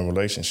same thing in a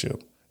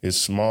relationship. It's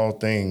small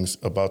things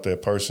about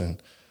that person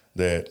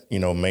that,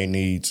 may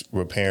need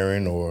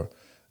repairing or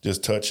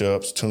just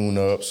touch-ups,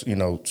 tune-ups,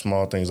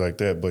 small things like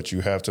that. But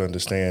you have to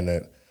understand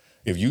that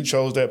if you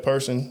chose that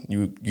person,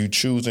 you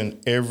choosing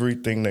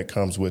everything that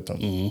comes with them.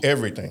 Mm-hmm.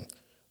 Everything.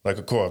 Like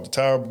a car, if the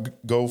tire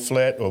go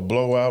flat or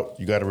blow out,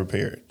 you got to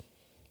repair it.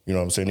 You know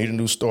what I'm saying? You need a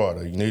new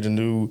starter. You need a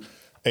new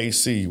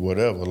AC,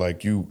 whatever.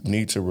 Like, you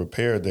need to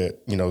repair that,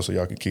 so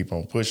y'all can keep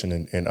on pushing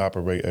and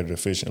operate at an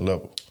efficient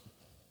level.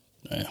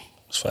 Yeah,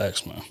 it's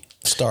facts, man.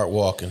 Start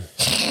walking.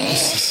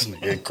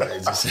 Get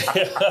crazy.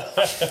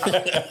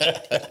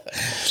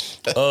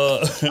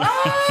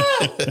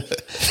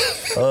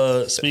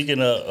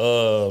 Speaking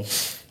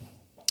of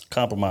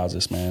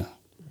compromises, man,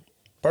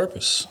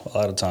 purpose a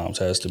lot of times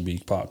has to be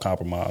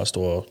compromised,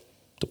 or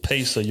the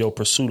pace of your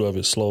pursuit of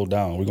it slowed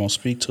down. We're gonna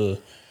speak to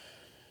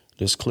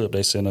this clip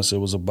they sent us. It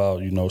was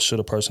about, should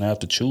a person have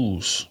to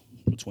choose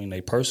between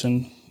a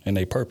person and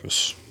a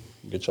purpose?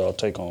 Get y'all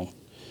take on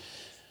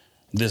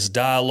this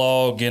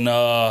dialogue and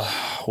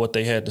what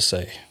they had to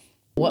say.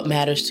 What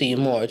matters to you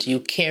more? Do you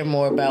care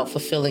more about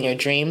fulfilling your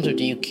dreams, or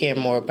do you care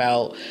more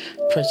about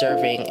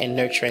preserving and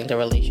nurturing the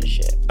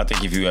relationship? I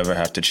think if you ever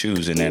have to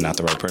choose and they're not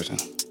the right person,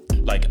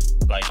 like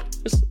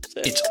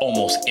it's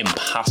almost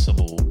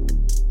impossible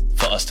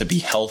for us to be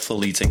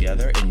healthily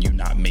together and you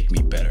not make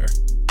me better.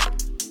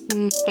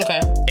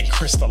 Okay. And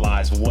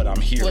crystallize what I'm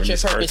here what in your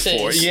this purpose earth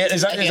for. is. Yeah,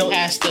 exactly.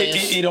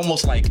 It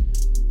almost like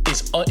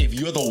it's if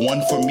you're the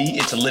one for me,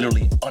 it's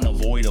literally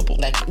unavoidable.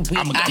 Like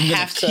I'm gonna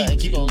have keep to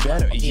getting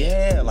better.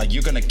 Yeah, like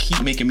you're gonna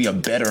keep making me a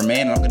better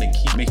man, and I'm gonna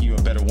keep making you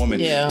a better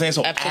woman. Yeah,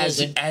 so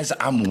absolutely. as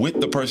I'm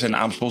with the person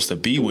I'm supposed to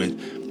be with,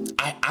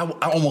 I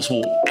almost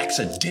will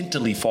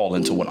accidentally fall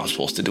into what I'm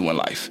supposed to do in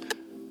life.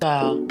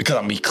 Wow. Because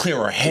I'm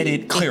clearer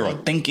headed, clearer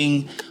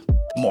thinking,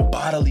 more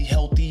bodily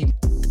healthy.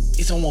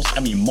 It's almost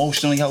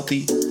emotionally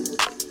healthy.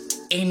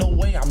 Ain't no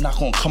way I'm not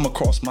gonna come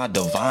across my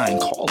divine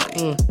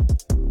calling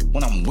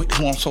when I'm with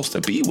who I'm supposed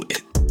to be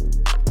with.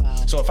 Wow.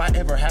 So if I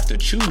ever have to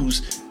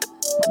choose,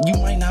 you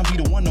might not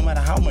be the one, no matter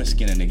how much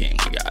skin in the game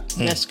we got.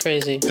 That's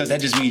crazy. Because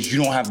that just means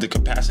you don't have the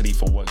capacity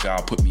for what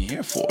God put me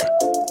here for.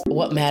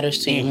 What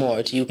matters to you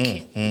more? Do you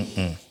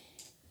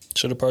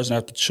Should a person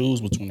have to choose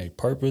between a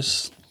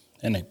purpose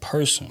and a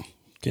person?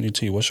 Kenny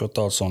T, what's your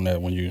thoughts on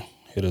that when you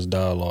hear this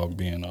dialogue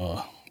being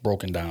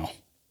broken down?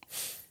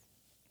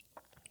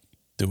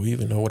 Do we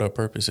even know what our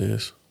purpose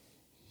is?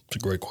 It's a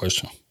great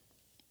question.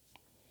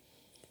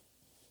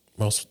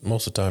 Most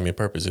of the time, your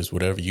purpose is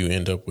whatever you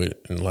end up with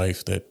in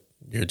life that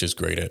you're just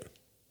great at.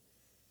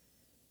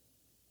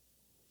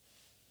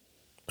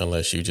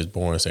 Unless you're just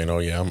born saying, "Oh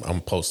yeah, I'm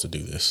supposed to do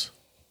this."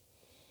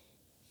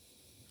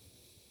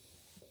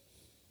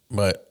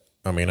 But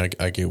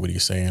I get what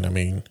he's saying.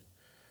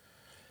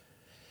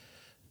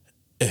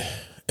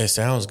 It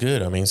sounds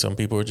good. Some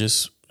people are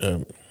just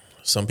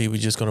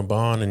gonna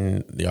bond,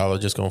 and y'all are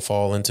just gonna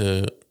fall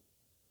into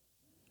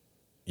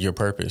your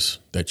purpose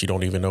that you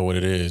don't even know what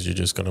it is. You're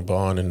just gonna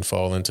bond and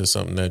fall into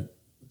something that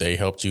they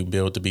helped you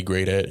build to be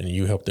great at, and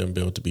you helped them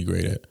build to be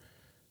great at.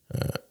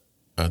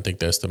 I think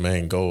that's the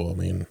main goal.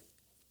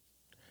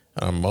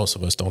 Most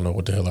of us don't know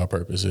what the hell our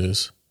purpose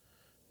is.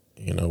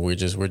 We're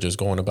just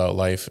going about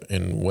life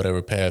in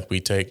whatever path we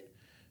take,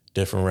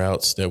 different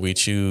routes that we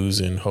choose,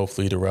 and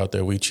hopefully the route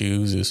that we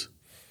choose is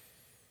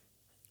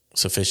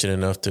sufficient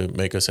enough to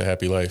make us a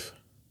happy life.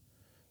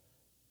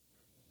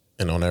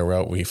 And on that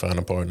route, we find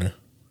a partner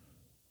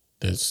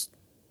that's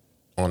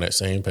on that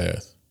same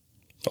path.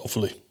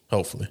 Hopefully.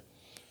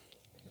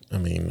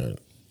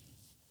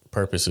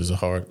 Purpose is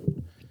I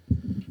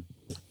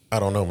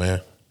don't know,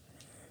 man.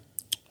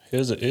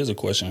 Here's a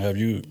question. Have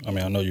you, I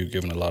know you're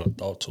giving a lot of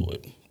thought to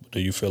it, but do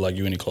you feel like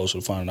you're any closer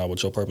to finding out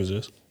what your purpose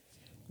is?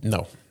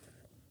 No.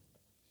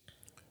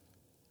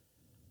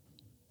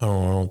 I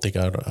don't think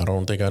I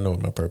know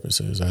what my purpose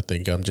is. I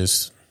think I'm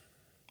just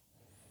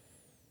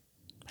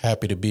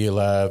happy to be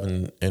alive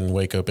and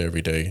wake up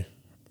every day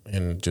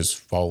and just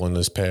follow in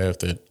this path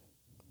that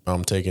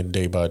I'm taking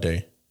day by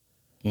day.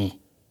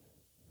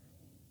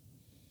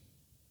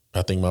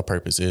 I think my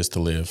purpose is to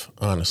live,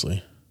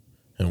 honestly.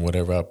 And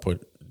whatever I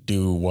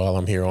do while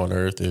I'm here on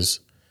earth is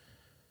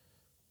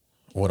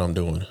what I'm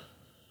doing.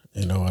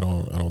 I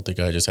don't think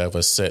I just have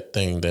a set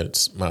thing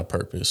that's my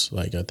purpose.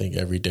 Like, I think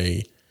every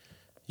day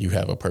you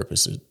have a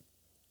purpose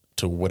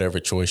to whatever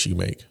choice you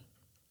make.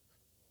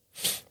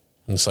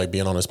 And it's like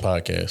being on this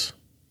podcast.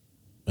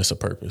 It's a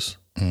purpose.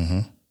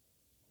 Mm-hmm.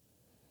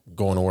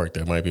 Going to work,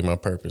 that might be my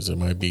purpose. It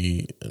might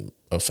be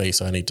a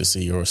face I need to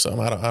see or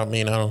something. I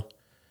don't.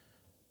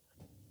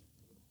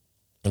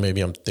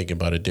 Maybe I'm thinking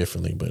about it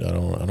differently, but I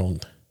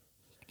don't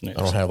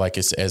have like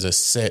it's as a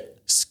set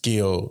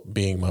skill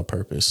being my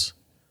purpose,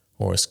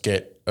 or a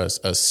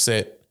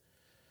set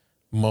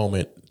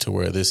moment to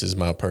where this is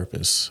my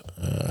purpose.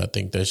 I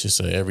think that's just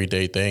an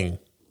everyday thing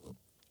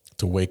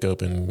to wake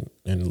up and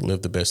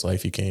live the best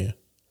life you can.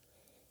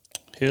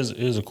 Here's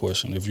a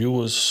question: If you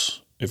were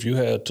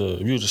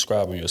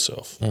describing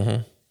yourself,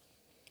 mm-hmm.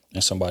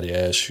 and somebody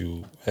asked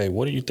you, "Hey,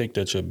 what do you think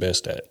that you're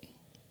best at?"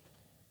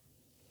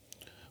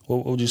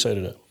 What would you say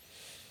to that?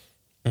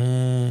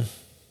 I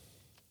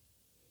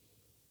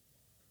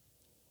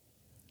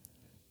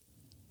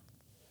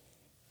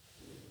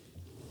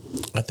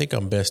think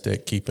I'm best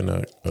at keeping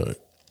a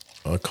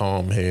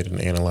calm head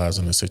and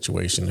analyzing the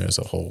situation as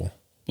a whole.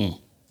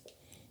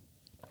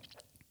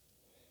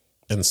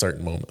 In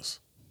certain moments.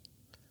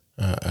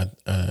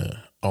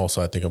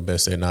 Also, I think I'm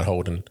best at not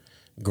holding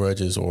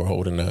grudges or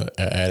holding an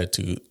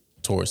attitude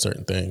towards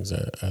certain things.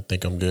 I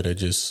think I'm good at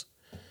just,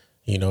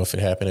 if it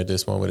happened at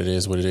this moment, it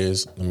is what it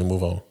is. Let me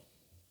move on.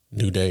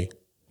 New day,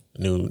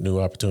 new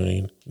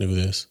opportunity, new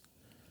this.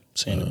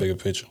 Seeing the bigger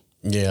picture.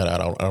 Yeah,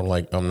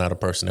 I'm not a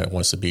person that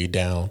wants to be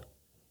down.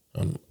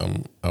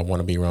 I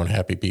want to be around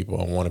happy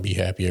people. I want to be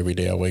happy every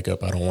day I wake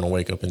up. I don't want to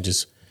wake up and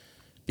just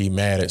be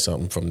mad at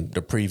something from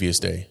the previous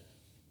day.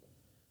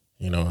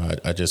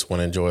 I just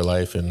want to enjoy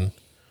life and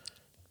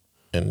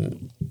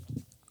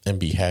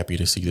be happy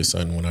to see the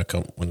sun when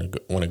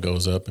it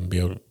goes up, and be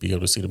able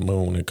to see the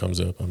moon when it comes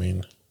up. I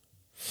mean,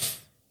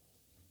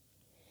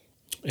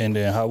 and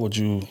then how would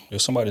you,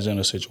 if somebody's in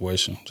a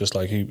situation just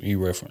like he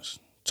referenced,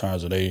 in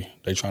terms of they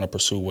trying to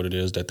pursue what it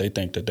is that they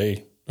think that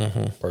they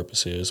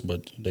purpose is,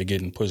 but they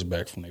getting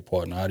pushback from their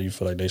partner, how do you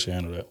feel like they should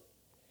handle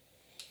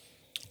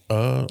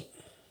that?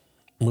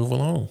 Move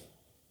along.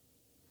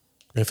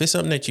 If it's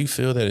something that you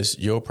feel that is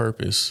your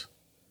purpose,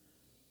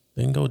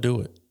 then go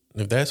do it.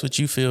 If that's what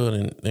you feel,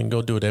 then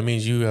go do it. That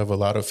means you have a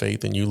lot of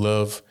faith and you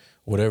love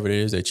whatever it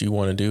is that you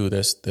want to do.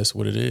 That's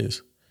what it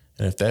is.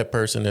 And if that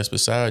person that's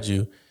beside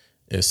you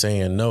is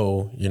saying,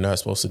 no, you're not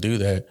supposed to do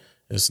that,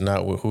 it's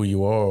not who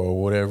you are or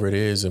whatever it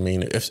is. I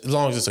mean, as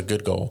long as it's a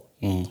good goal.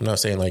 I'm not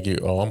saying like,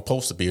 I'm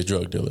supposed to be a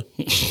drug dealer.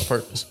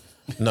 Purpose.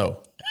 No.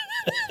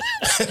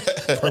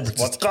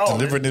 Purpose is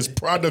delivering this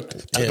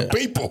product to the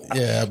people.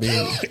 Yeah, I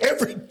mean,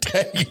 every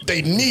day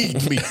they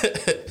need me.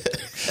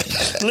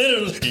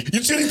 Literally.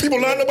 You see these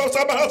people lining up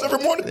outside my house every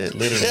morning?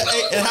 Literally.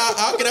 And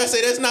how can I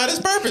say that's not his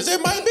purpose?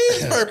 It might be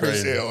his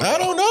purpose. I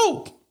don't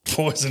know.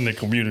 Poison the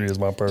community is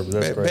my purpose.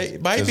 That's crazy.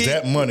 Because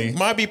that money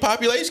might be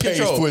population pays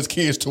control for his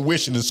kids'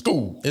 tuition in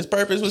school. His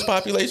purpose was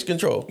population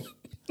control.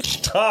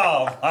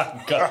 Oh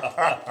my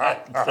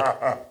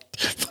God.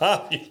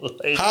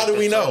 Population. How do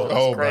we know?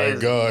 Oh my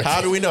God.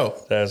 How do we know?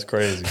 That's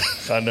crazy.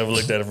 I never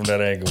looked at it from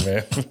that angle,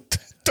 man.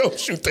 Don't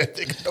shoot that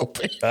nigga no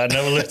pain. I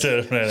never looked at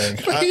it from that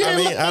angle. I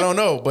mean, I don't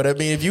know. But I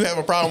mean, if you have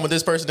a problem with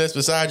this person that's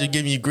beside you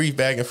giving you grief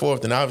back and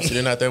forth, then obviously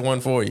they're not that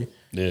one for you.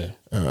 Yeah.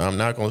 I'm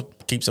not going to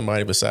keep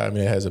somebody beside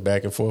me that has a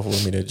back and forth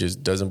with me that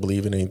just doesn't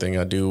believe in anything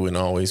I do and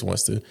always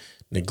wants to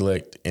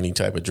neglect any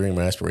type of dream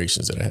or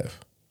aspirations that I have.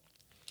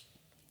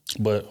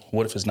 But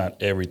what if it's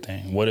not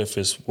everything? What if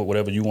it's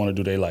whatever you want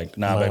to do, they like,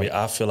 nah, baby,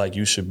 I feel like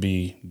you should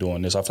be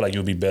doing this. I feel like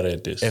you'll be better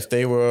at this. If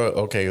they were,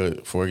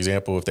 for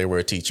example, if they were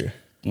a teacher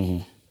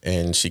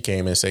and she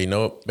came and say,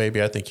 no,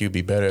 baby, I think you'd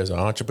be better as an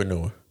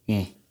entrepreneur.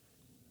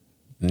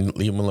 Leave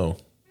them alone.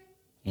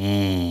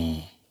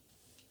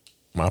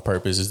 My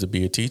purpose is to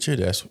be a teacher.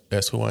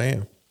 That's who I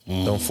am.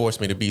 Don't force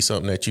me to be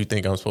something that you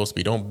think I'm supposed to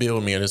be. Don't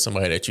build me into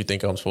somebody that you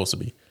think I'm supposed to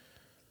be.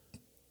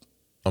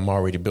 I'm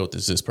already built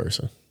as this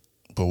person.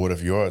 But what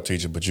if you are a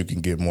teacher, but you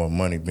can get more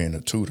money being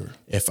a tutor?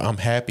 If I'm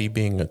happy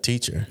being a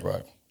teacher,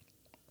 right?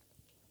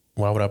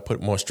 Why would I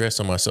put more stress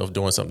on myself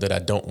doing something that I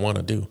don't want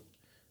to do?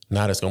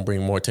 Now that's going to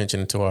bring more attention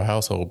into our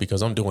household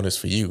because I'm doing this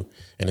for you.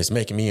 And it's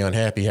making me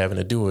unhappy having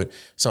to do it,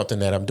 something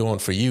that I'm doing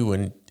for you.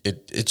 And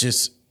it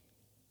just...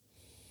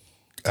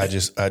 I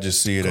just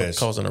see it as...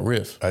 causing a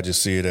rift. I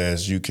just see it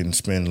as you can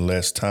spend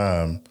less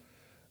time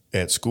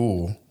at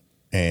school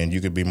and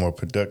you could be more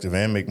productive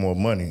and make more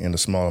money in a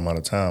small amount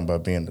of time by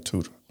being a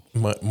tutor.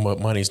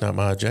 Money's not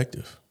my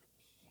objective.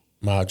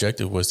 My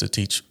objective was to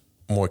teach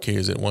more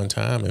kids at one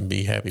time and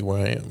be happy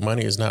where I am.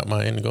 Money is not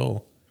my end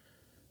goal.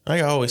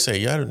 Like I always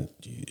say,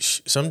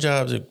 some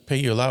jobs that pay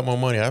you a lot more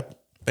money. I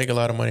make a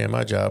lot of money at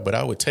my job, but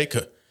I would take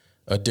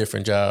a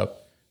different job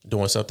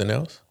doing something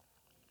else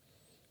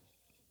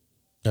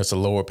that's a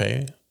lower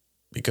pay.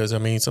 Because I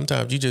mean,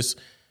 sometimes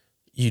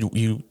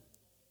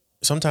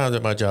sometimes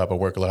at my job I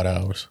work a lot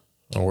of hours.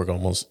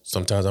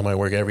 Sometimes I might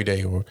work every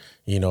day or,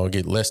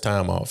 get less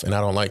time off. And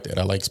I don't like that.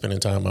 I like spending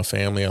time with my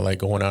family. I like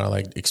going out. I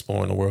like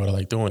exploring the world. I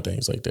like doing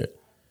things like that.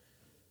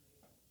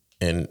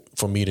 And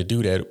for me to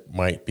do that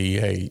might be,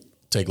 hey,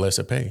 take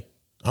lesser pay.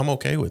 I'm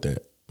okay with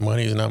that.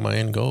 Money is not my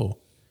end goal.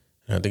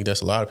 And I think that's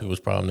a lot of people's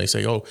problem. They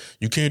say, oh,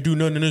 you can't do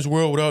nothing in this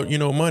world without,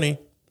 money.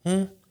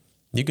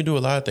 You can do a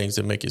lot of things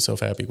to make yourself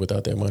happy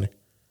without that money.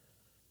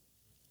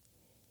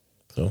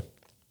 So,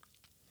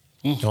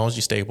 as long as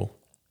you're stable.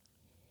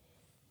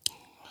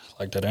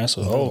 Like that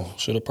answer.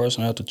 Should a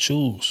person have to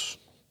choose?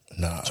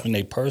 Nah. Between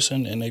a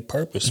person and a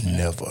purpose, man.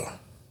 Never.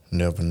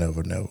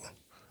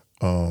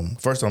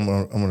 First, I'm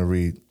gonna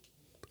read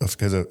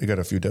because it got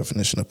a few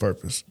definitions of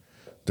purpose.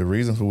 The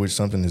reason for which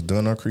something is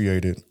done or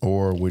created,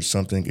 or which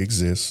something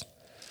exists.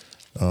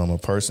 A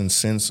person's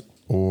sense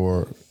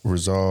or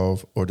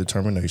resolve or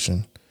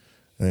determination,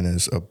 and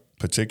it's a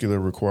particular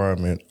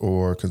requirement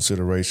or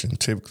consideration,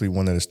 typically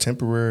one that is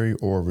temporary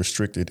or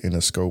restricted in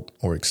a scope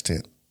or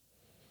extent.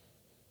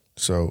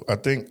 So I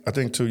think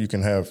too, you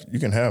can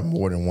have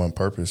more than one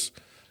purpose.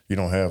 You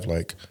don't have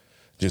like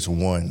just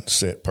one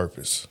set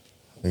purpose.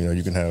 You know,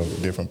 you can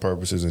have different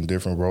purposes and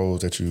different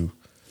roles that you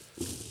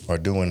are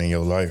doing in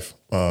your life.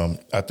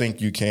 I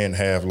think you can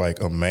have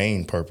like a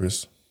main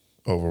purpose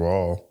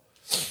overall.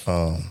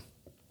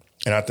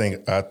 And I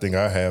think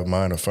I have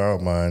mine or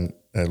found mine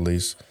at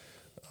least.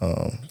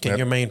 Can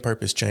your main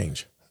purpose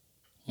change?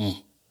 Yeah,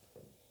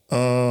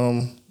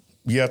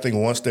 I think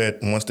once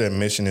that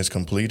mission is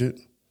completed,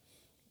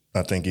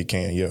 I think it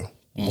can. Yeah.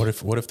 What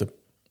if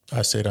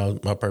I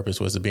said my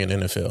purpose was to be in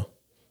NFL,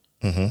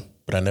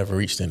 but I never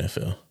reached the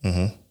NFL.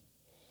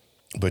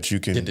 But you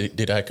can.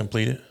 Did I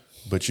complete it?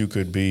 But you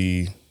could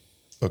be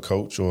a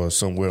coach or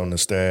somewhere on the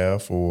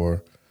staff,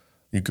 or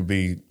you could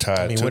be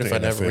tied to the NFL. What if I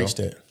never reached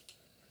that?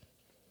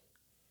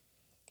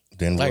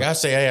 Then like I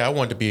say, hey, I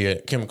wanted to be a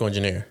chemical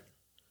engineer.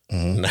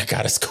 And I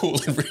got to school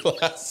and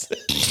realized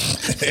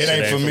it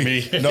ain't for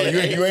me. No,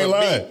 you ain't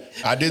lying.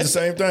 I did the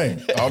same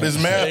thing. All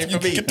this math, you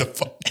can get the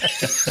fuck.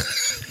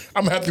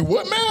 I'm gonna have to do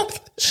what math?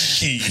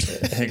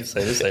 Shit. I can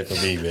say this ain't for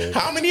me, man.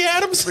 How many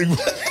atoms?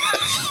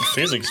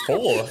 Physics 4.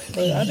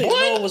 I didn't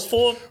know it was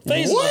 4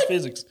 phases of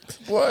physics.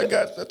 Boy,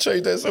 I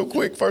changed that so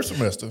quick first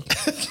semester.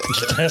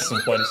 That's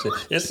some funny shit.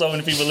 There's so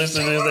many people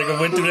listening to this that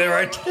went through that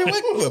right there.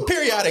 A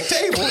periodic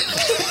table.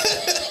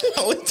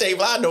 The only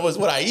table I know is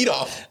what I eat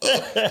off.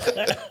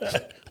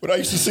 When I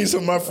used to see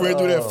some of my friends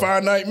do that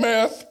finite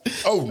math,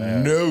 oh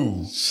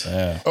no.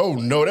 Oh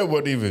no, that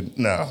wasn't even,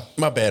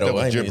 My bad,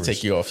 I didn't mean to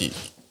take you off.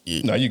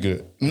 No, you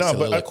good. No,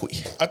 but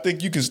I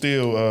think you can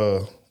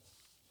still,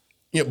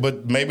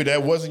 but maybe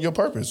that wasn't your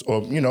purpose.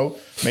 Or,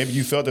 maybe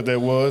you felt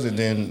that was, and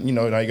then,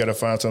 now you got to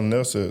find something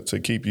else to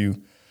keep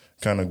you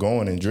kind of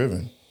going and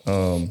driven.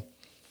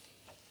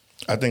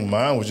 I think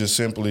mine was just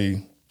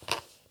simply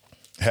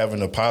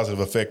having a positive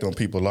effect on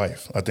people's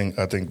life. I think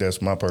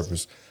that's my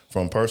purpose.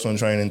 From personal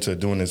training to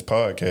doing this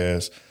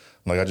podcast,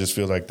 like I just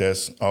feel like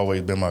that's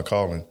always been my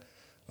calling.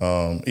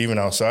 Even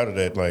outside of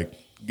that, like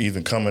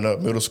even coming up,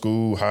 middle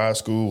school, high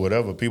school,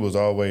 whatever, people's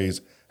always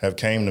have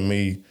came to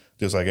me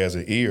just like as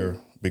an ear,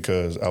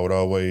 because I would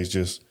always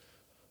just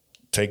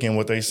take in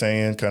what they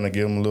saying, kind of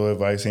give them a little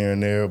advice here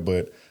and there.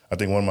 But I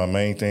think one of my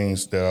main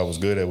things that I was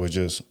good at was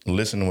just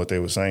listening to what they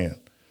were saying.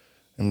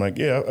 I'm like,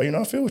 yeah,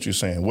 I feel what you're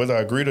saying. Whether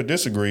I agreed or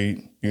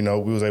disagreed, we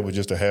was able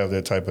just to have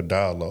that type of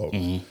dialogue.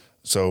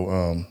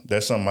 So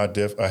that's something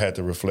I had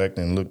to reflect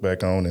and look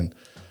back on. And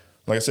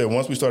like I said,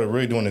 once we started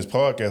really doing this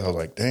podcast, I was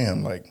like,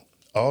 damn, like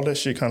all that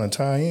shit kind of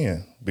tie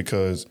in,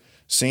 because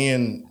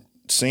seeing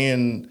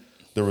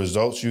the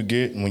results you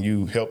get when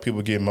you help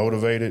people get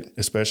motivated,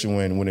 especially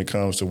when it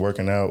comes to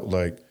working out,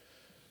 like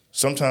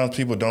sometimes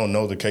people don't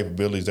know the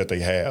capabilities that they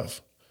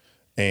have.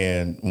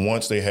 And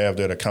once they have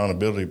that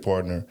accountability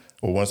partner,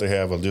 or once they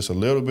have just a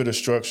little bit of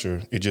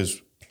structure, it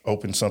just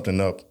opens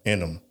something up in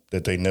them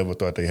that they never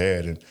thought they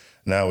had. And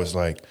now it's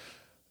like,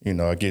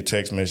 I get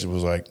text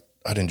messages like,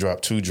 I didn't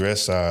drop 2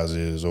 dress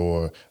sizes,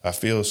 or I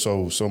feel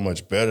so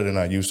much better than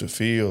I used to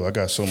feel. I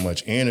got so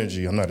much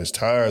energy. I'm not as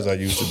tired as I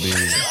used to be.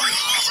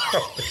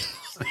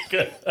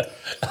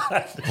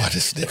 What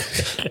is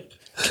that?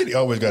 Kitty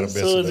always got a mess.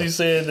 As soon as he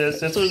said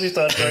this, as soon as he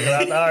started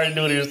talking, I already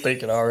knew what he was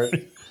thinking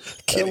already.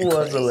 Kitty was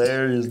crazy.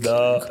 Hilarious,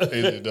 dog.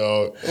 Crazy,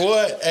 dog.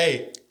 What?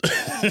 Hey.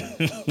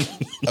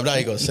 I'm not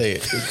even going to say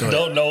it.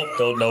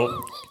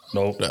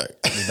 Nope.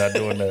 We're not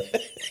doing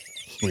that.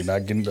 We're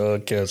not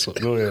getting canceled.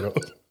 Go ahead.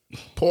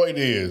 Point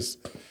is,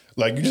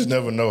 like, you just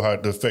never know how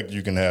the effect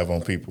you can have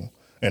on people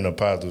and a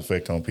positive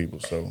effect on people.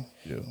 So,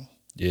 yeah.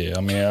 Yeah,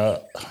 I mean,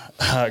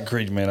 I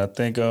agree, man. I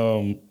think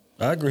I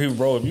agree,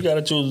 bro. If you got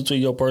to choose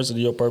between your person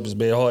and your purpose,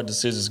 man, hard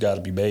decisions got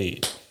to be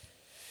made.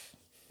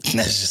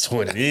 That's just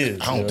what it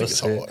is. I don't think it's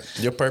hard.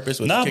 Your purpose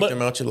was to kick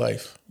them out your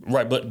life,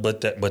 right?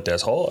 But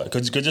that's hard,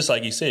 because just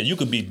like you said, you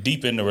could be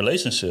deep in the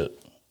relationship,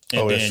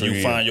 and then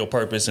you find your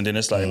purpose, and then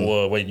it's like,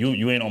 well, wait,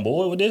 you ain't on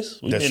board with this?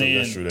 We've been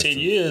in 10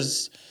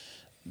 years.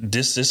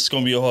 This is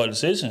gonna be a hard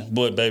decision,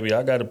 but baby,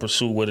 I got to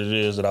pursue what it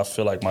is that I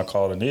feel like my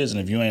calling is,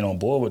 and if you ain't on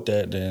board with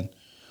that, then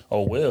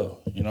oh well,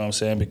 you know what I'm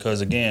saying?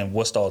 Because again,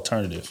 what's the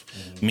alternative?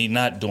 Me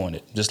not doing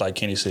it, just like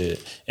Kenny said,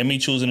 and me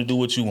choosing to do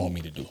what you want me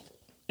to do.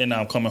 And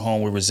now I'm coming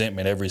home with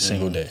resentment every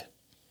single day.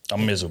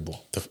 I'm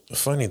miserable. The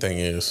funny thing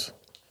is,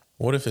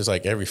 what if it's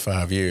like every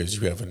 5 years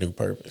you have a new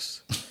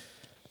purpose?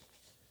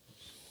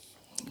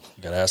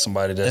 You gotta ask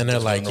somebody that. And they're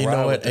like, you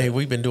know what? Hey,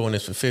 we've been doing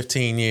this for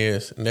 15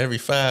 years, and every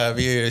 5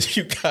 years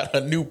you got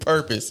a new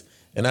purpose,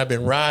 and I've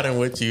been riding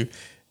with you,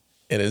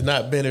 and it's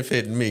not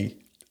benefiting me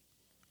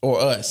or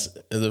us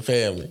as a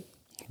family.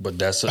 But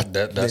that's a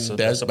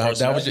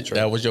personality trait.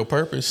 That was your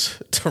purpose,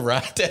 to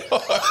ride that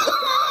hard.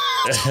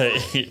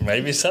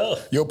 Maybe so.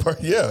 Your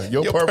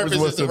purpose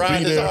was to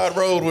be there hard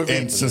road with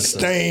and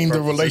sustain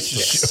the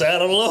relationship.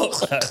 Saddle up.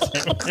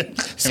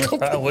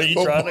 Where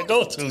you trying to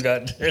go to?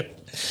 Goddamn.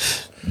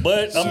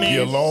 But I mean, be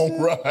a long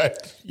ride.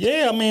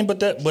 Yeah, I mean, but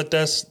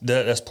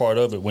that's part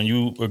of it. When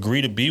you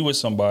agree to be with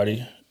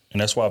somebody,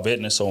 and that's why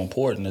vetting is so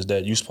important, is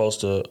that you're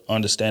supposed to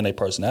understand their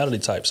personality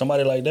type.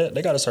 Somebody like that,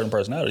 they got a certain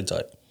personality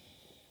type,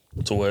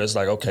 to where it's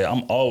like, okay,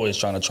 I'm always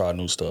trying to try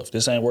new stuff.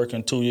 This ain't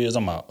working 2 years,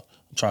 I'm out.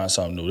 I'm trying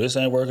something new. This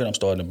ain't working, I'm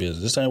starting a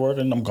business. This ain't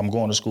working, I'm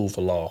going to school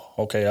for law.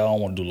 Okay, I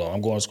don't want to do law.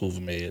 I'm going to school for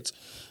meds.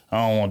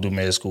 I don't want to do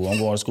med school. I'm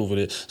going to school for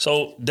this.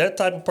 So that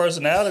type of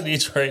personality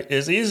trait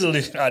is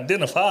easily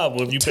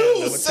identifiable if you pay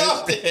Do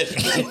something.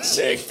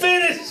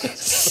 Finish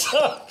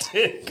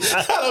something.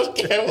 I don't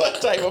care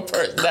what type of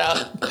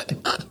personality.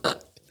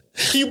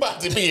 You about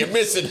to be a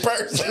missing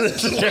person.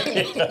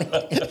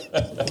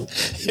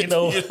 You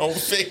know, you don't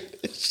figure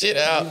this shit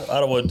out. I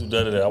don't want to do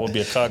none of that. I want to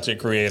be a content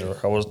creator.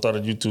 I want to start a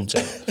YouTube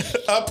channel.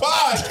 A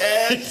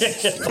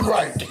podcast.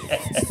 Right.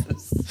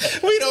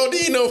 We don't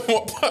need no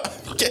more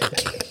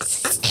podcasts.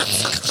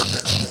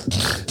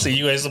 See,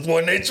 you ain't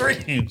supporting their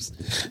dreams.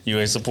 You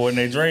ain't supporting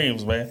their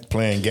dreams, man.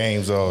 Playing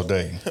games all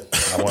day.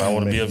 I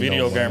want to be a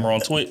video gamer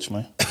on Twitch,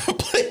 man.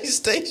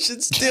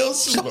 PlayStation still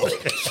slow.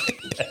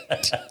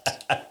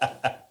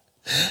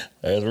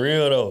 That's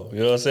real, though. You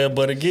know what I'm saying?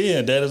 But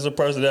again, that is a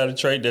personality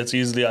trait that's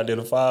easily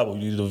identifiable.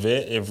 You need to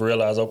vet and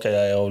realize,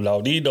 okay, I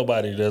don't need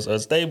nobody that's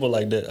unstable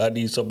like that. I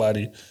need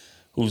somebody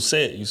who's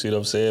set. You see what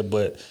I'm saying?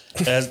 But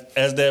as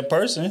that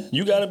person,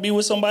 you got to be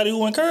with somebody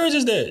who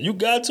encourages that. You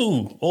got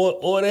to,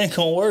 or it ain't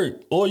gonna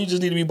work. Or you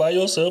just need to be by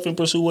yourself and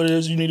pursue what it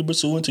is you need to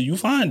pursue until you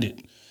find it.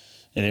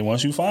 And then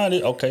once you find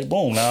it, okay,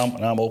 boom, now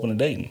I'm open to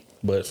dating.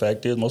 But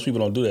fact is, most people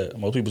don't do that.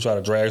 Most people try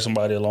to drag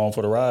somebody along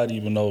for the ride,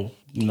 even though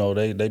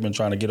they've been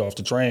trying to get off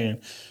the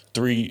train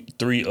three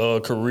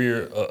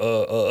career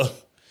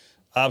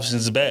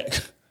options back.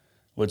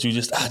 But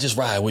just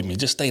ride with me,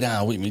 just stay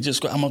down with me,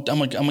 just I'm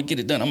gonna get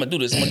it done. I'm gonna do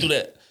this, I'm gonna do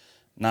that.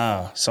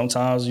 Nah,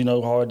 sometimes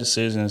hard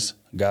decisions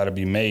got to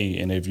be made,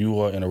 and if you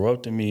are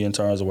interrupting me in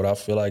terms of what I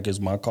feel like is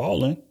my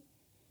calling,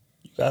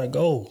 you gotta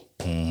go.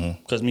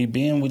 Because me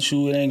being with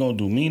you, it ain't gonna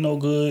do me no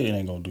good. It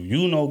ain't gonna do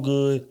you no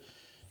good.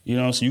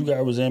 So you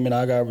got resentment,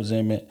 I got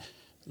resentment.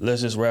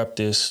 Let's just wrap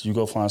this. You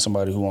go find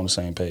somebody who on the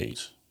same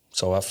page.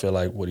 So I feel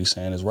like what he's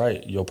saying is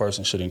right. Your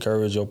person should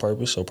encourage your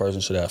purpose. Your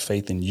person should have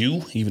faith in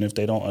you, even if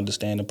they don't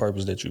understand the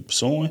purpose that you're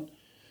pursuing.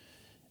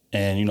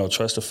 And,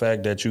 trust the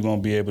fact that you're going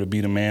to be able to be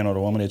the man or the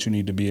woman that you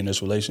need to be in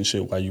this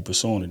relationship while you're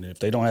pursuing it. And if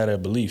they don't have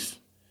that belief,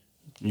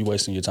 you're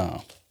wasting your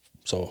time.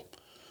 So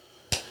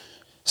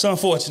it's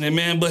unfortunate,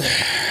 man, but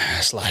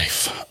it's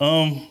life.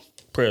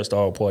 Prayers to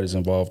all parties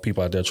involved,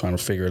 people out there trying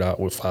to figure it out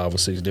with 5 or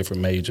 6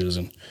 different majors.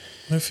 And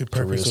if your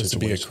purpose is to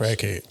be a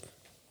crackhead.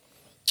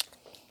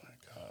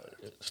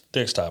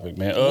 Next topic,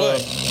 man.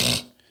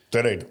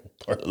 That ain't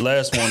part.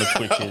 Last one, the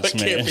quick hits,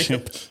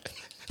 man.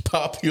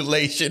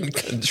 Population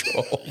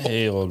control.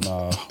 Hell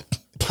nah.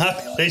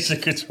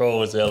 Population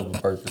control is a hell of a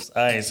purpose.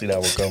 I ain't see that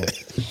one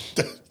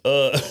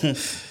coming.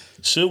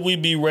 Should we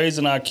be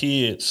raising our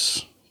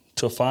kids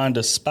to find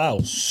a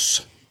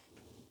spouse?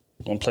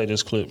 I'm gonna play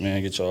this clip,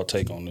 man. Get y'all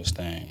take on this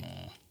thing,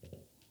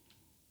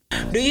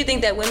 man. Do you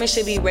think that women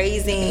should be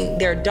raising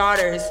their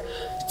daughters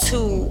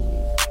to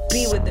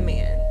be with the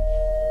man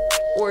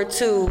or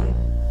to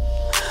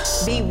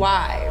be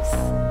wives?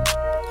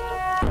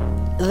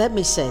 Let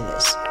me say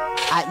this.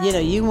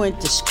 You went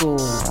to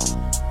school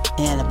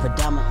in a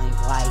predominantly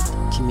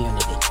white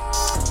community,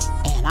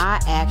 and I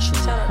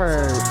actually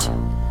heard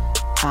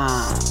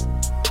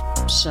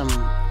some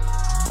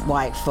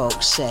white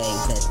folks say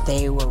that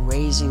they were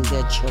raising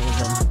their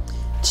children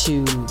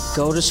to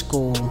go to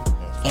school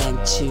and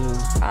to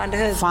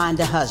find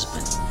a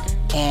husband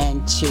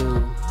and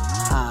to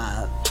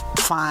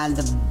find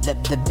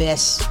the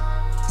best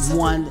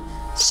one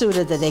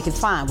suitor that they could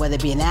find, whether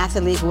it be an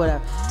athlete or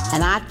whatever.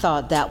 And I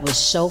thought that was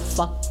so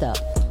fucked up.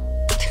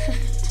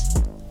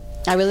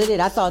 I really did.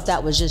 I thought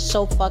that was just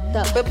so fucked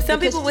up. But some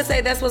people would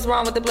say that's what's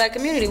wrong with the black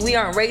community. We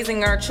aren't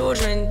raising our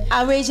children.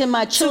 I'm raising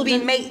my children to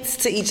be mates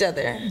to each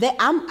other.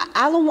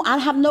 I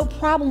have no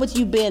problem with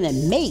you being a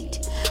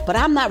mate, but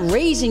I'm not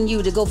raising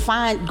you to go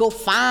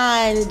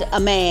find a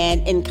man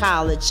in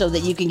college so that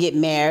you can get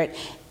married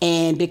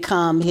and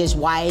become his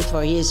wife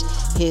or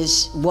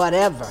his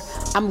whatever.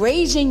 I'm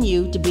raising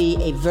you to be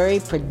a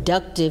very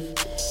productive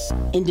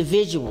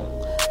individual,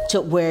 to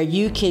where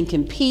you can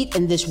compete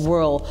in this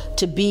world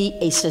to be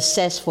a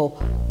successful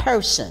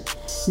person.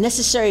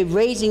 Necessarily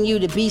raising you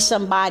to be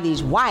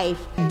somebody's wife,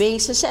 being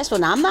successful.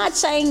 Now, I'm not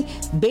saying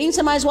being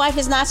somebody's wife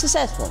is not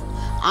successful.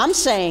 I'm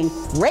saying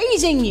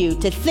raising you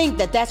to think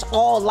that that's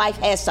all life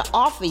has to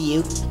offer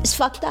you is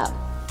fucked up.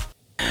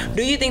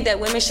 Do you think that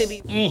women should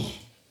be...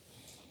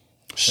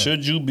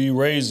 Should you be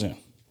raising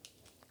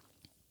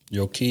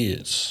your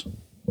kids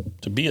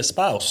to be a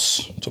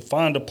spouse, to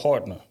find a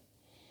partner?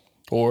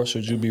 Or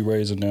should you be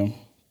raising them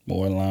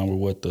more in line with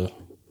what the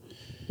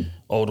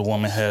older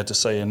woman had to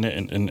say in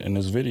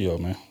this video,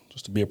 man?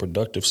 Just to be a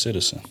productive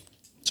citizen.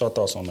 What's your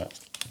thoughts on that?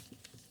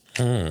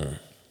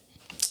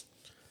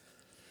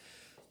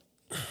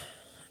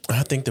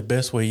 I think the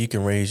best way you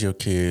can raise your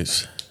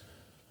kids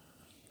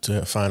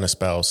to find a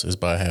spouse is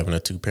by having a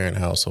 2-parent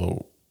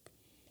household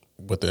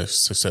with a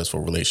successful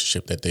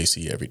relationship that they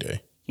see every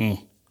day.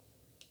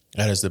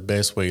 That is the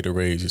best way to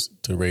raise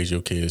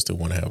your kids to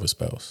want to have a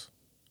spouse.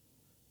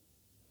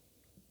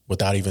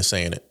 Without even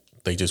saying it.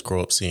 They just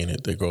grow up seeing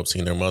it. They grow up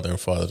seeing their mother and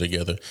father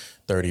together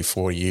 30,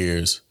 40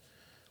 years.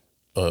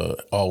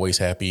 always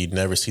happy,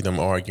 never see them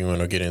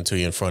arguing or get into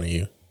it in front of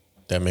you.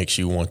 That makes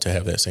you want to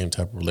have that same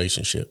type of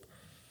relationship.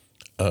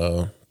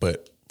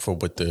 But for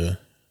what the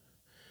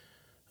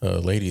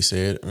lady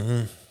said,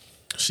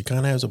 she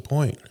kind of has a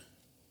point.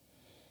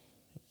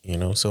 You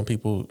know, some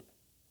people,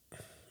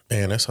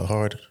 man, that's a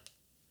hard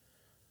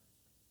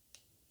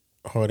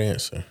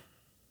answer.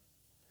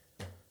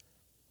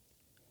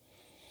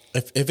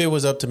 If it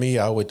was up to me,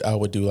 I would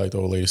do like the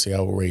old lady say. I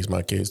would raise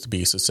my kids to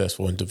be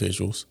successful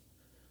individuals,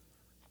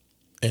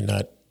 and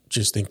not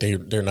just think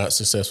they're not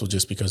successful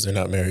just because they're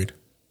not married.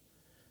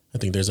 I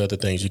think there's other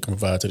things you can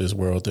provide to this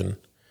world than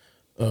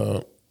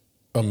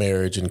a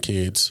marriage and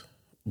kids,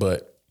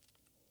 but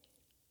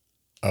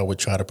I would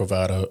try to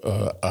provide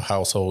a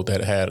household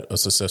that had a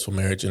successful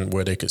marriage and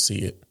where they could see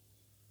it,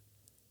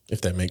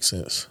 if that makes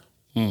sense.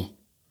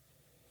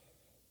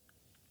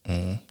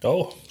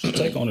 Oh, so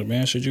take on it,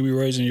 man. Should you be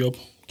raising your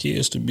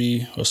kids to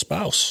be a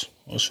spouse,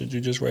 or should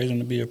you just raise them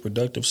to be a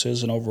productive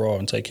citizen overall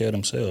and take care of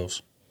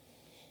themselves?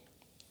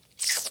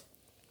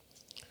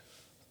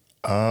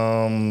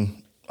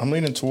 I'm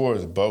leaning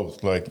towards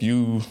both. Like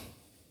you,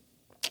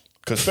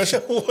 because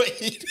especially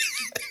wait,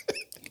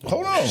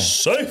 hold on,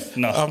 safe.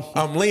 No,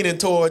 I'm leaning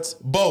towards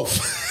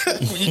both.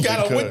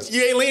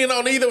 You ain't leaning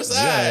on either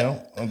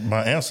side. Yeah,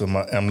 my answer.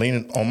 I'm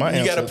leaning on my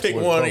answer. You got to pick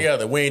one or the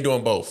other. We ain't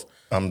doing both.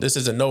 This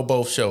is a no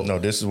both show. No,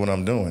 this is what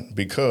I'm doing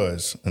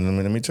because, and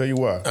let me tell you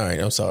why. All right,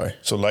 I'm sorry.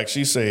 So, like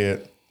she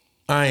said,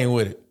 I ain't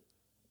with it.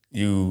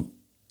 You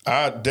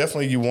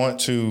want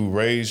to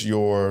raise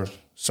your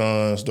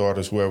sons,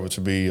 daughters, whoever, to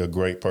be a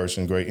great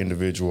person, great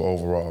individual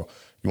overall.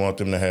 You want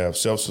them to have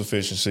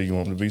self-sufficiency. You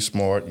want them to be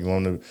smart. You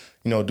want them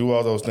to, do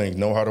all those things.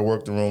 Know how to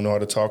work the room. Know how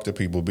to talk to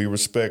people. Be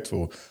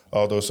respectful.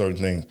 All those certain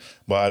things.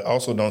 But I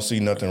also don't see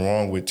nothing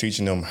wrong with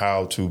teaching them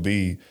how to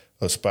be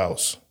a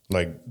spouse.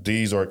 Like,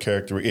 these are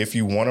if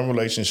you want a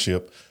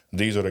relationship,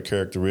 these are the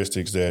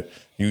characteristics that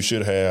you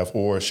should have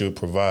or should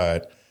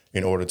provide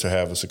in order to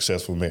have a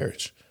successful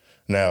marriage.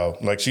 Now,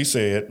 like she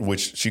said,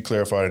 which she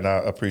clarified and I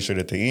appreciate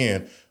at the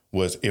end,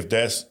 was if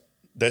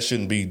that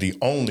shouldn't be the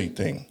only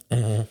thing.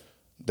 Mm-hmm.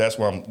 That's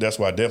why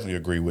I definitely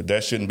agree with.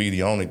 That shouldn't be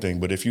the only thing.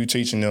 But if you're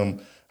teaching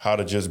them how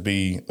to just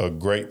be a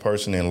great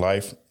person in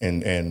life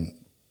and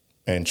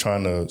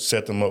trying to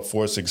set them up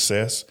for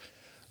success,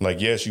 like,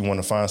 yes, you want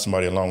to find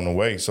somebody along the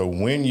way. So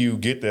when you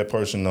get that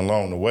person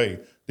along the way,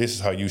 this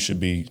is how you should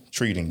be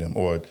treating them,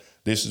 or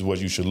this is what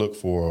you should look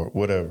for, or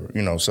whatever.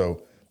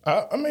 So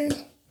I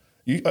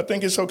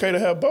think it's okay to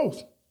have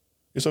both.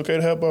 It's okay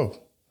to have both,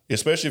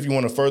 especially if you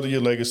want to further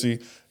your legacy.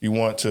 You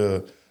want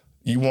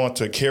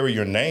to carry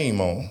your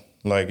name on.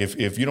 Like,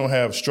 if you don't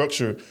have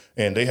structure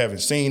and they haven't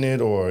seen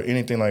it or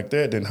anything like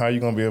that, then how are you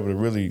going to be able to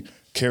really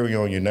carry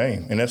on your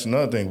name? And that's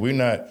another thing.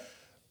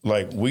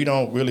 We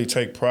don't really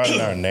take pride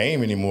in our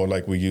name anymore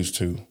like we used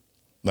to.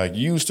 Like,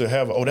 you used to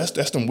have,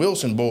 that's them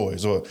Wilson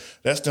boys, or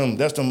that's them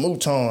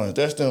Moutons,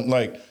 that's them,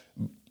 like,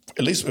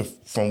 at least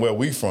from where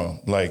we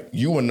from, like,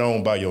 you were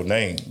known by your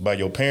name, by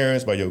your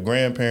parents, by your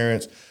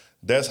grandparents.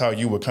 That's how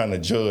you were kind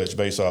of judged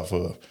based off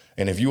of.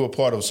 And if you were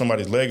part of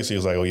somebody's legacy,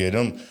 it's like,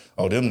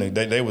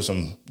 they were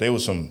some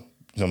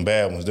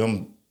bad ones.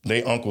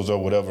 They uncles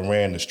or whatever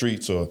ran the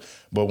streets.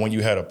 But when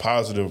you had a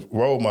positive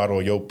role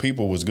model, your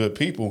people was good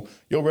people,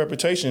 your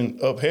reputation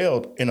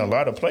upheld in a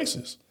lot of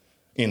places.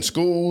 In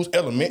schools,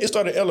 it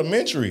started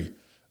elementary.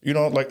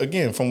 Like,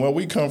 again, from where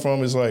we come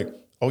from, it's like,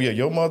 oh yeah,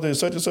 your mother is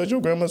such and such,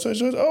 your grandmother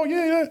such and such. Oh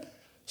yeah.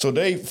 So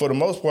they, for the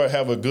most part,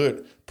 have a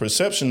good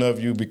perception of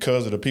you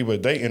because of the people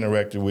that they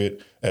interacted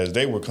with as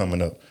they were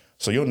coming up.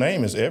 So your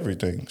name is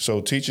everything.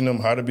 So teaching them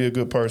how to be a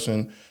good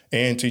person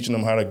and teaching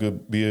them how to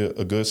be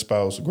a good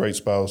spouse, a great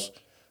spouse,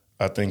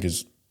 I think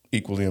is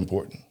equally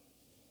important.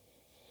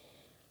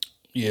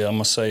 Yeah, I'm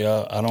gonna say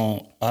I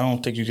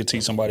don't think you could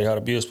teach somebody how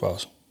to be a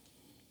spouse.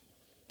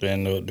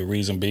 And the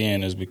reason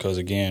being is because,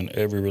 again,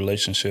 every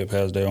relationship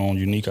has their own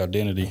unique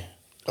identity,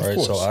 right?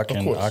 So I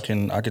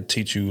could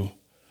teach you.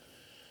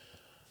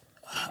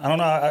 I don't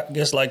know. I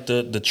guess like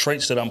the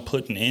traits that I'm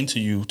putting into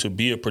you to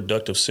be a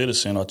productive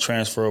citizen are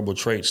transferable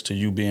traits to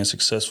you being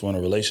successful in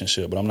a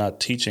relationship. But I'm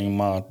not teaching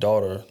my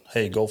daughter,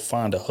 hey, go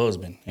find a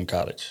husband in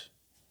college,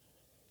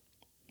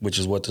 which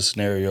is what the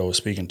scenario is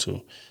speaking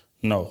to.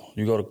 No,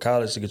 you go to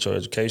college to get your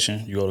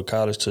education. You go to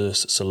college to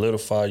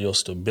solidify your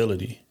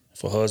stability.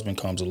 If a husband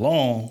comes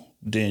along,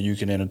 then you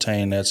can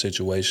entertain that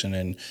situation.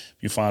 And if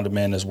you find a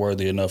man that's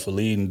worthy enough of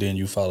leading, then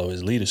you follow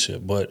his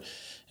leadership. But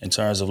in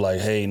terms of like,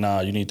 hey,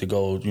 you need to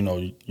go,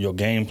 your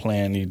game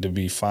plan need to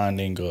be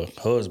finding a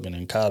husband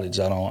in college.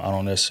 I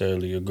don't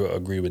necessarily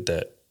agree with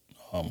that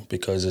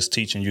because it's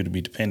teaching you to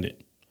be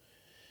dependent.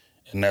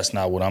 And that's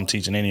not what I'm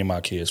teaching any of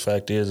my kids.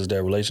 Fact is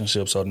that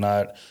relationships are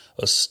not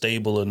a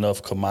stable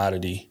enough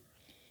commodity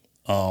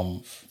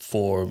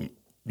for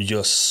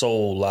your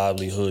sole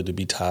livelihood to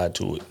be tied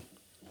to it.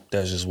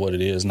 That's just what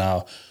it is.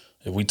 Now,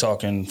 if we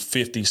talking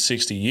 50,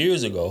 60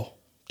 years ago,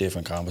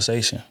 different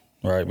conversation,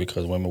 right?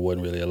 Because women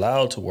weren't really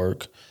allowed to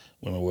work.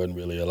 Women weren't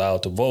really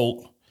allowed to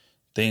vote,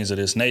 things of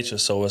this nature.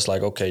 So it's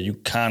like, okay, you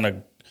kind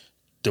of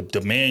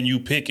the man you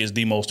pick is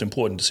the most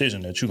important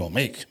decision that you're going to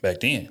make back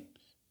then,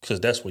 because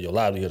that's what your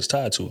livelihood is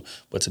tied to.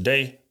 But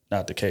today,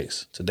 not the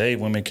case. Today,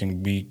 women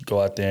can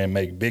go out there and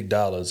make big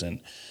dollars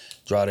and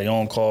drive their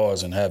own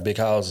cars and have big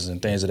houses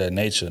and things of that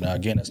nature. Now,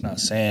 again, that's not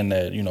saying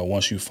that,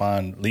 once you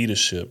find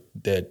leadership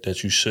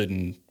that you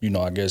shouldn't,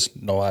 I guess,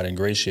 know how to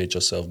ingratiate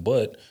yourself.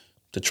 But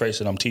the traits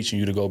that I'm teaching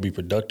you to go be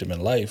productive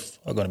in life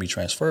are going to be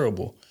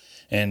transferable,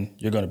 and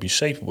you're going to be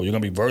shapeable. You're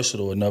going to be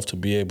versatile enough to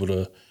be able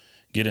to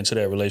get into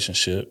that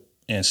relationship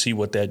and see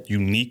what that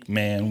unique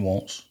man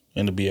wants,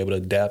 and to be able to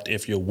adapt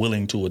if you're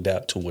willing to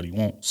adapt to what he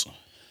wants.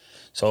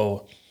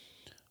 So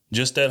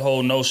just that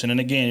whole notion, and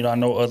again, I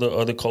know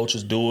other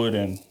cultures do it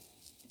and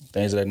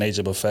things of that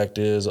nature, but fact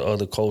is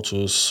other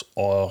cultures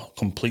are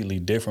completely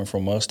different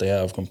from us. They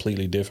have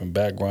completely different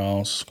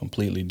backgrounds,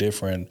 completely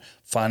different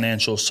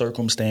financial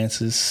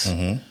circumstances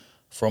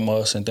from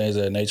us and things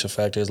of that nature.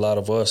 Fact is, a lot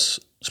of us,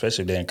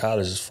 especially if they're in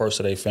college, is first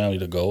of their family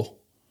to go.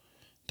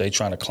 They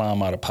trying to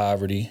climb out of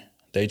poverty.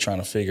 They trying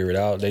to figure it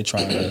out. They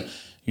trying to,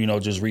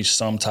 just reach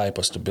some type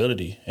of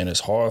stability. And it's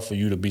hard for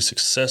you to be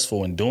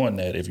successful in doing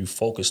that if you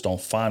focused on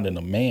finding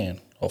a man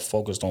or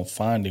focused on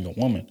finding a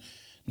woman.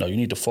 No, you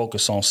need to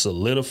focus on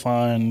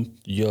solidifying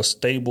your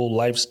stable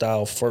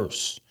lifestyle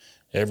first.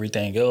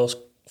 Everything else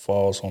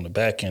falls on the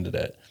back end of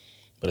that.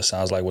 But it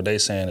sounds like what they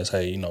saying is,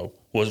 hey,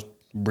 what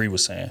Bree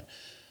was saying.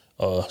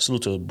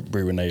 Salute to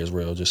Bree Renee as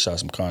well. Just shot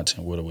some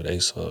content with her with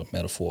Ace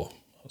Metaphor.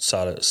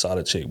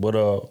 Solid chick.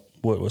 But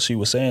what she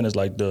was saying is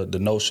like the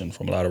notion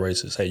from a lot of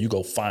races, hey, you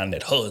go find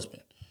that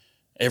husband.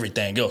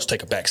 Everything else,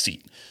 take a back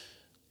seat.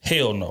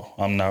 Hell no.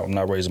 I'm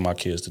not raising my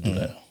kids to do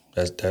that.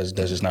 That's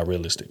just not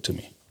realistic to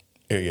me.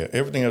 Yeah.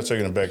 Everything else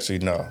taking a back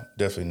seat, no,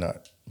 definitely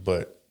not.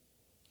 But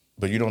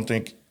you don't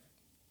think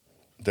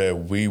that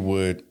we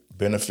would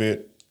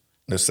benefit,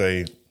 let's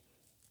say,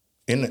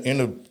 in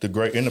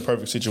the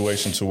perfect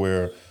situation to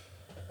where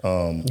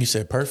you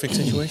said perfect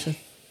situation?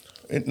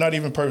 Not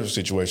even perfect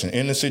situation.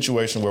 In a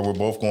situation where we're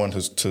both going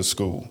to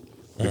school,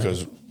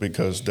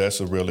 because that's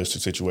a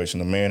realistic situation.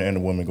 The man and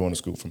the woman going to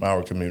school from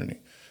our community,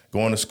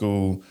 going to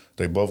school,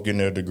 they both getting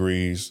their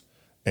degrees,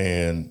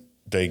 and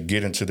they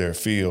get into their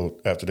field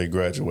after they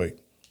graduate.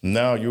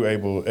 Now you're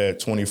able at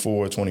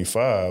 24,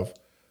 25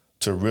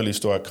 to really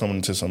start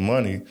coming to some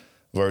money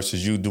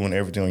versus you doing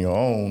everything on your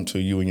own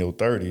till you in your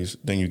 30s,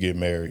 then you get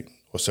married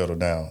or settle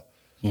down.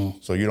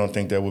 So you don't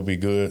think that would be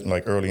good,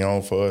 like early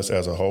on for us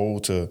as a whole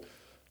to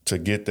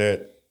get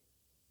that,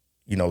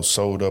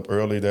 sold up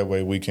early? That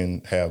way we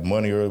can have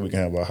money early, we can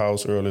have a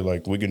house early,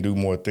 like we can do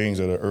more things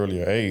at an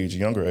earlier age,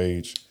 younger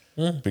age,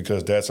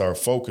 because that's our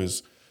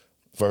focus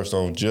first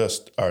on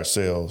just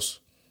ourselves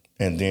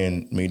and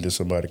then meet to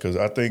somebody. Because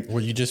I think... Well,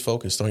 you just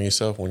focused on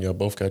yourself when y'all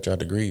both got your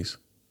degrees.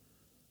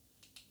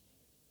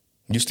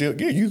 You still...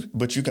 Yeah,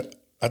 but you can...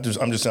 I'm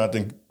just saying I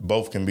think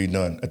both can be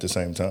done at the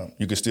same time.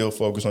 You can still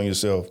focus on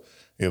yourself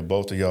if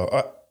both of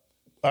y'all...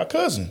 Our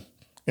cousin,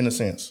 in a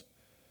sense.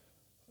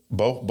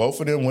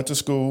 Both of them went to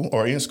school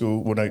or in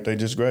school when they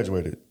just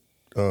graduated.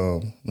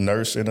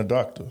 Nurse and a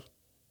doctor,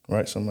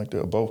 right? Something like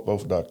that.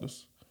 Both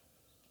doctors.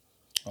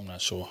 I'm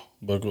not sure,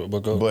 but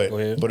go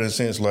ahead. But in a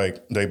sense,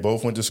 like they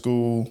both went to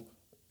school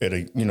at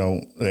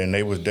and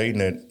they was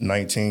dating at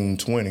 19,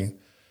 20,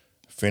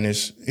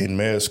 finished in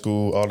med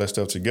school, all that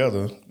stuff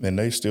together, and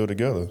they still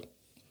together.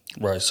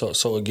 Right.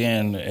 So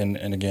again,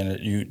 and again,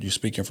 you're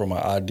speaking from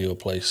an ideal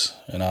place,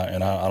 and I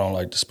don't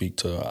like to speak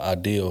to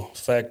ideal.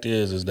 Fact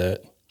is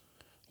that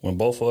when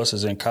both of us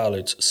is in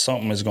college,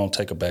 something is going to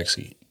take a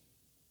backseat.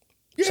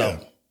 Yeah.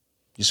 Something.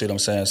 You see what I'm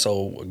saying?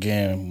 So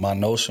again, my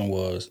notion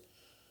was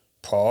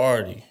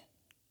priority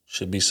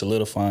should be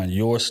solidifying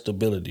your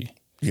stability.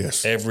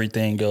 Yes.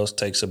 Everything else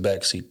takes a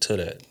backseat to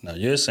that. Now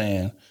you're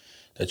saying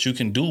that you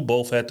can do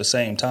both at the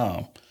same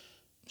time.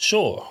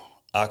 Sure.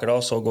 I could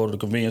also go to the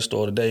convenience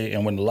store today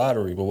and win the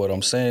lottery, but what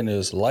I'm saying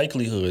is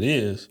likelihood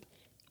is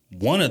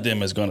one of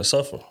them is going to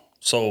suffer.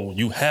 So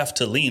you have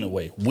to lean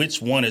away. Which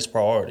one is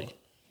priority?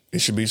 It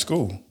should be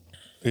school.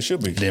 It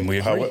should be. Then we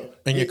agree.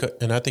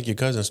 And I think your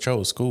cousins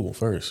chose school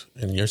first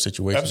in your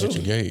situation.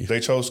 Absolutely. That you gave. They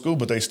chose school,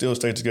 but they still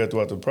stayed together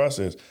throughout the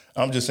process.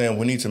 I'm just saying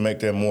we need to make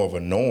that more of a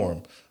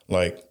norm,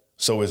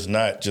 so it's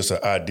not just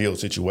an ideal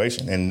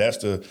situation. And that's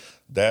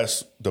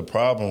the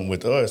problem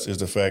with us, is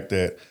the fact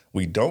that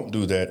we don't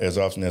do that as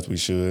often as we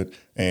should.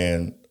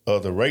 And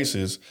other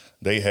races,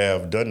 they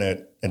have done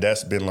that, and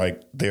that's been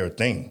like their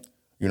thing.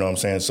 You know what I'm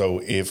saying?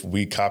 So if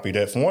we copy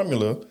that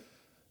formula,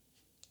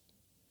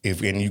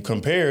 and you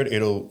compare it,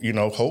 it'll,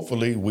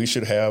 hopefully we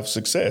should have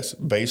success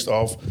based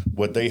off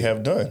what they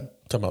have done.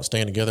 Talking about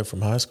staying together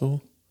from high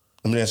school?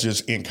 I mean, that's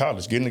just in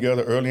college, getting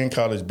together early in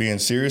college, being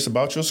serious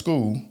about your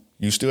school.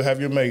 You still have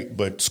your mate,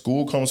 but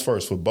school comes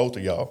first for both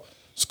of y'all.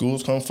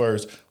 Schools come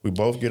first. We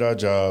both get our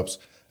jobs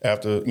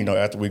after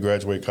we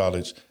graduate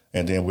college,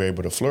 and then we're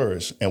able to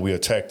flourish. And we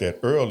attack that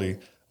early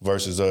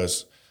versus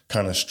us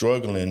kind of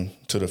struggling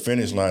to the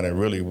finish line and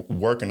really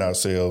working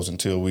ourselves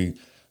until we,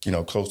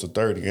 close to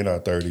 30, in our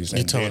 30s,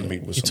 and then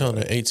meet with somebody. You're telling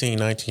an 18,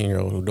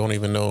 19-year-old who don't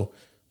even know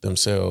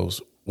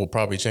themselves will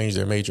probably change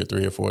their major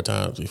 3 or 4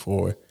 times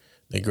before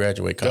They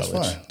graduate That's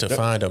college fine. to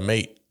find a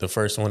mate, the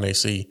first one they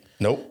see.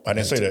 Nope, I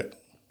didn't say that.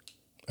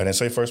 I didn't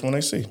say first one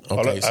they see.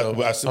 Okay, we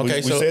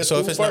said so school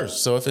if it's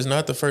first. if it's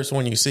not the first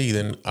one you see,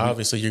 then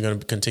obviously you're going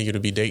to continue to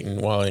be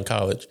dating while in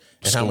college.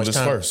 And School is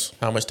first.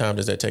 How much time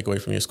does that take away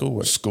from your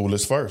schoolwork? School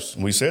is first.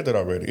 We said that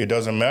already. It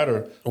doesn't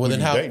matter. Well,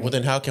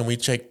 then how can we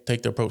take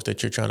the approach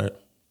that you're trying to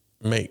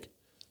make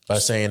by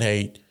saying,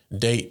 hey,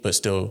 date but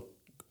still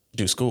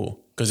do school?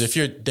 Because if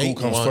you're dating,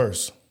 school comes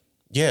first.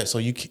 Yeah,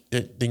 so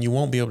then you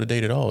won't be able to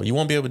date at all. You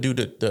won't be able to do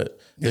the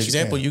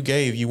example you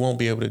gave. You won't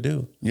be able to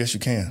do. Yes,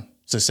 you can.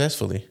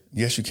 Successfully.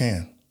 Yes, you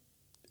can.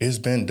 It's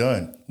been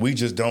done. We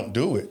just don't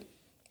do it.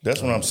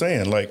 That's what I'm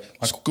saying. Like,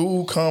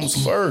 school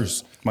comes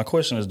first. My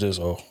question is this,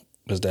 how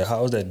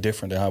is that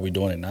different than how we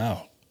doing it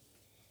now?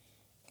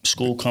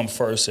 School comes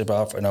first. If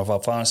I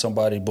find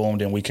somebody, boom,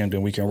 then we can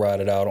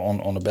ride it out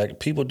on the back.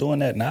 People doing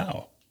that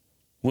now,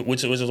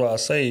 which is why I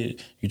say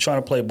you're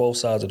trying to play both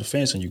sides of the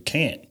fence and you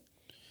can't.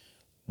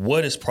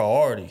 What is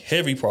priority?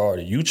 Heavy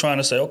priority. You trying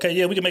to say, okay,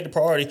 yeah, we can make the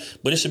priority,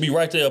 but it should be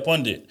right there up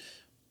under it.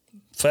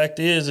 Fact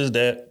is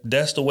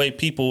that's the way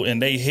people in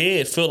their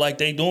head feel like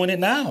they doing it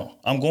now.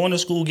 I'm going to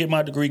school, get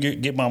my degree,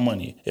 get my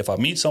money. If I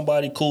meet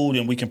somebody, cool,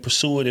 then we can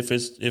pursue it if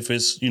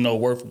it's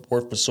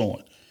worth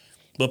pursuing.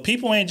 But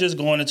people ain't just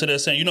going into that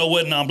saying, you know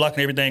what, now I'm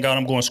blocking everything out.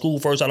 I'm going to school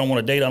first. I don't want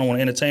to date. I don't want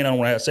to entertain. I don't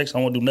want to have sex. I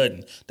don't want to do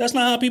nothing. That's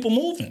not how people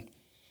moving.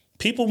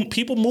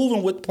 People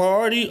moving with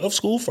priority of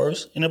school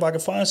first. And if I can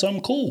find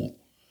something, cool.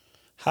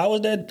 How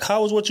is that?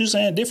 How is what you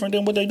saying different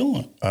than what they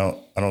doing? I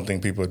don't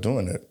think people are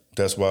doing that.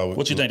 That's why.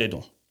 What you think they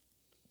doing?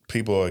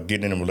 People are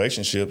getting in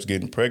relationships,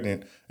 getting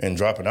pregnant, and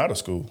dropping out of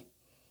school.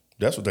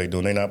 That's what they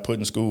doing. They're not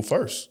putting school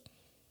first.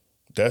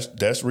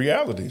 That's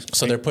reality.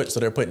 So they're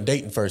putting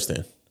dating first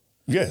then.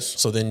 Yes.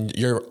 So then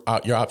your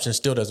option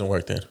still doesn't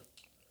work then.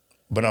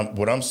 But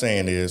what I'm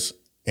saying is,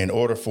 in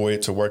order for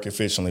it to work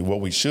efficiently,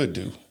 what we should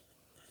do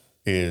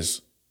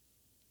is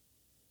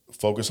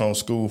focus on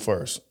school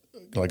first.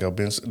 Like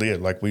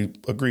we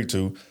agreed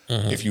to.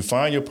 Mm-hmm. If you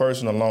find your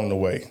person along the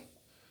way,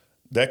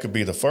 that could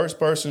be the first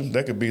person,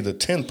 that could be the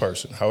 10th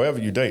person, however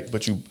you date,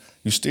 but you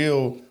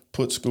still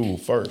put school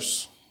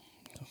first.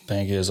 The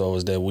thing is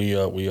that we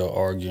are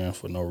arguing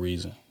for no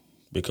reason.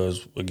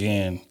 Because,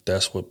 again,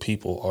 that's what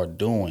people are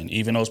doing.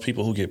 Even those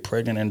people who get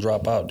pregnant and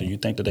drop out, do you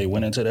think that they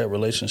went into that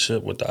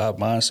relationship with the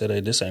mindset, hey,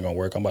 this ain't going to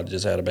work, I'm about to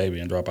just have a baby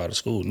and drop out of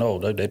school? No,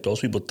 those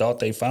people thought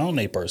they found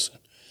a person.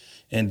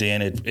 And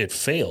then it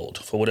failed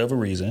for whatever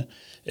reason.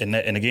 And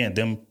again,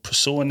 them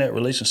pursuing that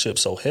relationship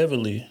so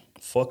heavily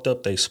fucked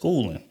up their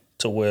schooling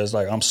to where it's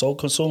like, I'm so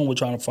consumed with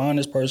trying to find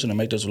this person and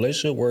make this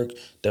relationship work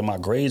that my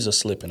grades are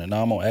slipping. And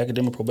now I'm on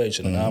academic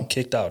probation. And now I'm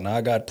kicked out. Now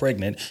I got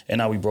pregnant. And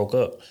now we broke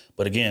up.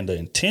 But again, the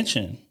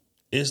intention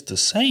is the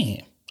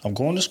same. I'm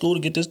going to school to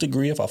get this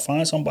degree. If I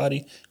find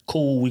somebody,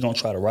 cool, we're going to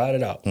try to ride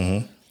it out.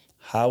 Mm-hmm.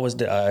 How is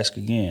that? I ask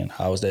again,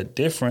 how is that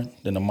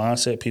different than the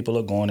mindset people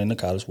are going into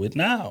college with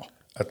now?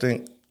 I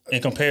think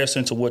in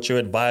comparison to what you're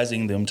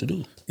advising them to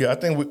do. Yeah, I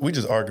think we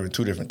just arguing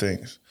two different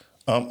things.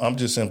 I'm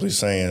just simply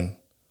saying,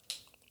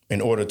 in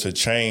order to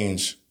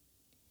change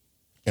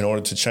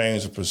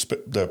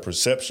the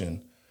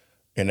perception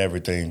and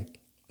everything,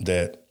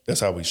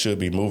 that's how we should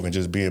be moving.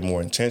 Just being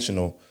more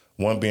intentional.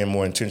 One, being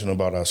more intentional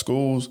about our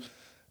schools,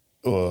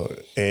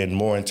 and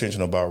more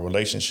intentional about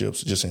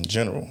relationships, just in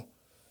general,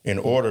 in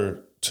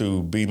order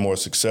to be more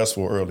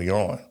successful early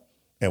on.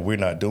 And we're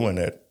not doing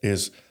that.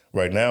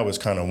 Right now, it's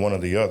kind of one or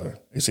the other.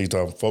 It's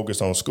either I'm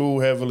focused on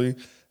school heavily,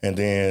 and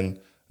then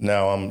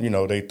now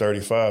they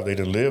 35, they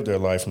done lived their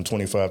life from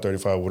 25,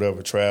 35,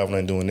 whatever,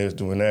 traveling, doing this,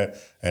 doing that,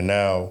 and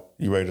now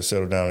you're ready to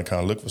settle down and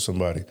kind of look for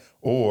somebody.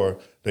 Or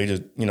they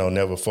just,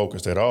 never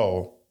focused at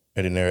all,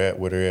 and then they're at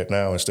where they're at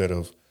now instead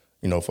of,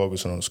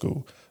 focusing on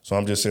school. So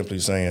I'm just simply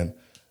saying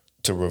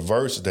to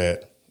reverse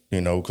that,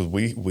 because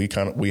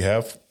we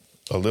have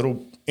a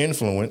little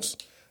influence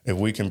if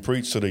we can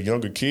preach to the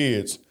younger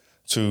kids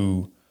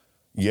to,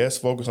 yes,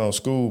 focus on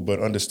school, but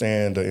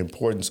understand the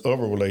importance of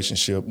a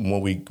relationship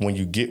when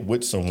you get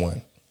with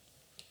someone.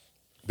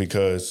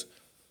 Because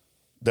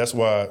that's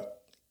why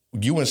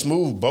you and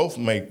Smooth both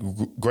make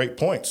great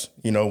points.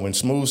 When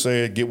Smooth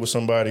said get with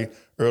somebody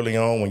early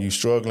on when you're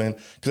struggling,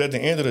 because at the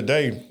end of the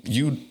day,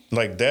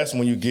 that's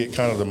when you get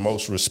kind of the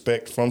most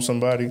respect from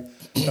somebody,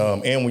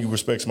 and when you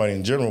respect somebody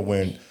in general,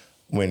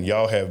 when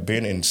y'all have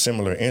been in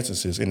similar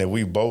instances, and that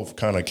we both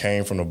kind of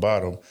came from the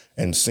bottom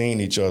and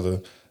seen each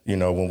other.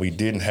 When we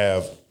didn't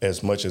have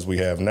as much as we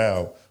have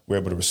now, we're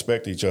able to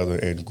respect each other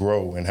and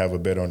grow and have a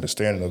better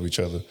understanding of each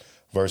other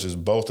versus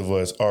both of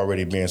us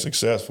already being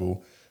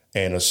successful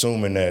and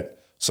assuming that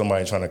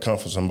somebody trying to come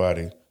for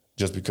somebody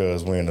just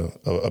because we're in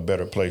a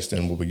better place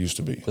than what we used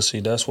to be. But see,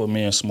 that's what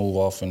me and Smooth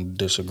often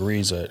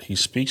disagrees at. He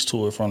speaks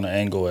to it from the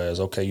angle as,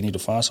 okay, you need to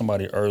find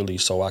somebody early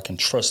so I can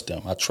trust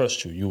them. I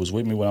trust you. You was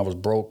with me when I was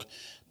broke.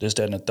 This,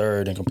 that, and the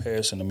third, in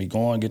comparison to me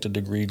going get the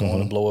degree,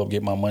 going to blow up,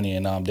 get my money,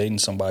 and now I'm dating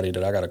somebody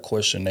that I got to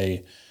question their,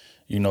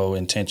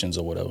 intentions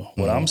or whatever.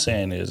 What I'm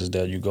saying is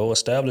that you go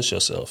establish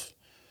yourself.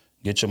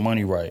 Get your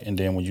money right. And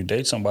then when you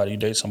date somebody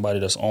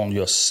that's on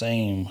your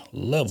same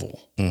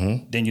level.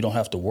 Mm-hmm. Then you don't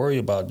have to worry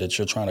about that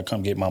you're trying to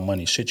come get my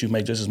money. Shit, you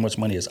make just as much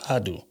money as I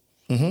do.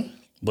 Mm-hmm.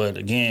 But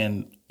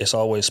again, it's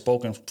always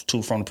spoken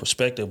to from the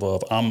perspective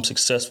of I'm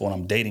successful and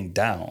I'm dating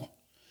down.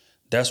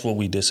 That's where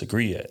we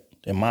disagree at.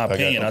 In my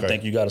opinion, I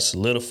think you got to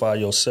solidify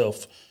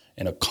yourself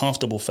in a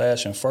comfortable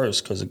fashion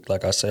first, because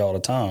like I say all the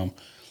time,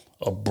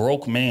 a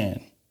broke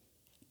man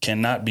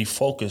cannot be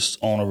focused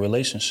on a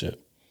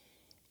relationship.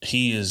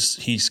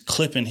 He's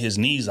clipping his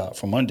knees out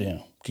from under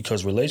him,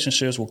 because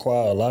relationships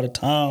require a lot of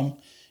time,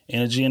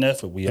 energy, and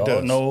effort. We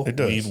all know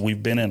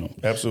we've been in them.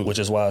 Absolutely. Which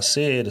is why I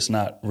said it's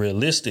not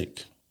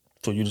realistic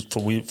for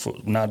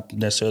not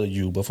necessarily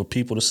you, but for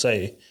people to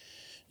say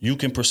you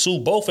can pursue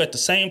both at the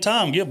same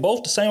time, give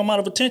both the same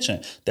amount of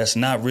attention. That's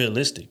not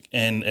realistic.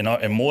 And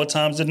more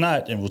times than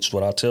not, and which is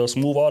what I tell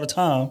Smooth all the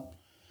time,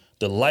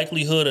 the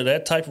likelihood of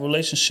that type of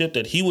relationship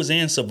that he was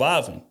in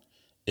surviving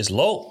is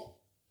low.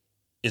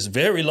 It's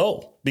very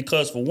low.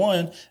 Because for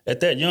one, at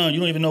that young, you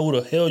don't even know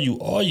who the hell you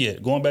are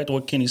yet. Going back to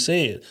what Kenny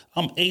said,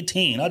 I'm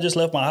 18. I just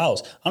left my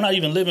house. I'm not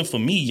even living for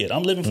me yet.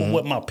 I'm living for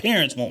what my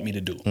parents want me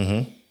to do.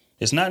 Mm-hmm.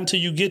 It's not until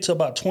you get to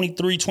about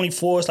 23,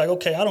 24, it's like,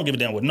 okay, I don't give a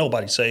damn what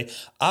nobody say.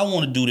 I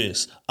want to do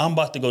this. I'm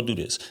about to go do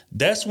this.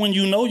 That's when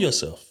you know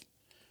yourself.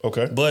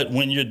 Okay. But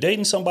when you're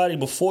dating somebody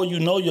before you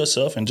know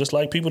yourself, and just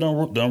like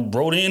people done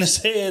wrote in and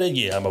said,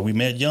 yeah, but we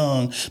met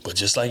young, but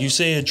just like you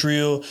said,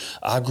 Trill,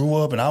 I grew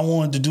up and I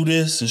wanted to do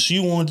this and she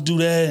wanted to do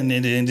that, and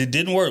it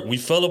didn't work. We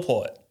fell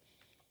apart.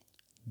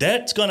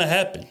 That's going to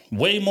happen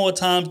way more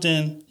times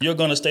than you're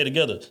going to stay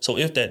together. So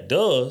if that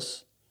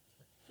does,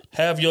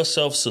 have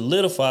yourself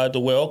solidified to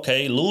where,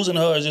 okay, losing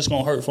her is just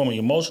going to hurt from an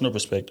emotional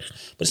perspective,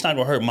 but it's not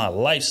going to hurt my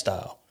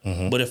lifestyle.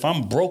 Mm-hmm. But if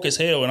I'm broke as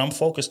hell and I'm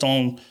focused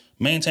on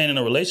maintaining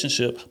a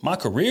relationship, my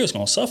career is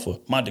going to suffer.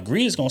 My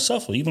degree is going to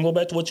suffer. Even go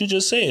back to what you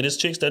just said. This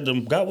chicks that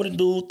got with a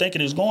dude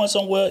thinking it's going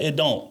somewhere, it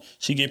don't.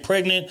 She get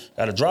pregnant,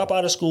 got to drop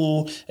out of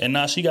school, and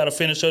now she got to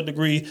finish her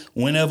degree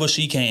whenever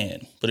she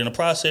can. But in the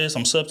process,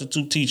 I'm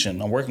substitute teaching.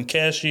 I'm working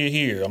cashier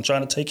here. I'm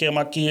trying to take care of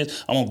my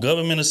kids. I'm on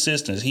government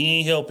assistance. He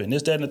ain't helping.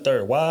 This, that, and the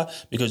third. Why?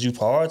 Because you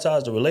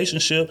prioritize the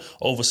relationship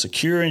over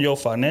securing your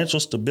financial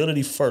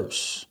stability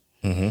first.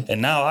 Mm-hmm.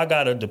 And now I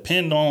got to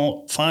depend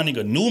on finding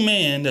a new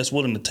man that's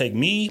willing to take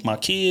me, my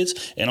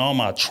kids, and all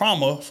my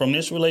trauma from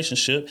this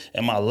relationship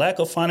and my lack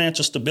of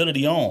financial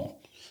stability on.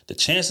 The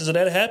chances of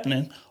that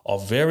happening are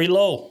very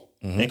low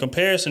in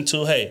comparison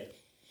to, hey,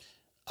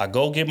 I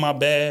go get my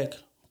bag,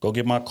 go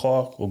get my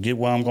car, go get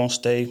where I'm going to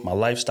stay. My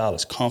lifestyle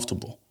is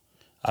comfortable.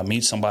 I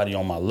meet somebody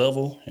on my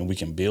level and we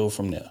can build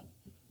from there.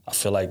 I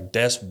feel like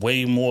that's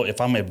way more. If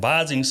I'm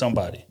advising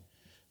somebody,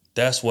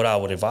 that's what I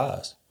would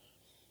advise.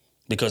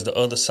 Because the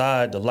other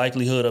side, the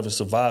likelihood of it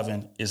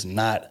surviving is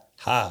not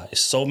high.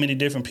 It's so many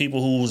different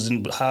people who was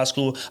in high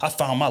school. I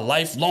found my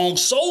lifelong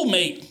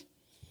soulmate.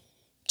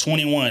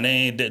 21,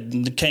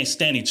 they can't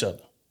stand each other.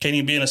 Can't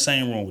even be in the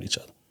same room with each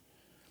other.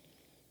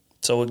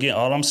 So again,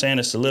 all I'm saying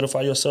is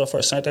solidify yourself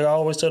first. Same thing I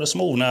always tell the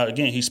Smooth. Now,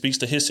 again, he speaks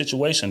to his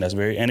situation. That's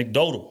very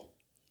anecdotal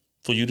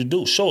for you to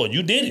do. Sure,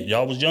 you did it.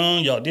 Y'all was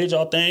young. Y'all did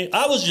y'all thing.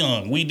 I was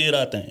young. We did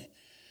our thing.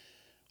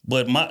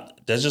 But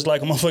that's just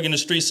like a motherfucker in the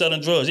street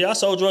selling drugs. Yeah, I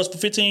sold drugs for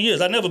 15 years.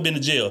 I've never been to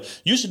jail.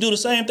 You should do the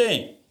same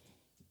thing.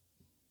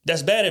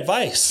 That's bad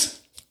advice.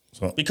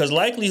 Because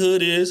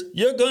likelihood is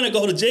you're going to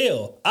go to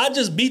jail. I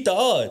just beat the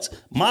odds.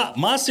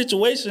 My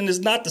situation is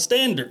not the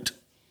standard.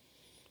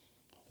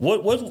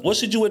 What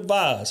should you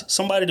advise?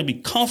 Somebody to be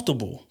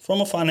comfortable from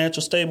a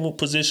financial stable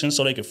position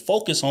so they can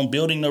focus on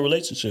building their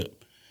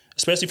relationship,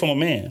 especially from a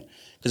man.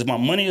 Because if my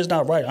money is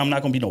not right, I'm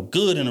not going to be no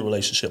good in a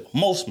relationship.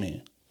 Most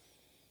men.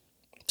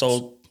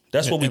 So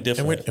that's what we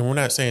differ. And we're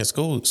not saying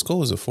school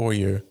is a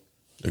 4-year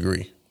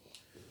degree.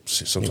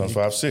 Sometimes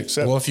 5, 6,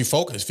 7. Well, if you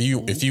focus,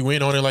 if you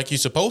went on it like you're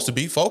supposed to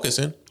be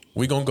focusing,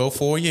 we're gonna go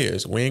 4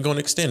 years. We ain't gonna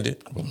extend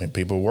it. I mean,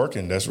 people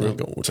working. That's real.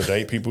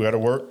 Today, people got to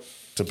work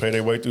to pay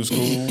their way through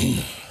school.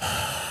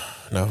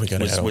 No, we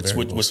gotta have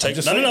which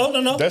takes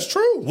no. That's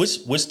true.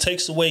 Which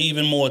takes away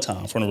even more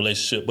time from the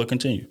relationship. But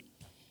continue.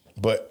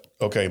 But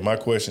okay, my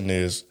question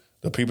is: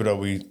 the people that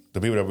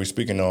we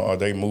speaking on, are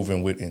they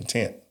moving with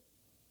intent?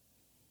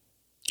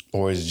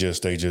 Or is it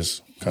just they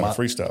just kind of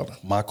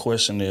freestyling? My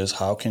question is,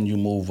 how can you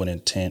move with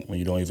intent when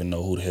you don't even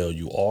know who the hell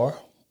you are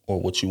or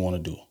what you want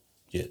to do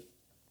yet?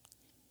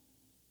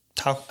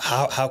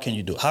 How can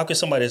you do it? How can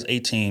somebody that's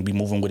 18 be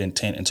moving with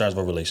intent in terms of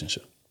a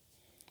relationship?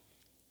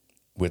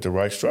 With the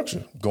right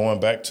structure. Going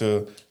back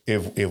to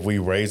if we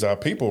raise our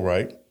people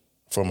right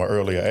from an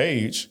earlier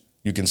age,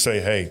 you can say,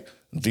 hey,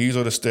 these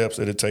are the steps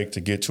that it takes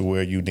to get to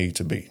where you need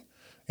to be.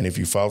 And if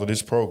you follow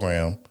this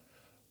program,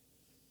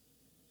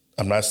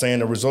 I'm not saying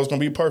the result's going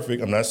to be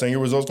perfect. I'm not saying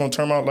your result's going to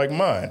turn out like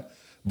mine.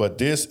 But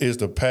this is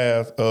the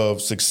path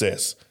of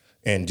success.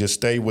 And just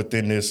stay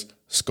within this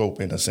scope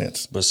in a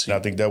sense. And I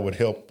think that would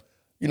help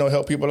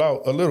people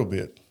out a little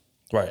bit.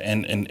 Right,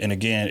 and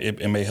again,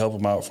 it may help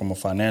them out from a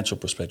financial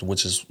perspective,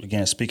 which is,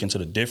 again, speaking to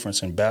the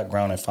difference in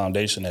background and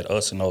foundation that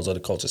us and those other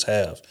cultures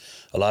have.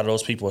 A lot of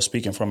those people are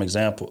speaking from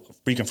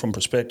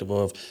perspective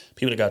of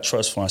people that got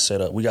trust funds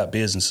set up. We got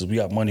businesses, we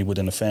got money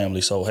within the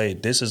family. So, hey,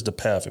 this is the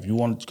path. If you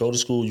want to go to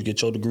school, you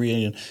get your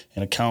degree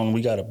in accounting.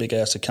 We got a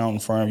big-ass accounting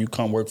firm. You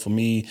come work for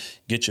me,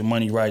 get your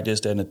money right,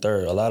 this, that, and the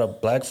third. A lot of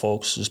black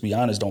folks, just be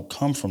honest, don't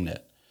come from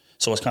that.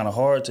 So it's kind of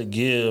hard to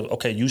give,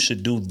 okay, you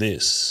should do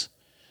this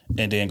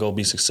and then go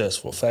be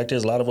successful. Fact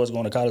is, a lot of us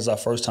going to college is our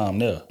first time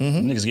there.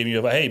 Niggas giving you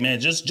advice, hey man,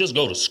 just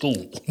go to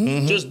school.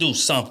 Just do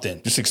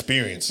something. Just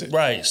experience it.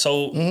 Right.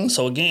 So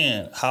so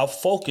again, how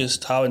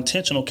focused, how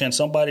intentional can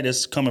somebody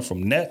that's coming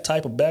from that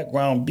type of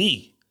background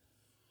be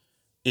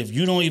if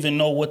you don't even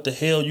know what the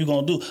hell you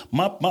gonna do?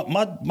 My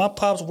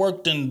pops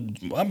worked in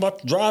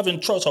driving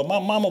trucks, or my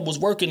mama was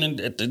working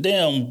at the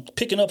damn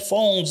picking up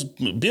phones,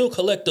 bill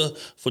collector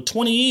for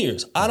 20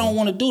 years. I don't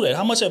want to do that.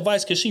 How much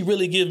advice can she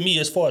really give me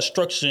as far as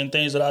structure and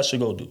things that I should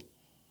go do?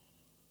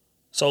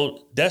 So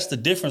that's the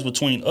difference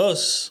between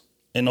us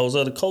and those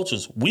other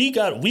cultures. We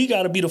got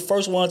to be the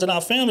first ones in our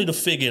family to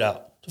figure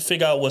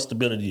out what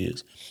stability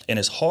is. And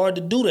it's hard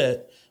to do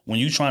that when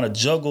you're trying to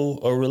juggle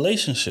a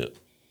relationship.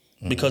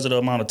 Because of the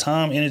amount of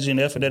time, energy, and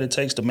effort that it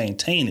takes to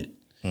maintain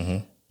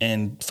it.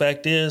 And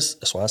fact is,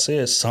 that's why I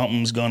said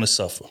something's going to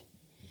suffer.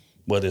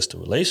 Whether it's the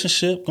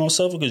relationship going to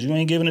suffer because you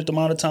ain't giving it the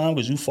amount of time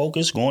because you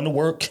focus, going to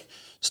work,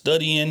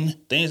 studying,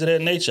 things of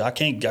that nature. I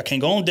can't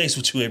go on dates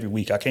with you every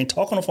week. I can't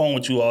talk on the phone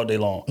with you all day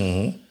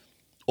long.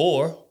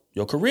 Or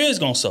your career is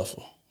going to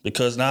suffer.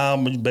 Because now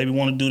baby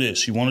want to do this,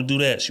 she want to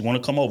do that, she want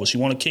to come over, she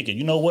want to kick it.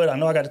 You know what? I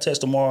know I got a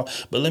test tomorrow,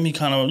 but let me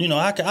kind of,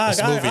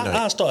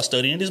 I'll start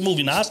studying. This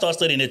movie now, I start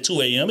studying at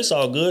 2 a.m. It's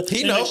all good.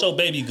 He make sure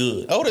baby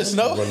good. Otis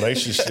know.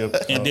 Relationship.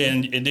 and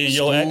then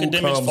your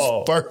academics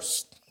fall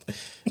first.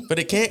 But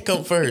it can't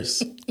come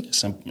first.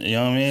 You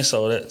know what I mean?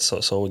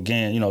 So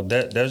again,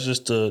 that's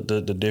just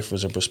the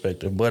difference in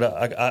perspective. But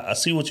I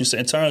see what you say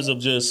in terms of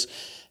just,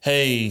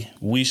 hey,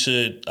 we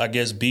should, I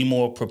guess, be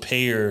more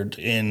prepared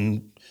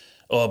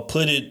or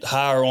put it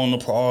higher on the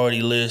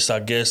priority list, I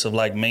guess, of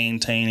like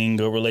maintaining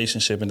a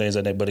relationship and things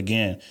like that. But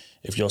again,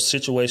 if your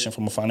situation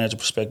from a financial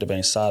perspective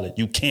ain't solid,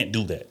 you can't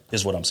do that,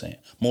 is what I'm saying.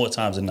 More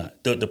times than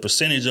not. The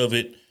percentage of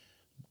it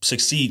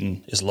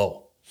succeeding is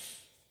low.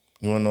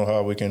 You want to know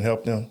how we can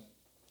help them?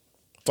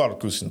 Follow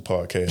Cruising the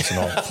Podcast and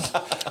all.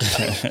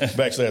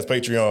 /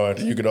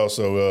 Patreon. You could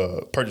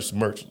also purchase some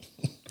merch.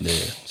 Yeah.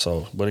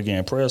 So, but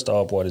again, prayers to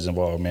all parties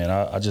involved, man.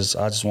 I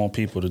just want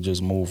people to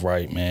just move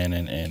right, man,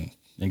 and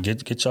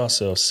get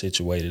yourself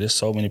situated. There's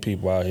so many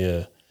people out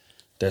here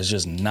that's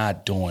just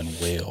not doing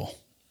well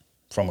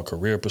from a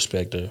career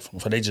perspective.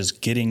 They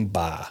just getting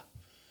by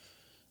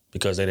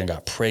because they done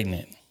got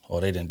pregnant or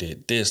they done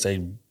did this.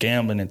 They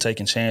gambling and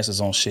taking chances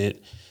on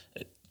shit.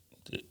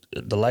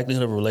 The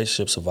likelihood of a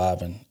relationship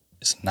surviving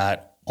is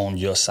not on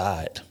your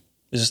side.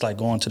 It's just like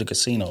going to the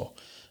casino.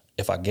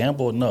 If I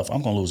gamble enough,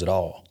 I'm going to lose it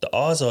all. The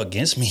odds are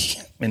against me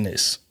in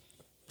this.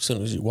 As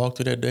soon as you walk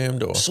through that damn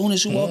door. As soon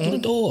as you walk through the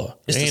door.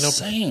 It's the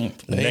same.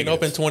 They ain't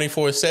open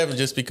 24/7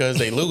 just because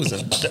they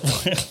losing.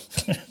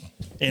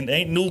 And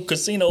ain't new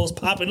casinos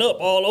popping up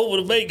all over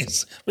the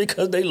Vegas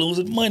because they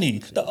losing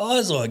money. The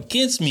odds are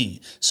against me.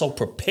 So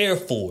prepare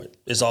for it,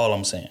 is all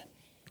I'm saying.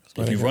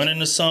 If you run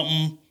into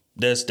something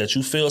that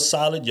you feel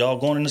solid, y'all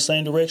going in the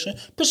same direction,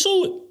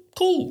 pursue it.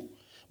 Cool.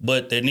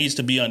 But there needs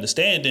to be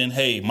understanding,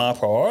 hey, my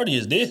priority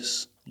is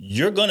this.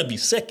 You're going to be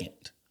second.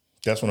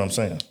 That's what I'm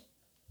saying.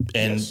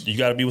 And you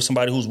got to be with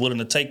somebody who's willing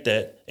to take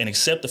that and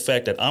accept the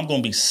fact that I'm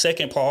going to be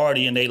second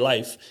priority in their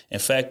life.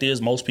 And fact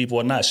is, most people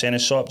are not. Shannon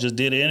Sharp just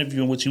did an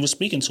interview in which he was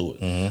speaking to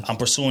it. I'm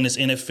pursuing this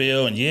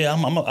NFL, and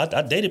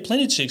I dated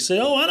plenty of chicks. Say,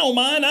 I don't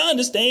mind, I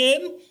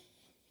understand.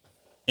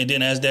 And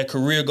then as that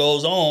career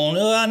goes on,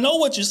 I know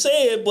what you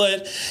said,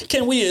 but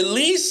can we at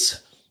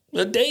least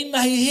a date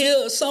night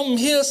here,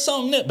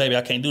 something there? Baby,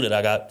 I can't do that.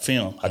 I got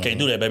film. I can't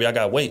do that, baby. I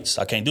got weights.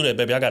 I can't do that,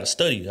 baby. I got to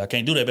study. I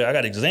can't do that, baby. I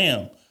got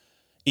exam.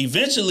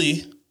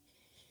 Eventually,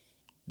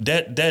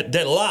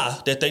 that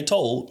lie that they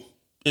told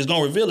is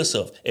going to reveal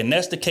itself. And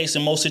that's the case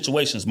in most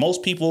situations.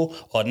 Most people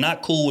are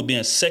not cool with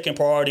being second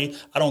priority.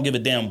 I don't give a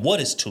damn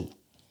what it's to.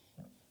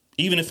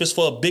 Even if it's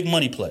for a big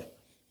money play.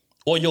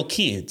 Or your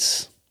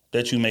kids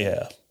that you may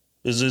have.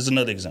 This is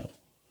another example.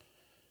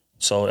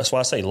 So that's why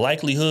I say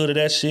likelihood of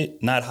that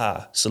shit, not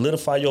high.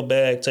 Solidify your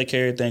bag, take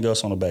care of everything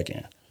else on the back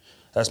end.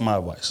 That's my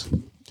advice.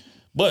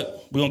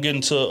 But we're going to get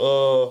into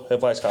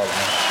advice column.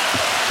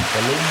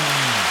 Hello.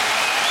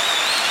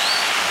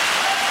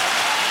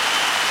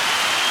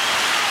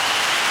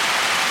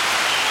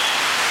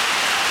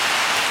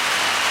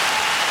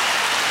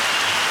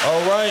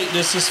 All right,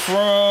 this is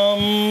from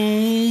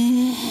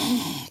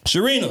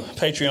Sharina,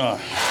 Patreon.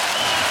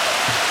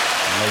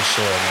 Make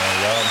sure,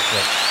 man,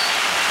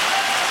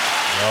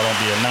 y'all don't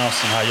be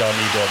announcing how y'all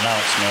need to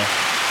announce, man.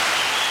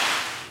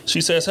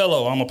 She says,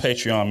 hello, I'm a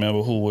Patreon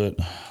member who would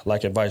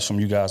like advice from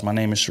you guys. My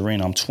name is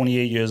Sharina. I'm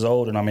 28 years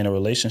old and I'm in a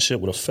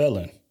relationship with a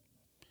felon.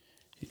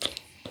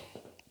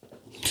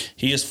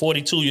 He is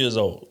 42 years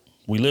old.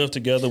 We live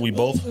together. We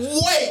both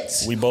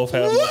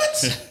have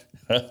what?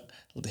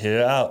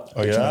 Hear out.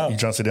 Oh, you trying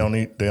to say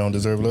they don't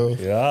deserve love?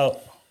 Hear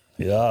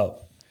out.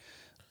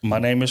 My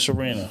name is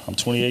Sharina. I'm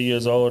 28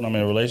 years old and I'm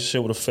in a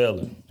relationship with a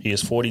felon. He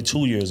is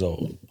 42 years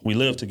old. We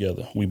live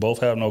together. We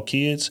both have no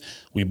kids.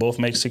 We both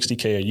make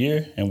 $60K a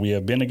year and we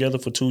have been together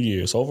for 2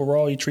 years.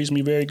 Overall, he treats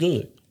me very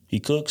good. He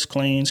cooks,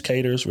 cleans,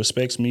 caters,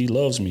 respects me,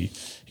 loves me.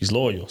 He's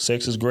loyal.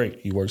 Sex is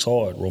great. He works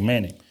hard,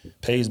 romantic,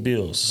 pays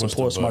bills,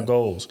 supports my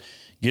goals,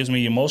 gives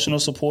me emotional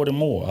support and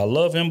more. I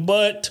love him,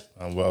 but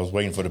I was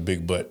waiting for the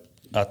big but.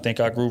 I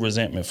think I grew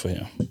resentment for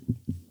him.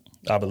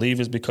 I believe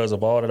it's because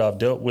of all that I've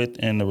dealt with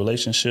in the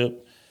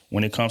relationship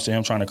when it comes to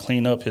him trying to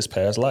clean up his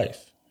past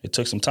life. It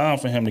took some time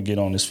for him to get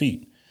on his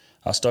feet.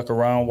 I stuck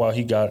around while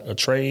he got a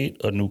trade,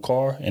 a new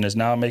car, and is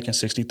now making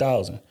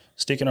 $60,000.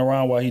 Sticking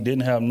around while he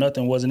didn't have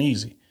nothing wasn't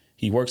easy.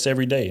 He works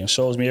every day and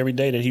shows me every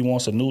day that he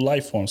wants a new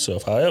life for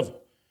himself. However,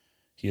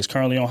 he is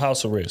currently on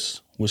house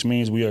arrest, which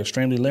means we are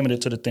extremely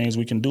limited to the things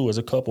we can do as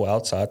a couple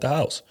outside the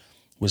house,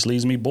 which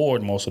leaves me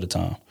bored most of the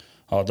time.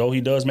 Although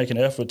he does make an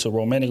effort to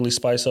romantically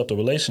spice up the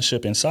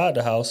relationship inside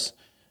the house,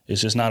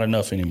 it's just not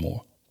enough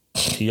anymore.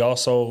 He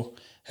also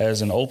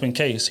has an open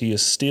case he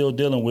is still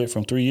dealing with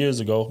from 3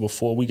 years ago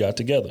before we got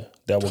together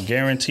that will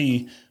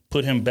guarantee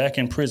put him back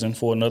in prison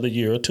for another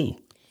year or two.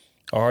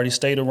 I already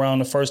stayed around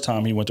the first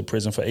time he went to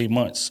prison for 8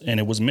 months, and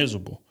it was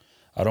miserable.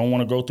 I don't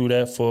want to go through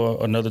that for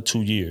another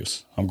 2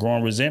 years. I'm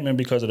growing resentment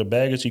because of the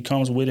baggage he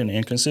comes with and the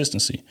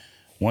inconsistency.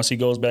 Once he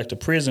goes back to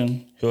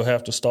prison, he'll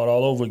have to start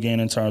all over again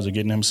in terms of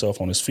getting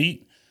himself on his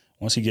feet.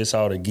 Once he gets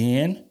out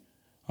again,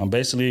 I'm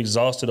basically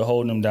exhausted of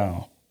holding him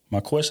down. My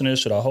question is,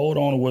 should I hold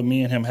on to what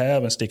me and him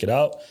have and stick it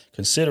out,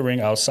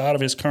 considering outside of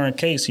his current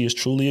case, he is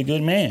truly a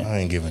good man? I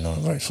ain't giving no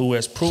advice. Who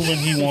has proven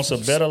he wants a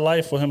better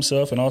life for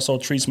himself and also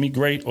treats me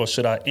great, or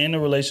should I end the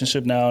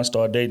relationship now and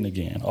start dating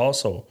again?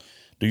 Also,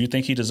 do you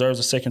think he deserves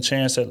a second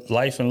chance at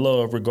life and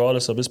love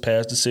regardless of his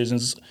past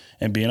decisions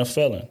and being a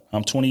felon?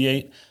 I'm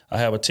 28. I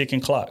have a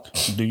ticking clock.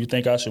 Do you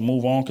think I should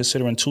move on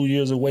considering 2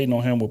 years of waiting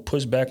on him will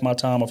push back my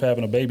time of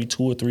having a baby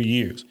 2 or 3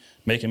 years,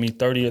 making me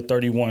 30 or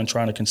 31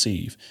 trying to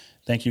conceive?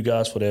 Thank you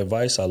guys for the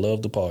advice. I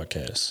love the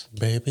podcast.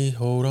 Baby,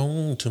 hold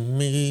on to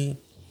me.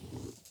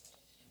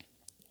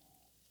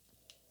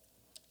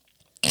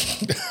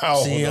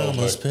 See, I'm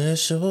a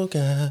special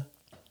guy.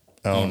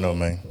 I don't know,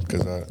 man,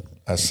 because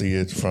I see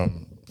it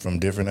from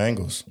different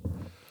angles.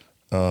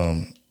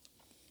 But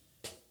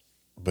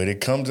it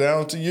comes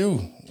down to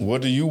you.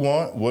 What do you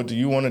want? What do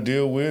you want to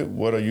deal with?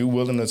 What are you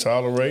willing to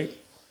tolerate?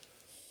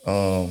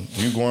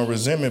 You going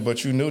resentment,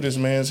 but you knew this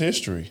man's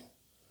history.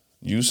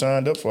 You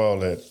signed up for all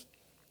that.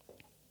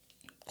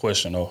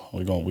 Question though,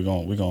 we're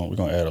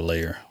gonna add a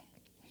layer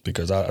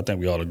because I think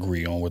we all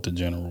agree on what the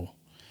general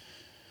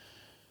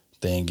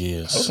thing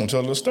is. I was gonna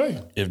tell her to stay.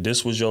 If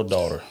this was your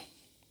daughter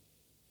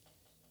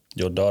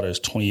is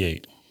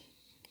 28.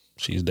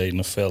 She's dating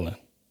a felon,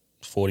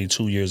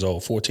 42 years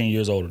old, 14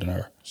 years older than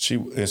her.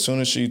 As soon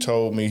as she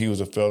told me he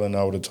was a felon,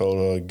 I would have told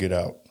her, get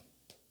out.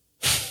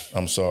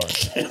 I'm sorry.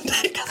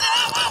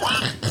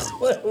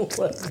 Wait.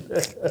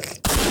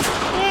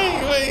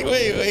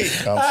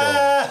 I'm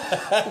sorry.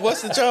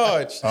 What's the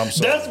charge? I'm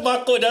sorry. That's my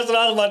question. That's what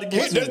I was about to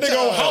get to. This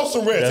nigga on house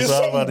arrest. That's It's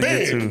what I was about something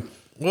to get big. to.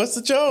 What's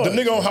the charge? The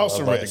nigga on house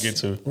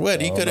arrest.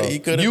 What? He could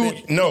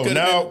have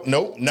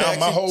Now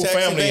my whole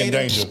family in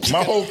danger.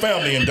 My whole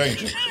family in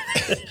danger.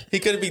 He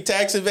could be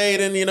tax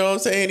evading, you know what I'm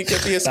saying? He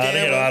could be a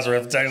scammer. House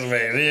arrest, tax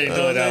evading. He ain't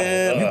doing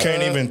that. You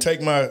can't even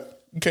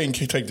you can't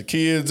take the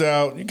kids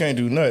out. You can't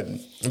do nothing.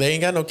 They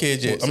ain't got no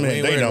kids yet. I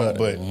mean, they don't,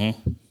 but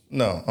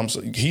no.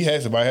 He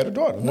has if I had a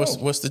daughter. No.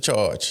 What's the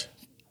charge?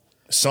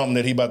 Something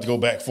that he about to go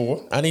back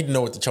for. I need to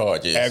know what the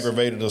charge is.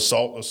 Aggravated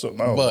assault or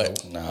something.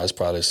 It's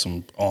probably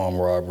some armed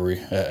robbery,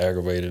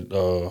 aggravated.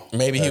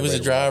 Maybe he was a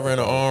driver in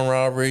an armed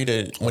robbery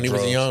that when he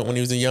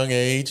was a young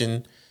age,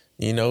 and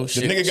you know,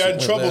 the nigga got in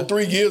trouble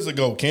 3 years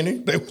ago. Kenny,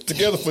 they was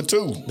together for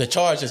 2. The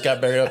charge just got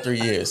buried up 3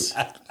 years.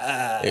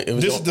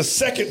 This is the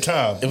second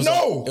time. It was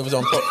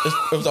on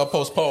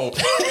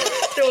postponed.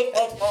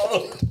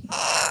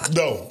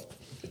 No.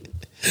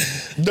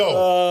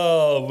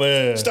 Oh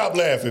man! Stop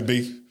laughing,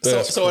 B.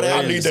 So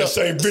I need that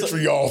same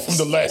vitriol from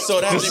the last.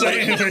 So the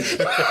same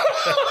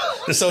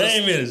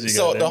energy.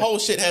 So the whole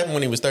shit happened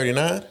when he was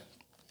 39.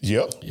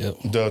 Yep.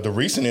 The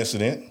recent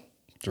incident.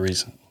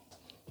 The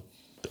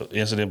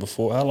incident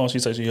before. How long she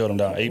say she held him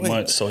down? 8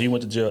 months. So he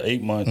went to jail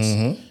 8 months.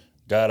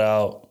 Got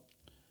out,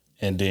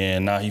 and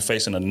then now he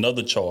facing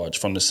another charge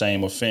from the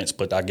same offense.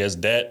 But I guess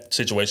that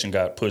situation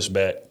got pushed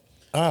back.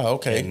 Ah,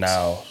 okay. And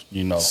now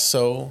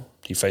So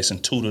he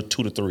facing 2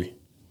 to 3.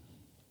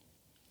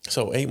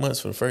 So 8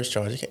 months for the first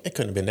charge. It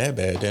couldn't have been that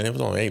bad then. It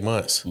was only 8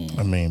 months.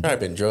 I mean,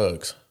 probably been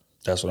drugs.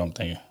 That's what I'm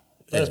thinking.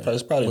 It's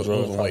probably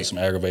drugs, probably some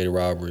aggravated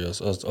robbery or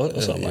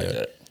something like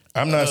that.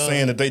 I'm not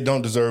saying that they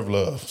don't deserve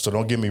love, so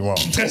don't get me wrong.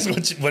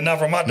 But not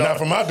from my daughter. Not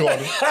from my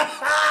daughter.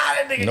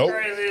 Nope.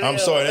 I'm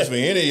sorry. That's for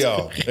any of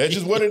y'all. That's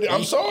just what it is.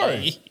 I'm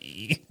sorry.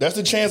 That's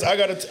the chance I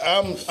gotta.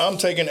 I'm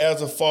taking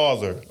as a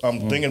father.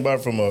 I'm thinking about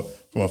it from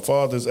a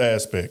father's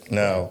aspect.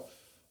 Now,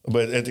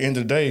 But at the end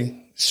of the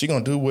day, she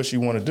gonna do what she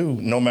want to do,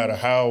 no matter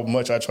how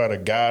much I try to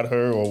guide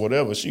her or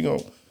whatever. She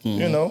gonna,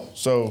 you know.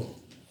 So,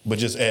 but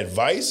just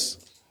advice,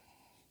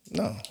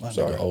 no. My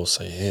Sorry. nigga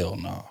say hell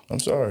no. I'm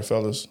sorry,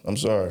 fellas. I'm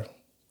sorry.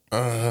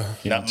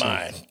 Not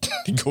mine.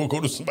 go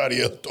to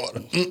somebody else's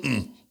daughter.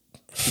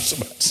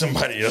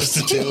 Somebody else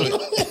to do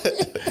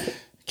it.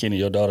 Kenny,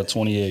 your daughter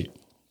 28.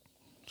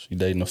 She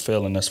dating a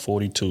felon that's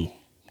 42.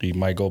 He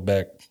might go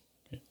back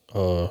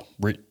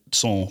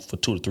soon for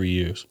 2 to 3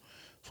 years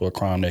for a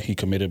crime that he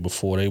committed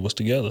before they was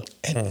together.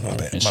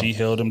 And she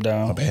held him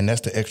down. And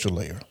that's the extra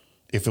layer.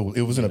 If it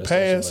was in the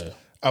past,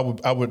 I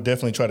would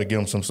definitely try to give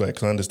him some slack.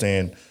 Because I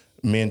understand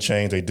men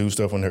change. They do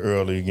stuff when they're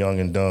early, young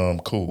and dumb.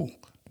 Cool.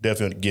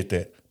 Definitely get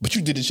that. But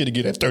you did this shit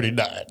again at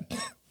 39.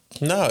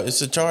 No,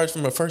 it's a charge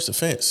from a first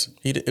offense.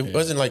 It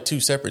wasn't like 2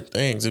 separate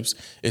things.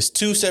 It's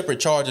 2 separate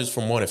charges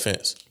from one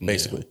offense,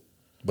 basically.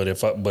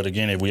 Yeah. But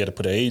again, if we had to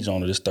put an age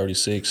on it, it's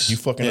 36. You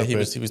fucking up. He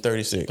was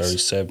 36.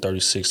 37,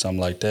 36, something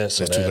like that.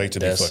 So that's too late to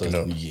be fucking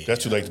up. Yeah.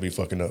 That's too late to be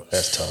fucking up.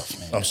 That's tough,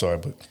 man. I'm sorry,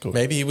 but go ahead.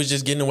 Maybe he was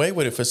just getting away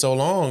with it for so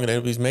long and they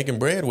was making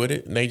bread with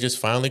it, and they just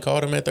finally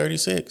caught him at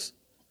 36.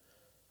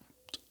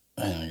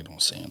 I ain't gonna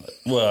say that.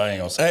 Well, I ain't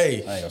gonna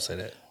say I ain't gonna say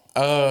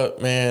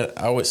that. Man,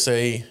 I would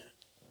say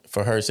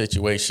for her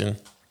situation,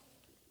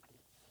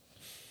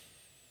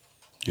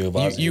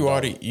 you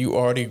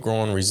already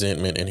growing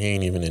resentment, and he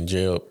ain't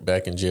even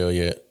back in jail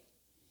yet.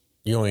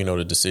 You don't even know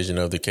the decision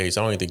of the case.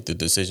 I don't even think the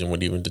decision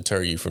would even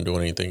deter you from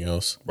doing anything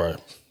else. Right.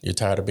 You're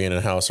tired of being in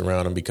the house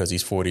around him because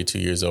he's 42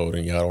 years old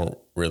and y'all don't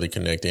really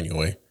connect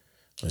anyway.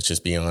 Let's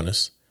just be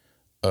honest.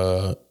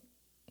 And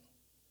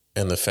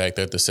the fact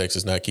that the sex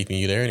is not keeping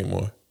you there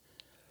anymore.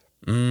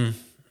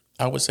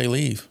 I would say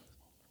leave.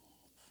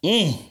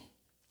 I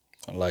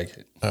like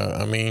it.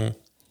 I mean,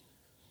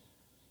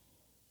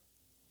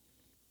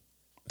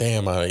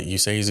 damn, you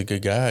say he's a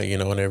good guy, you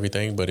know, and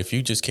everything, but if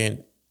you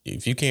can't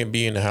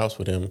be in the house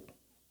with him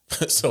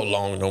so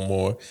long no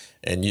more,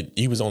 and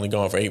he was only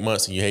gone for 8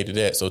 months and you hated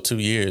that, so 2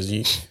 years,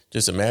 you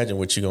just imagine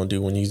what you're gonna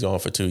do when he's gone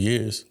for 2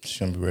 years. She's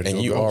gonna be ready and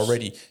to go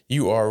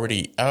you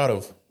already out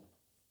of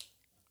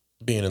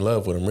being in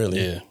love with him, really.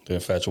 Yeah, the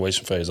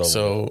infatuation phase over.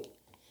 So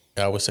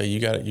I would say you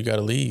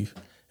gotta leave.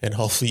 And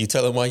hopefully you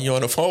tell him why you're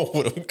on the phone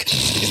with him.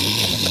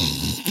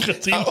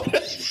 Because he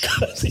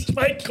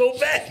might go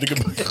back.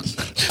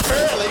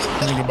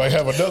 Nigga might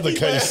have another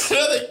case.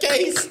 Another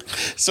case.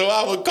 So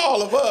I would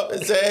call him up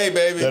and say, hey,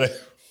 baby,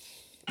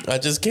 I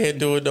just can't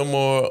do it no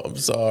more. I'm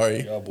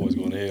sorry. Y'all boys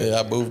going to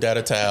hell. I moved out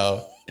of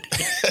town.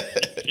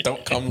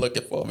 Don't come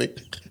looking for me.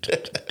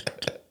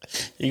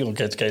 You going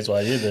to catch a case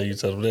while you're there. You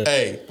tell him that.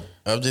 Hey,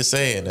 I'm just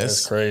saying.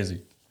 That's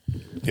crazy.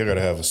 You got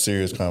to have a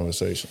serious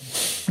conversation.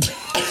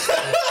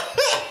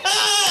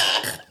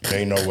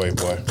 Ain't no way,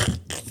 boy.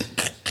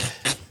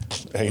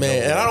 And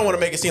I don't want to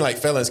make it seem like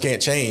felons can't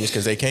change,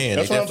 because they can.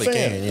 They definitely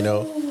can, you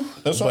know.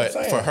 That's what I'm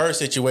saying. For her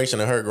situation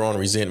and her growing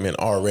resentment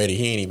already,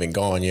 he ain't even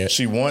gone yet.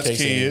 She wants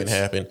kids. Ain't even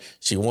happened.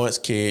 She wants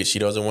kids. She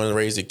doesn't want to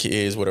raise the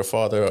kids with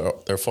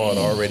their father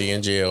already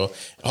in jail,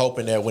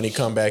 hoping that when he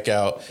come back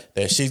out,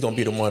 that she's going to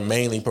be the one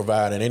mainly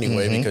providing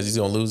anyway, because he's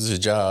going to lose his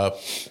job.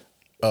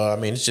 I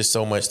mean, it's just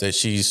so much that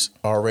she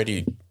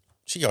already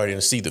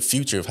didn't see the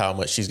future of how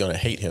much she's going to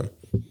hate him.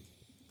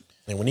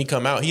 And when he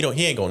come out, he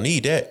ain't gonna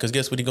need that, because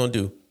guess what he gonna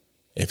do?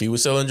 If he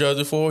was selling drugs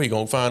before, he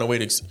gonna find a way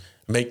to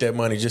make that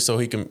money just so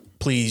he can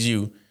please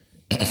you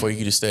before you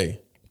get to stay.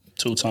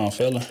 2-time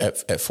felon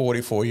at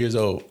 44 years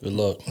old. Good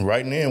luck.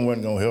 Right now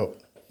wasn't gonna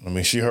help. I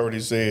mean, she already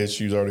said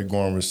she's already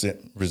growing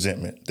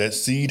resentment. That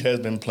seed has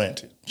been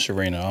planted.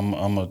 Sharina,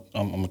 I'm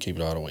gonna keep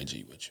it all the way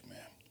G with you, man.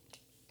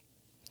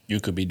 You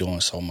could be doing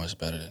so much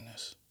better than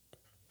this.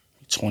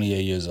 You're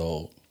 28 years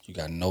old. You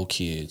got no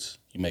kids.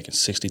 You're making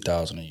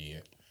 $60,000 a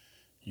year.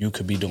 You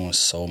could be doing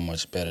so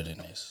much better than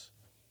this.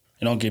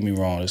 And don't get me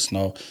wrong, it's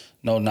no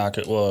knock.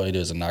 Well, it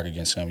is a knock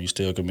against him. You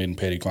still committing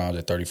petty crimes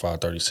at 35,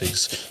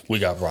 36. We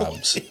got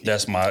problems.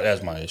 That's my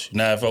issue.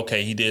 Now, if,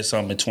 he did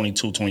something at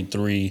 22,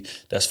 23,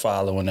 that's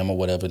following them or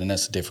whatever, then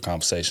that's a different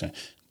conversation.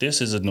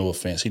 This is a new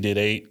offense. He did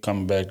 8,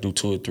 coming back, do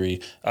 2 or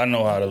 3. I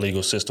know how the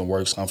legal system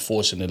works.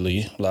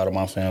 Unfortunately, a lot of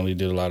my family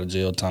did a lot of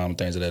jail time and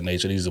things of that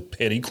nature. These are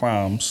petty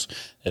crimes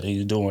that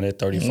he's doing at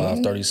 35,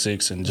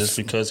 36, and just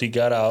because he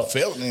got out.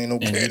 Felony ain't no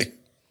petty.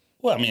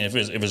 Well, I mean, if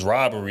it's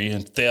robbery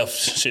and theft,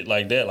 shit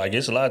like that, like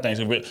it's a lot of things.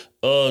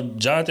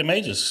 Jonathan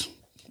Majors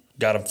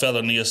got a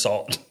felony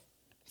assault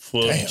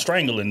for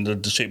strangling the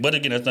shit. But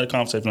again, that's not a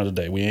conversation of the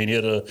day. We ain't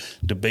here to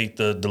debate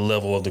the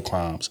level of the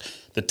crimes.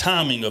 The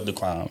timing of the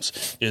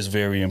crimes is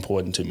very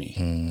important to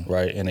me,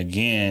 right? And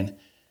again,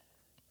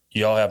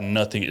 y'all have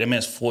nothing. That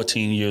man's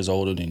 14 years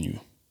older than you.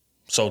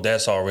 So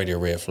that's already a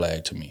red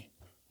flag to me,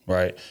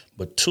 right?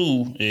 But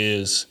 2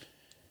 is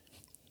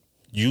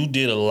you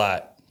did a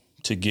lot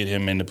to get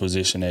him in the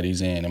position that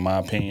he's in my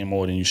opinion,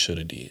 more than you should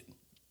have did.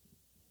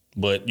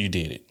 But you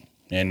did it.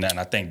 And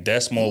I think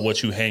that's more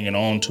what you hanging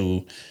on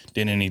to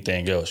than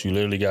anything else. You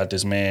literally got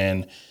this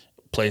man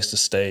a place to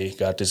stay,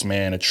 got this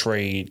man a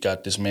trade,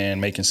 got this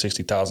man making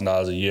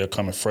 $60,000 a year,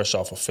 coming fresh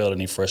off a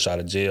felony, fresh out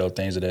of jail,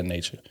 things of that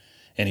nature.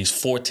 and he's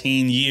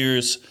 14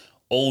 years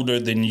older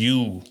than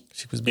you.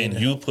 And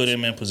you put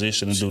him in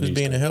position to do these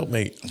being things. a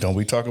helpmate. Don't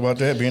we talk about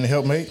that, being a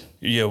helpmate?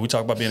 Yeah, we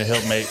talk about being a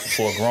helpmate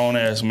for a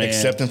grown-ass man.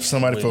 Accepting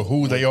somebody for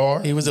who they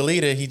are. He was a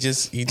leader. He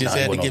just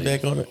had to get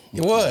back on it.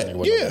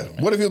 What? Yeah.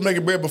 What if he was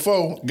making bread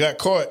before, got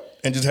caught,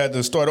 and just had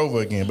to start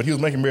over again? But he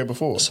was making bread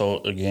before.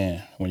 So,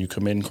 again, when you're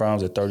committing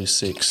crimes at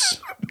 36...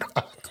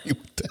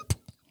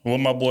 What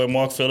my boy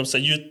Mark Phillips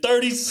said, you're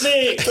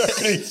 36.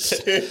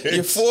 36.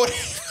 You're 40.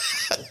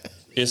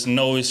 It's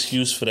no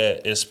excuse for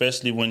that,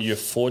 especially when you're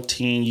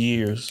 14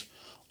 years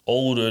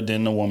older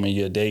than the woman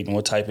you're dating.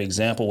 What type of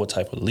example, what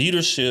type of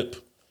leadership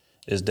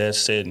is that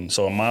setting?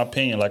 So in my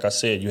opinion, like I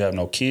said, you have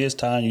no kids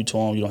tying you to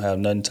him. You don't have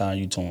nothing tying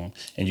you to him.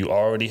 And you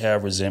already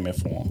have resentment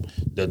for him.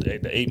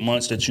 The 8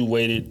 months that you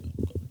waited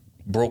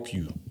broke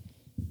you.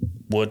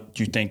 What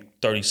do you think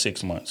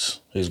 36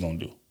 months is going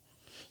to do?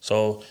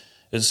 So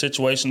it's a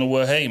situation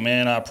where, hey,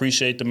 man, I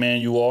appreciate the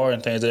man you are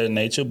and things of that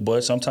nature,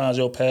 but sometimes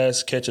your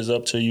past catches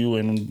up to you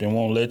and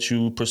won't let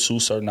you pursue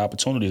certain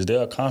opportunities. There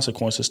are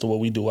consequences to what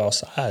we do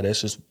outside.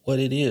 That's just what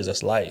it is.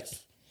 That's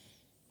life.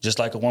 Just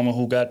like a woman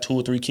who got 2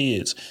 or 3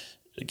 kids.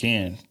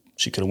 Again,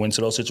 she could have went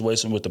to those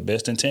situations with the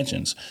best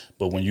intentions.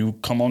 But when you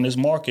come on this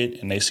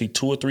market and they see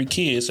 2 or 3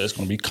 kids, there's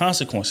going to be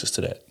consequences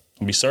to that. There's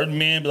going to be certain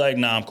men be like,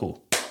 nah, I'm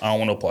cool. I don't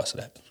want no parts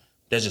of that.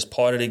 That's just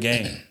part of the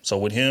game. So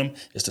with him,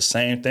 it's the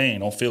same thing.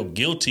 Don't feel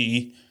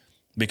guilty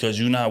because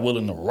you're not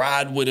willing to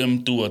ride with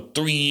him through a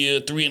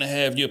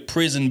 3.5 year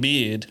prison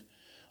bid.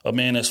 A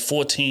man that's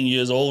 14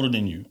 years older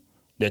than you,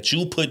 that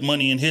you put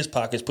money in his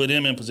pockets, put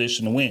him in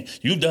position to win.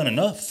 You've done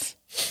enough.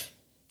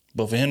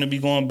 But for him to be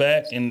going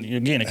back, and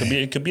again,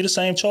 it could be the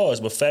same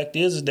charge. But fact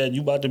is that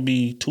you about to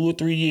be 2 or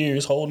 3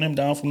 years holding him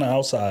down from the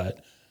outside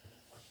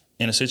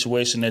in a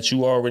situation that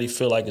you already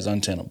feel like is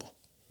untenable.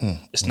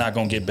 It's not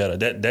going to get better.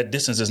 That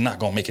distance is not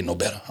going to make it no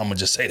better. I'm going to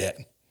just say that.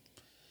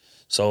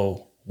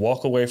 So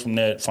walk away from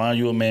that. Find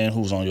you a man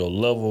who's on your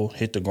level.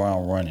 Hit the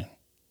ground running.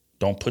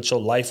 Don't put your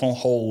life on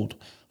hold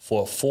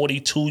for a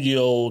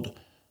 42-year-old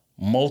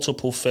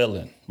multiple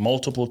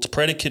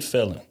predicate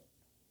felon.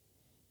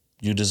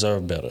 You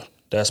deserve better.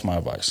 That's my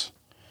advice.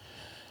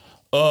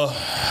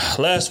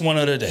 Last one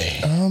of the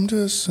day. I'm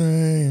just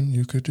saying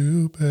you could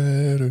do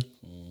better.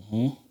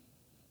 Mm-hmm.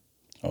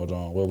 Hold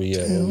on, where we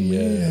at?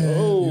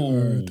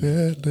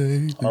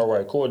 All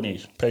right,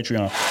 Courtney,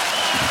 Patreon.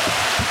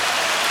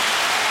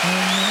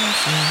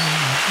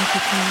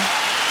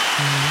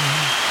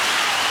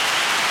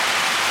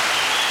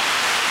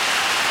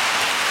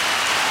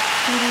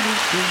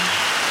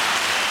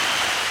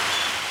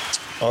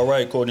 All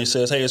right, Courtney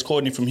says, hey, it's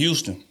Courtney from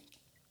Houston.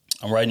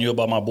 I'm writing you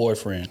about my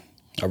boyfriend.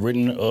 I've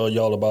written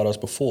y'all about us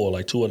before,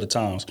 like 2 other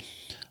times.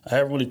 I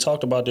haven't really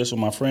talked about this with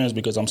my friends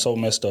because I'm so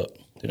messed up.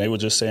 And they were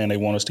just saying they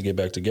want us to get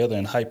back together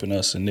and hyping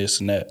us and this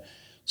and that.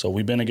 So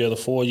we've been together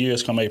 4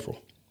 years come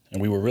April. And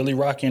we were really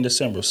rocky in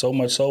December. So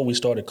much so we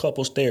started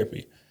couples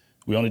therapy.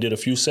 We only did a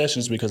few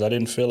sessions because I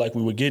didn't feel like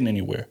we were getting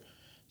anywhere.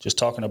 Just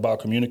talking about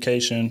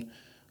communication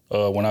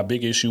when our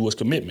big issue was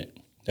commitment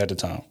at the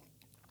time.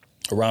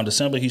 Around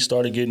December, he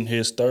started getting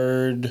he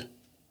started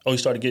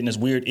getting this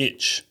weird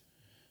itch.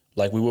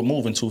 Like we were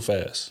moving too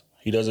fast.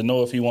 He doesn't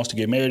know if he wants to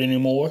get married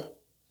anymore.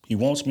 He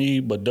wants me,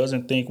 but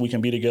doesn't think we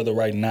can be together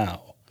right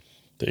now.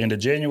 The end of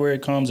January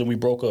comes and we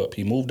broke up.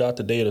 He moved out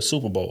the day of the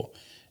Super Bowl.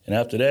 And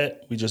after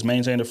that, we just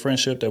maintained a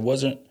friendship that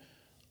wasn't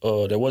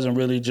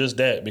really just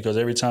that, because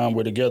every time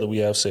we're together, we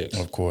have sex.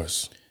 Of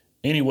course.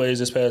 Anyways,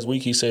 this past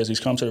week, he says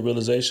he's come to the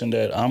realization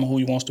that I'm who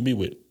he wants to be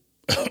with.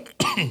 That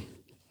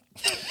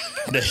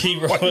he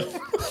wrote...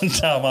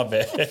 No, my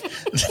bad.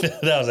 That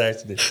was an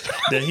accident.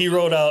 That he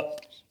wrote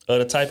out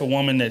the type of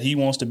woman that he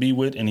wants to be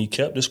with, and he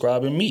kept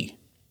describing me.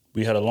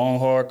 We had a long,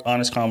 hard,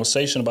 honest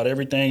conversation about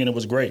everything, and it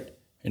was great.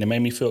 And it made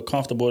me feel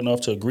comfortable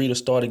enough to agree to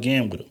start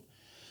again with him.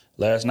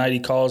 Last night, he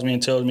calls me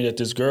and tells me that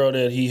this girl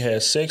that he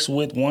had sex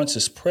with once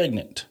is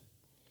pregnant.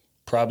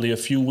 Probably a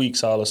few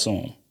weeks, I'll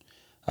assume.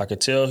 I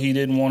could tell he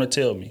didn't want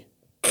to tell me.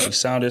 He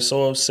sounded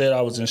so upset,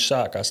 I was in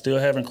shock. I still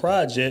haven't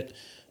cried yet,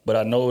 but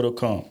I know it'll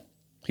come.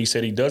 He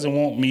said he doesn't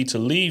want me to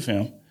leave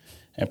him,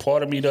 and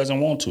part of me doesn't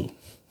want to.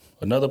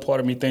 Another part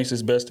of me thinks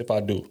it's best if I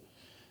do.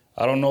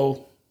 I don't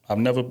know. I've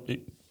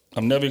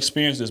never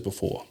experienced this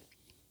before.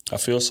 I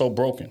feel so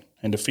broken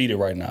and defeated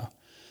right now.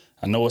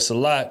 I know it's a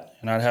lot,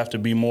 and I'd have to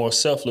be more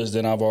selfless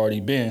than I've already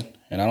been,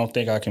 and I don't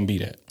think I can be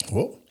that.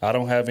 Whoop. I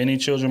don't have any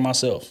children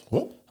myself.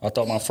 Whoop. I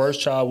thought my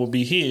first child would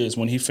be his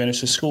when he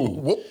finishes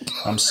school. Whoop.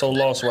 I'm so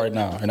lost right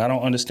now, and I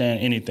don't understand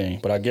anything.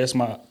 But I guess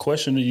my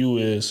question to you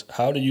is,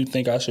 how do you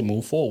think I should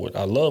move forward?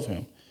 I love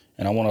him,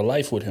 and I want a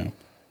life with him.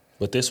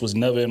 But this was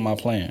never in my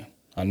plan.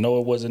 I know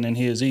it wasn't in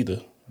his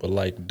either, but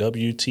like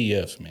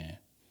WTF, man.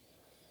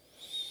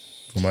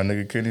 What my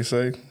nigga Kenny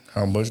say?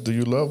 How much do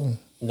you love him?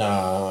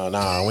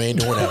 Nah, we ain't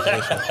doing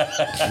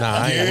that. Nah,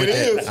 I ain't with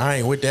that. I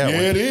ain't with that one.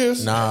 Yeah, it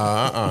is.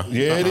 Nah,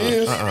 Yeah, it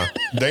is.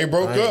 They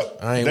broke up.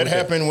 That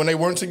happened when they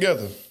weren't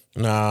together.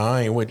 Nah,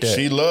 I ain't with that.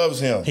 She loves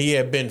him. He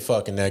had been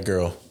fucking that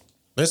girl.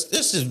 Let's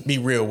just be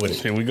real with it.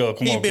 Here we go.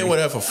 Come on. He been with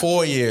her for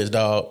 4 years,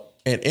 dog.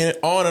 And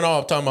on and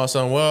off talking about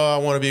something. Well, I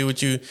want to be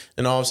with you.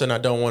 Then all of a sudden, I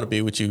don't want to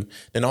be with you.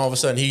 Then all of a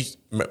sudden, he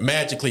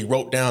magically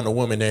wrote down the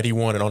woman that he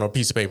wanted on a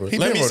piece of paper.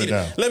 Let me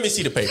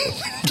see the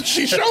paper.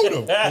 She showed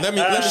him.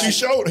 He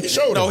showed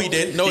him. No, he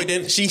didn't. No, he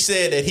didn't. She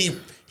said that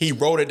he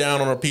wrote it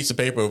down on a piece of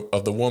paper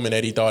of the woman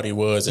that he thought he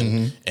was,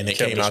 and it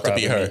came out to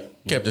be her.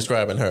 Kept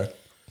describing her.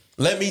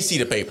 Let me see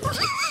the paper,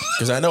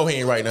 because I know he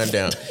ain't writing nothing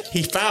down.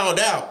 He found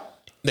out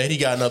that he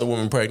got another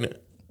woman pregnant,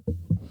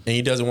 and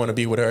he doesn't want to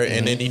be with her.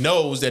 And then he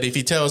knows that if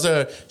he tells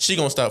her, she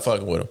gonna stop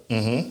fucking with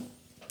him.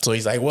 So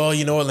he's like, well,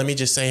 you know what? Let me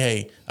just say,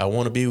 hey, I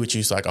want to be with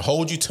you so I can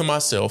hold you to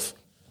myself,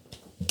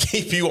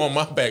 keep you on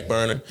my back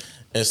burner,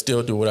 and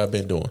still do what I've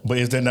been doing. But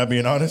is that not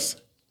being honest?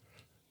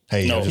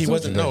 Hey, no, he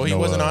wasn't. No, he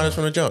wasn't honest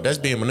from the jump. That's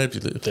being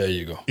manipulative. There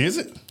you go. Is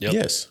it? Yep.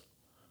 Yes.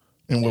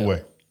 In what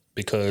way?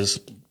 Because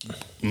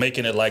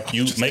making it like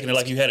you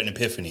had an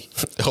epiphany.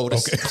 Hold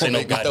okay.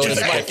 No goddamn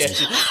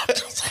epiphany.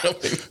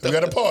 We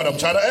got a part. I'm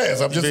trying to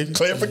ask. I'm just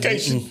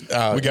clarification.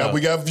 We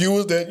got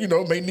viewers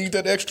that may need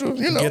that extra.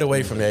 Get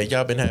away from that.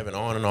 Y'all been having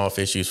on and off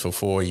issues for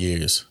 4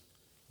 years.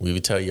 We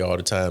would tell you all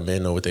the time,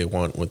 men know what they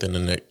want within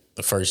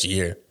the first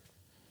year,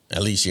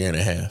 at least year and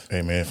a half.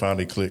 Hey man,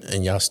 finally clicked,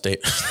 and y'all stay.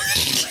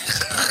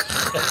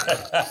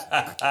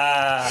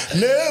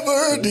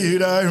 Never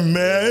did I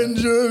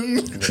imagine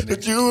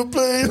that you would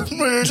play a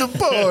major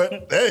part.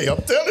 Hey,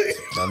 I'm telling you.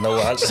 I know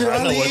what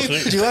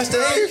clicked. Do I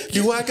stay?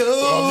 Do I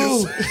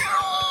go?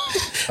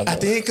 I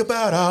think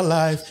about our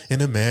life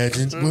and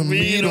imagine we'll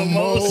meet the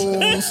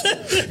most.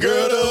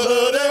 Girl, the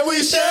love that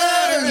we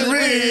share is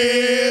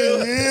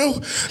real.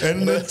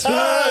 And the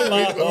time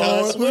it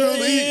all will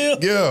be.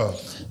 Yeah.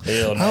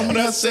 Hell no. I'm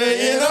not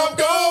saying I'm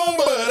gone,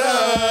 but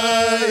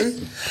I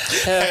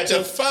had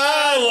to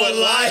find what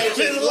life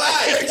is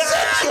like.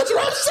 Exactly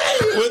what I'm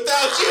saying.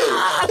 Without you.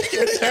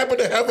 It happened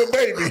to have a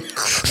baby.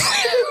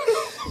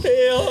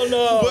 Hell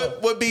no.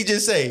 What B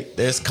just say?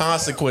 There's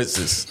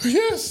consequences.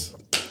 Yes.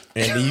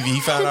 And he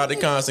found out the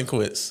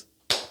consequence.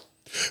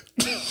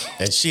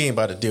 And she ain't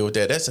about to deal with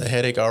that. That's a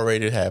headache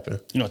already that happened.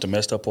 You know what the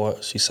messed up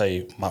part? She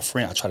say, I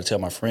try to tell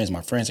my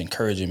friends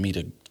encouraging me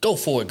to go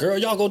for it, girl.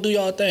 Y'all go do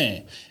y'all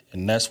thing.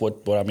 And that's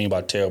what I mean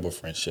by terrible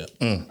friendship.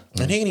 And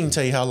he didn't even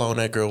tell you how long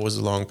that girl was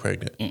long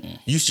pregnant.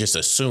 You just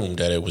assumed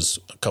that it was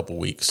a couple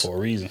weeks. For a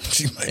reason.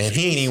 And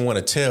he didn't even want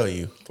to tell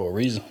you. For a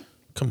reason.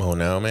 Come on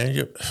now,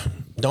 man.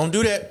 Don't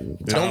do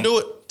that. Don't do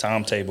it.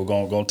 Timetable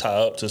gonna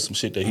tie up to some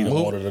shit that he don't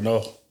want her to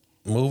know.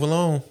 Move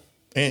along.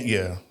 And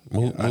yeah.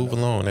 Move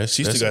along.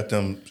 She still got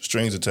them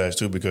strings attached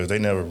too because they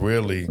never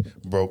really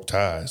broke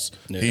ties.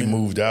 Yeah. He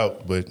moved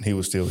out, but he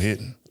was still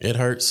hitting. It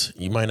hurts.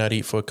 You might not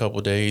eat for a couple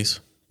of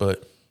days,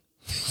 but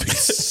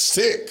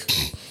sick.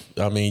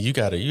 I mean, you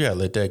gotta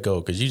let that go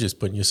because you just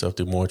putting yourself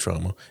through more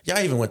trauma. Y'all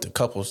even went to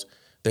couples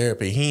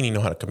therapy. He didn't even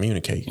know how to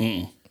communicate.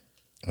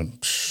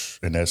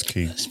 And that's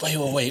key.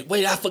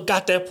 Wait! I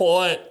forgot that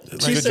part.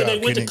 She said they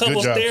went to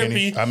couples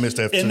therapy. I missed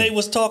that. And they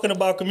was talking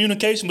about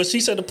communication, but she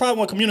said the problem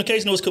with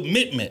communication was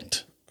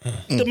commitment.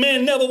 The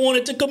man never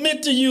wanted to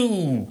commit to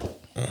you.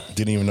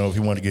 Didn't even know if he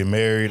wanted to get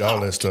married. All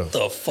that stuff.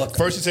 The fuck.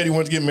 First he said he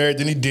wanted to get married,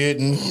 then he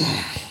didn't.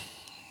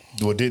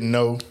 Or didn't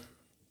know.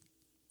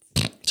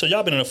 So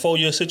y'all been in a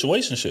 4-year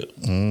situationship.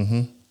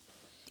 Mm-hmm.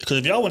 Because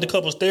if y'all went to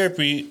couples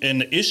therapy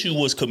and the issue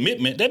was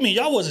commitment, that means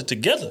y'all wasn't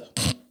together.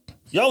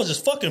 Y'all was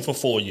just fucking for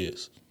 4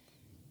 years.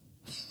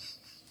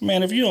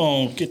 Man, if you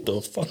don't get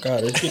the fuck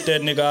out of get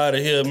that nigga out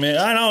of here, man.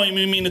 I don't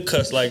even mean to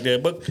cuss like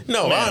that, but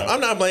no, man, I'm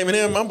not blaming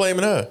him. I'm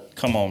blaming her.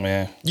 Come on,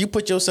 man. You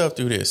put yourself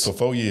through this for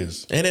 4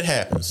 years, and it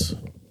happens.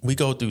 We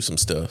go through some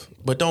stuff,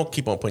 but don't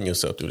keep on putting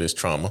yourself through this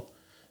trauma.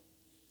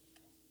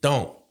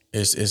 Don't.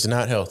 It's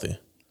not healthy.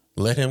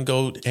 Let him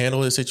go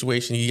handle the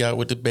situation he got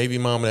with the baby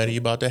mama that he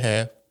about to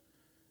have,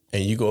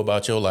 and you go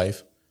about your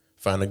life.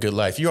 Find a good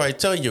life. You already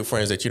tell your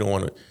friends that you don't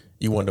want to.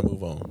 You want to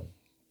move on.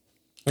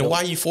 And why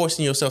are you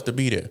forcing yourself to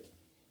be there?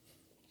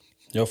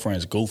 Your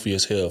friend's goofy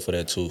as hell for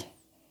that too.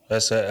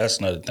 That's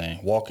another thing.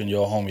 Walking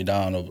your homie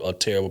down a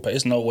terrible path.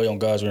 There's no way on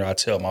God's word I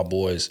tell my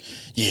boys,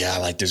 yeah, I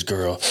like this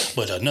girl,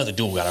 but another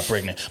dude got her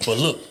pregnant. But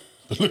look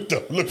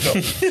up.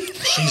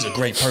 She's a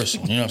great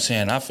person. You know what I'm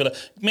saying? I feel like,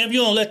 man, if you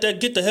don't let that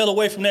get the hell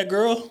away from that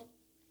girl,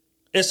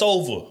 it's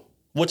over.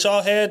 What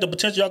y'all had, the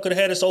potential y'all could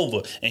have had, it's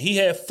over. And he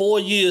had 4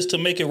 years to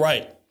make it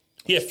right.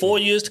 He had 4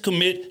 years to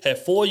commit, had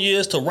 4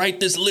 years to write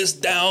this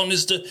list down,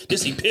 this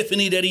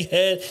epiphany that he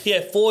had. He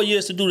had 4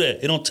 years to do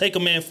that. It don't take a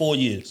man 4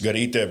 years. You got to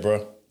eat that,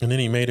 bro. And then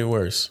he made it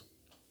worse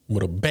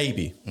with a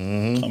baby.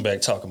 Mm-hmm. Come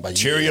back talking about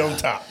cherry on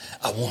top.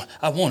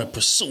 I want to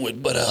pursue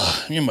it, but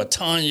remember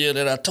Tanya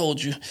that I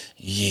told you?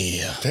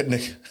 Yeah. That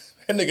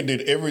nigga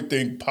did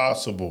everything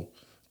possible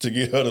to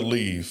get her to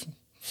leave.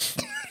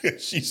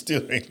 She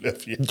still ain't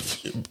left yet.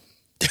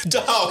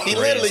 Dog, he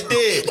literally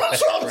did.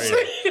 That's what I'm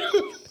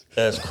saying.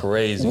 That's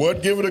crazy.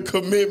 What give it a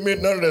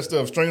commitment? None of that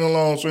stuff. String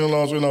along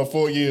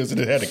 4 years, and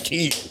it had a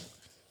key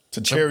to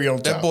cherry on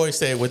top. That boy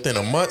said within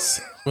a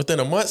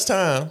month's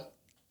time,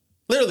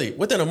 literally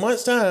within a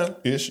month's time,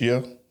 ish,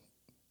 yeah,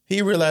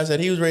 he realized that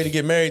he was ready to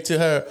get married to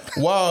her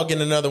while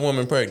getting another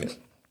woman pregnant.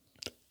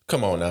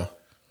 Come on now.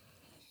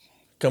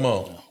 Come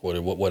on.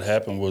 What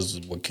happened was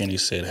what Kenny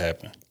said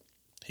happened.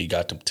 He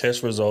got the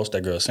test results.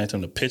 That girl sent him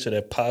the picture of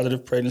that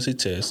positive pregnancy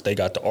test. They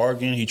got to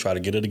arguing. He tried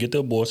to get her to get the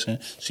abortion.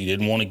 She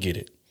didn't want to get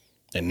it.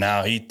 And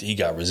now he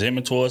got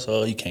resentment towards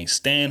her. He can't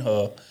stand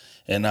her.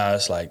 And now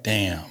it's like,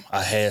 damn,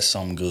 I had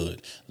something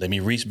good. Let me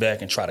reach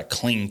back and try to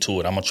cling to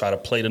it. I'm going to try to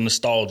play the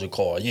nostalgia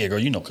card. Yeah, girl,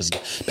 you know, because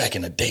back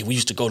in the day, we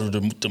used to go to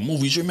the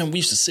movies. You remember we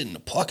used to sit in the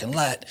parking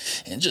lot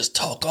and just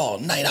talk all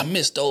night. I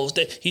miss those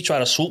days. He tried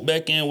to swoop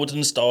back in with the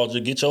nostalgia,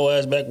 get your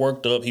ass back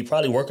worked up. He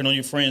probably working on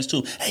your friends,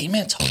 too. Hey,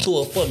 man, talk to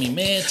her for me,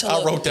 man.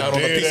 I wrote down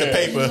on a piece of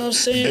paper, you know what I'm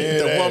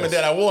saying? the woman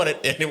that I wanted,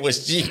 and it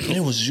was you.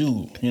 It was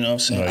you. You know what I'm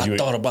saying? I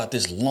thought about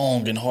this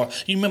long and hard.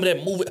 You remember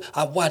that movie?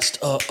 I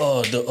watched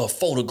the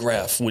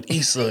Photograph with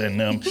Issa and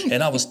them.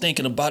 And I was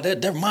thinking about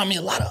that. That remind me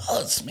a lot of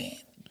us, man.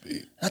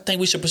 I think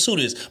we should pursue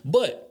this.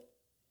 But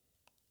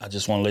I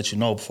just want to let you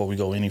know before we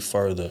go any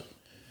further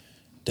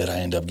that I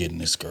end up getting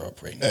this girl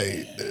pregnant.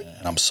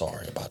 And I'm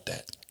sorry about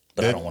that.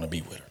 But I don't want to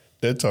be with her.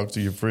 That talk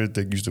to your friend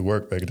that used to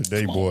work back in the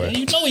day, boy. Man,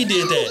 you know he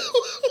did that.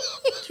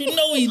 You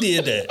know he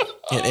did that.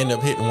 And end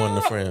up hitting one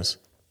of the friends.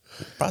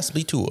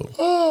 Possibly 2 of them.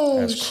 Oh,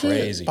 that's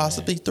crazy.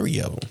 Possibly 3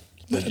 of them.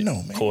 I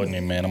know, man. Courtney,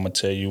 man, I'm going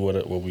to tell you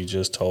what we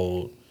just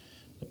told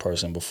the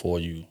person before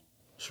you.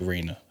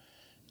 Serena,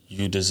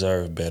 you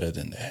deserve better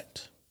than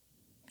that.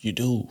 You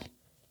do.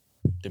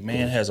 The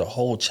man has a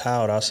whole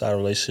child outside a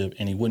relationship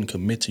and he wouldn't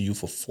commit to you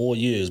for 4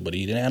 years, but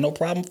he didn't have no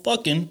problem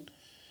fucking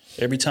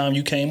every time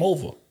you came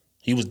over.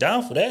 He was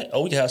down for that.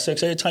 Oh, we can have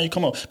sex every time you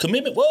come over.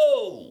 Commitment,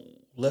 whoa.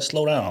 Let's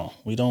slow down.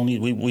 We don't need,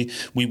 we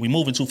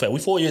moving too fast. We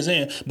 4 years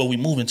in, but we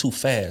moving too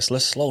fast.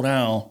 Let's slow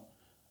down.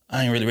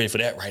 I ain't really ready for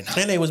that right now.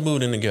 And they was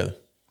moving in together.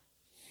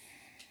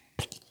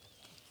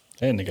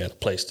 And they got a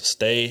place to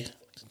stay.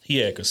 He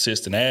had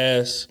consistent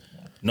ass,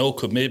 no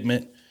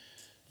commitment.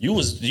 You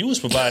was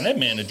providing that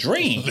man a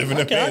dream.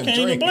 I can't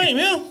even blame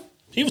him.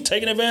 He was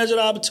taking advantage of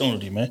the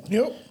opportunity, man.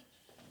 Yep.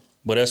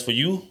 But as for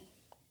you,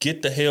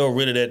 get the hell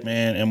rid of that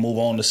man and move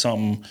on to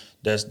something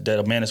that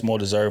a man is more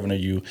deserving of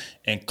you.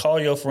 And call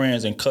your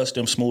friends and cuss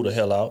them smooth the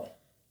hell out.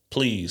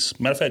 Please.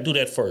 Matter of fact, do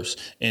that first.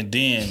 And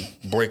then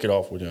break it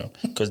off with them.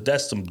 Because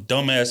that's some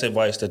dumbass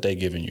advice that they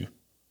giving you.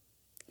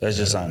 That's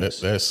just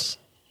honest. That's...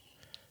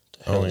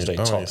 I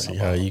don't see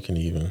how you can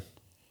even.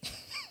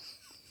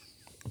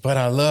 But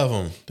I love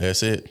him.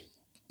 That's it.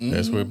 Mm-hmm.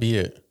 That's where it be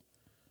at.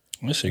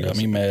 This shit got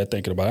me mad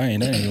thinking about it.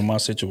 That ain't even my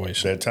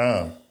situation. That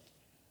time.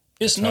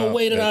 It's no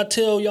way that I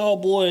tell y'all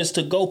boys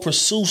to go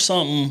pursue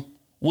something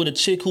with a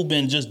chick who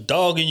been just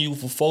dogging you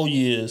for 4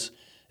 years.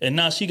 And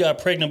now she got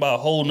pregnant by a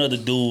whole nother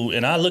dude.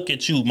 And I look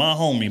at you, my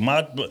homie,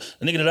 the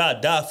nigga that I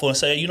die for, and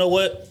say, you know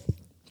what?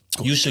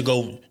 You should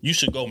go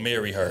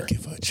marry her.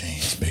 Give her a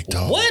chance, big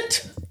dog.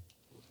 What?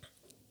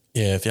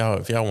 Yeah, if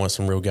y'all want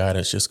some real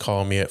guidance, just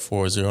call me at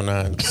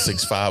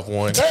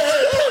 409-651.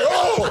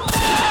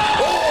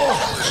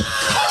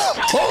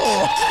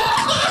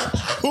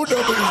 Who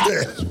number is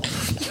that?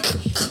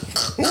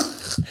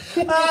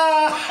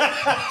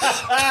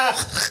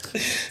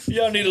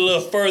 Y'all need a little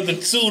further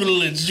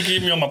tutelage. You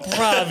give me on my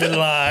private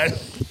line.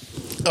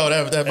 Oh,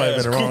 that might have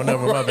been the wrong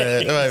number. My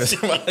bad. That might have been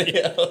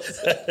somebody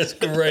else. That's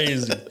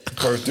crazy.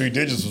 First 3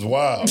 digits was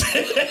wild.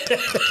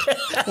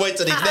 Wait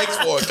till these next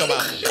 4 come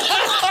out.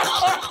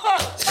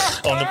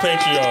 On the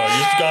Patreon.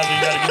 You got to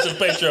get to the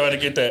Patreon to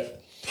get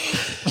that.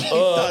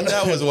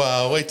 That was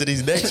wild. Wait till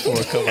these next 4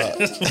 come out.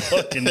 It's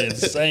fucking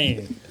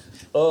insane.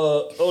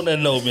 On that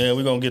note, man,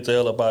 we're going to get the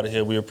hell up out of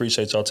here. We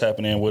appreciate y'all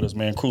tapping in with us,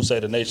 man.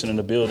 Crusader Nation in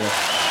the building.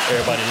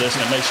 Everybody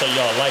listening, make sure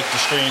y'all like the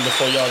stream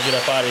before y'all get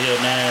up out of here,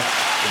 man.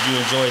 If you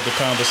enjoyed the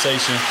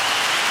conversation,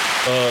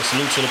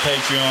 salute to the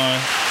Patreon.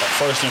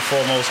 First and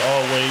foremost,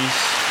 always,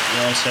 you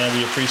know what I'm saying?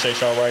 We appreciate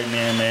y'all writing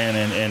in, man.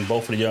 And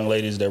both of the young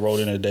ladies that wrote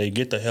in today,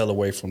 get the hell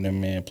away from them,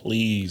 man.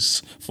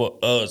 Please, for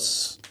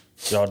us.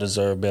 Y'all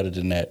deserve better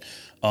than that.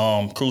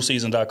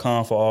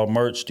 Cruiseason.com for all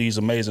merch. These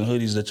amazing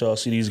hoodies that y'all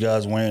see these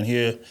guys wearing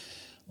here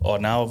are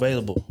now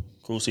available.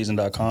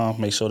 Cruiseason.com.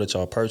 Make sure that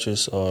y'all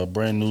purchase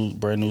brand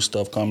new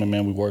stuff coming,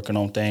 man. We working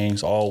on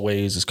things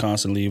always. It's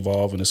constantly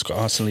evolving. It's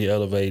constantly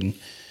elevating.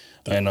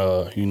 And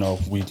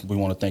we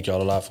want to thank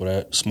y'all a lot for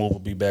that. Smooth will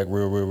be back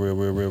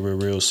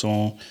real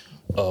soon.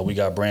 We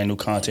got brand new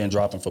content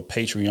dropping for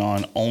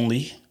Patreon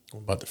only.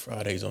 What about the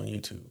Fridays on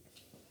YouTube?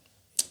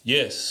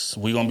 Yes,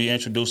 we're gonna be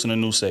introducing a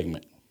new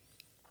segment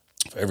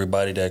for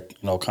everybody that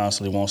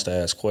constantly wants to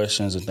ask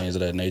questions and things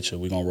of that nature.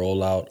 We're gonna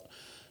roll out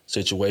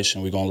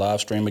situation. We're gonna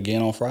live stream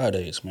again on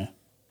Fridays, man.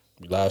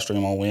 We live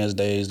stream on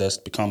Wednesdays. That's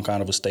become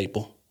kind of a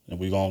staple. And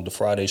the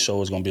Friday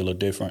show is gonna be a little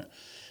different.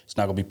 It's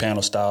not gonna be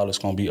panel style. It's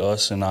gonna be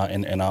us in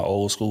our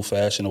old school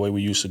fashion, the way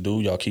we used to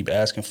do. Y'all keep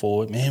asking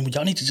for it, man.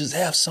 Y'all need to just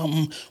have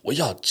something where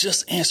y'all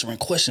just answering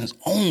questions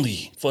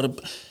only for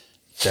the.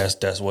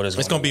 That's what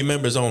it's gonna be.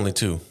 Members only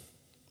too.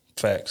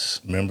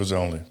 Facts. Members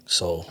only.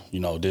 So,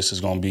 this is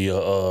going to be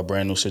a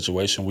brand new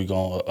situation. We're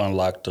going to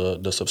unlock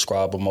the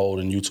subscriber mode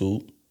in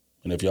YouTube.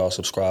 And if y'all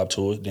subscribe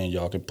to it, then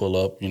y'all can pull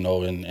up, and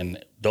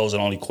those are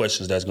the only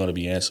questions that's going to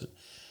be answered,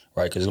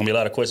 right? Because there's going to be a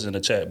lot of questions in the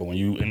chat. But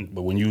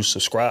when you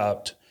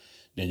subscribed,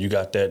 then you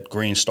got that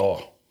green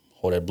star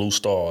or that blue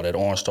star or that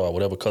orange star,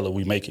 whatever color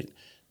we make it.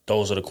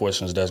 Those are the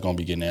questions that's going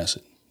to be getting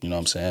answered. You know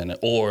what I'm saying?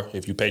 Or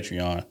if you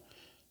Patreon,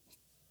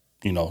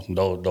 you know,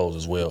 those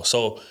as well.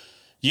 So,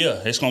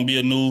 yeah, it's going to be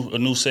a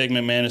new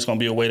segment, man. It's going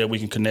to be a way that we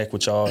can connect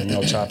with y'all and, you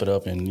know, chop it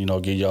up and, you know,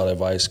 give y'all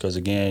advice. Because,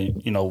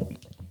 again, you know,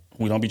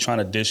 we don't be trying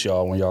to dish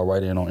y'all when y'all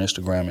write in on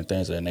Instagram and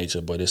things of that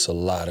nature, but it's a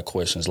lot of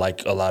questions.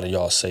 Like a lot of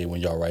y'all say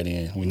when y'all write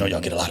in. We know y'all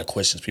get a lot of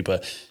questions. People,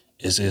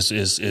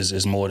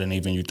 it's more than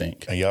even you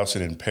think. And y'all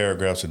send in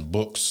paragraphs and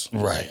books.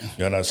 Right.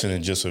 Y'all not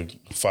sending just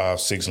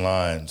 5-6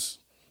 lines.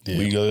 Yeah.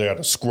 We got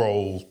to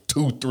scroll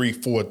 2, 3,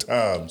 4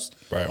 times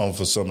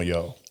for some of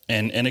y'all.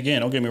 And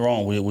again, don't get me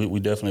wrong, we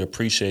definitely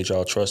appreciate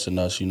y'all trusting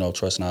us, you know,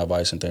 trusting our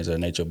advice and things of that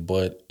nature,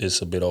 but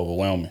it's a bit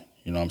overwhelming,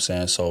 you know what I'm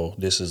saying? So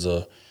this is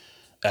a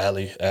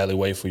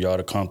alleyway for y'all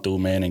to come through,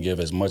 man, and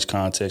give as much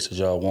context as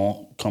y'all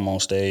want. Come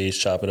on stage,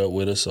 chop it up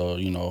with us, or,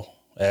 you know,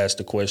 ask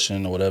the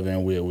question or whatever,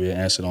 and we'll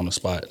answer it on the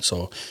spot.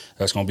 So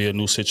that's gonna be a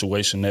new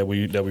situation that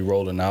we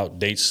rolling out.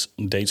 Dates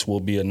will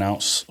be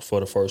announced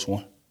for the first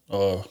one,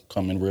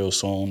 coming real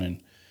soon.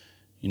 And,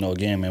 you know,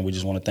 again, man, we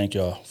just want to thank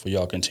y'all for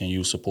y'all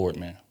continued support,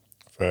 man.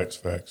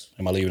 Facts.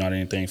 Am I leaving out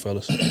anything,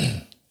 fellas?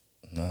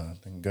 Nah, I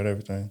think you got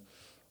everything.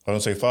 I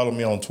don't say follow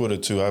me on Twitter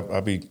too.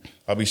 I'll be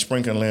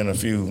sprinkling in a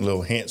few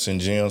little hints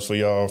and gems for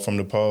y'all from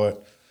the pod.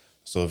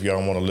 So if y'all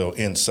want a little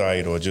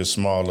insight or just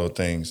small little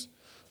things,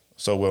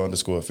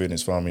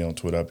 SoWell_fitness, follow me on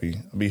Twitter.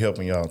 I'll be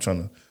helping y'all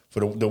trying to,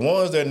 for the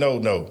ones that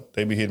know,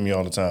 they be hitting me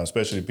all the time,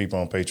 especially the people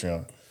on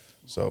Patreon.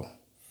 So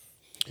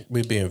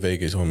we'll be in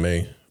Vegas on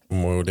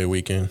Memorial Day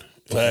weekend.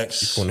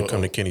 Facts. If you want to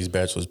come to Kenny's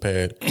bachelor's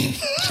pad, get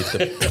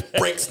the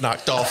brakes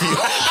knocked off you.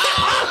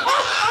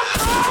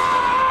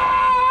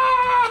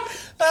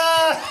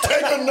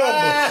 Take a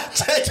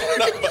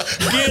number.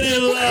 Get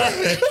in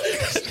line.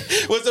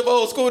 What's the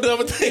old school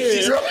number thing?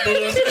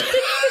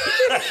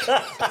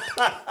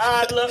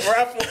 The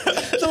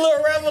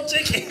little raffle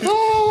ticket.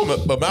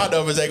 But my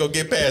numbers ain't gonna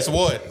get past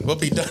 1. We'll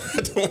be done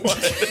at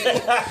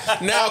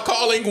 1. Now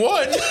calling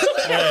 1.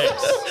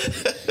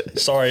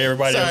 Sorry,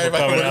 everybody for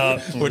coming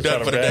out. We're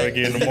done for the day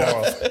again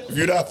tomorrow. If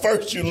you're not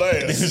first, you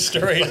last.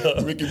 Straight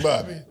up, Ricky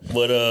Bobby.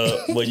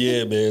 But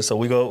yeah, man. So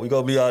we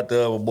gonna be out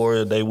there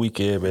Memorial Day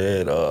weekend,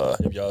 man.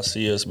 If y'all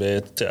see us,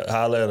 man,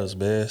 holler at us,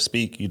 man.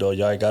 Speak. You know,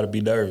 y'all ain't gotta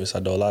be nervous. I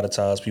know a lot of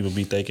times people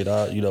be thinking,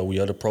 you know, we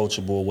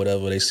unapproachable or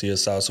whatever. They see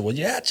us out. So, well,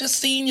 yeah, I just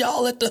seen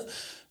y'all at the.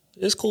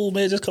 It's cool,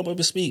 man. Just come up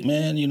and speak,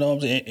 man. You know what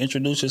I'm saying?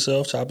 Introduce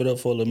yourself. Chop it up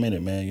for a little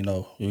minute, man. You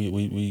know, we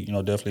you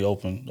know, definitely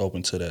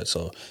open to that.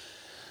 So,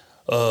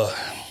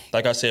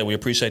 like I said, we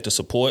appreciate the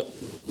support.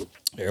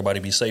 Everybody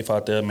be safe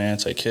out there, man.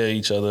 Take care of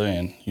each other.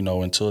 And, you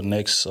know, until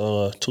next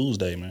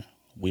Tuesday, man,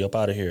 we up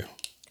out of here.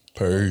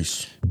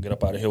 Peace. Get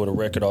up out of here with a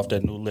record off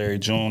that new Larry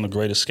June, The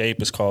Great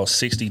Escape. It's called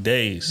 60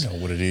 Days. You know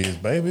what it is,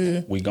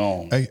 baby. We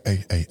gone. Hey.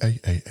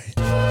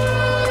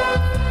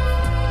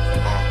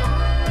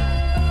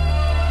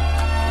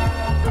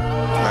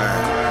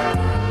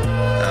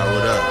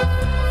 What up?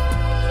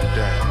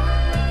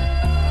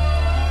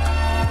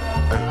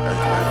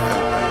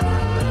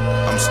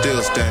 I'm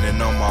still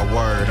standing on my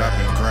word. I've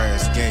been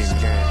grand scheming.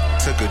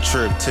 Took a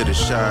trip to the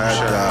Shire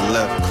after I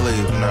left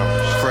Cleveland.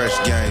 Fresh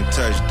game,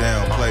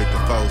 touchdown, played the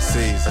 4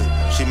 seasons.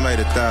 She made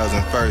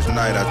 1,000 first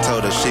night. I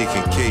told her she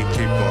can keep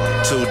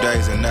on. 2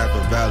 days in Napa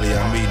Valley,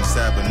 I'm eating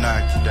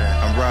Sabanaki.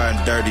 I'm riding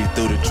dirty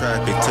through the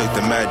traffic, took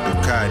the Mad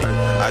Ducati.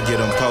 I get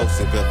them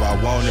posted, if I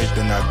want it,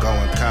 then I go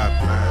and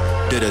copy.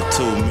 Did a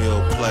 2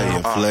 meal play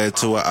and fled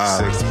to an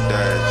island. 60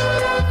 days.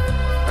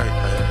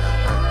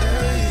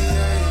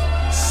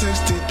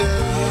 60 days.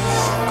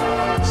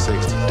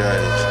 60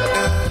 days.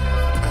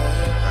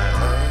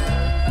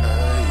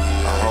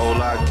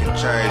 Can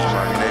change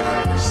my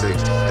nigga in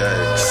 60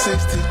 days.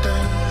 60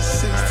 days,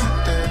 60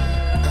 days.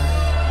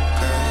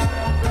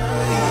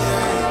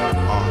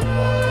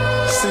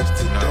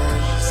 60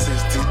 days,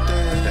 60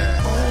 days.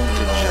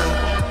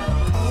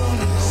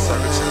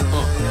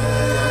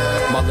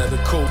 My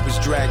leather coat was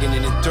dragging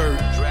in the dirt.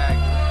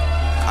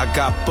 I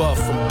got buff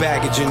from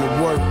baggage in the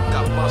work.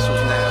 Got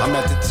muscles now. I'm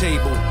at the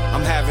table,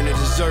 I'm having a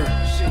dessert.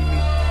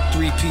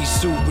 3-piece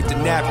suit with the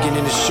napkin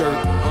in the shirt.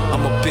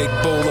 I'm a big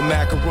bowl of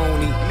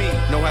macaroni.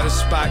 Know how to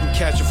spot and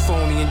catch a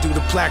phony and do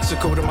the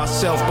Plaxico to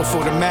myself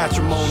before the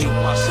matrimony.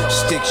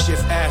 Stick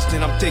shift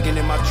Aston, I'm digging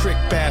in my trick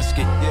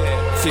basket.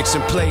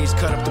 Fixing plays,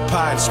 cut up the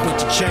pie and split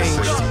the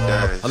change.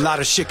 A lot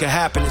of shit can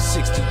happen in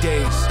 60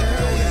 days.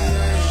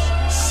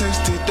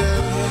 60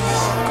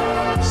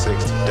 days.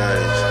 60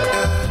 days.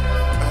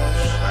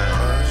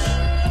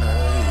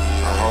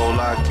 A whole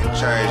lot can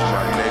change,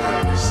 my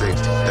nigga, in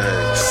 60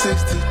 days.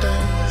 60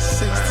 days.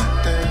 60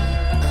 days.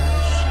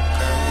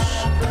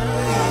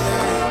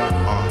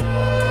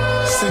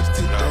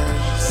 60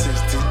 days.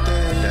 60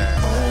 days.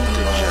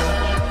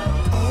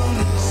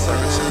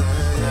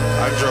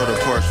 I drove the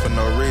Porsche for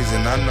no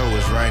reason. I know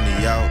it's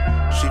rainy out.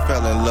 She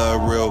fell in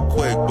love real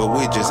quick, but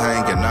we just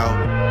hanging out.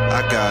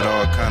 I got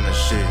all kind of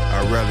shit.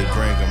 I rarely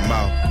bring him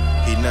out.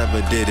 He He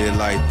never did it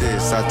like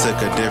this, I took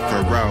a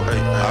different route.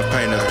 I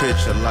paint a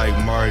picture like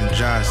Martin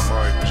Johnson.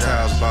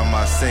 Tiles by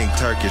my sink,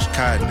 Turkish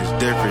cotton is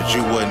different,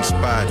 you wouldn't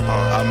spot it.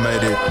 I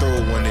made it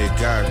through when it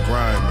got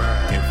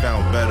grimy and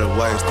found better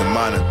ways to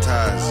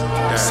monetize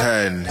it. It's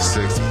happening.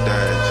 60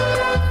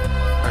 days.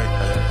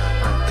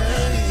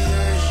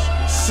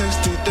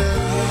 60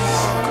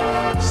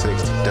 days.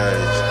 60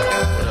 days.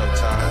 What up,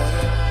 Ty?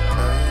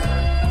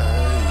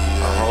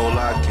 A whole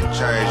lot can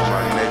change,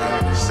 my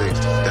nigga.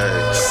 60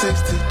 days.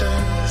 60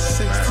 days.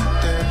 60 days.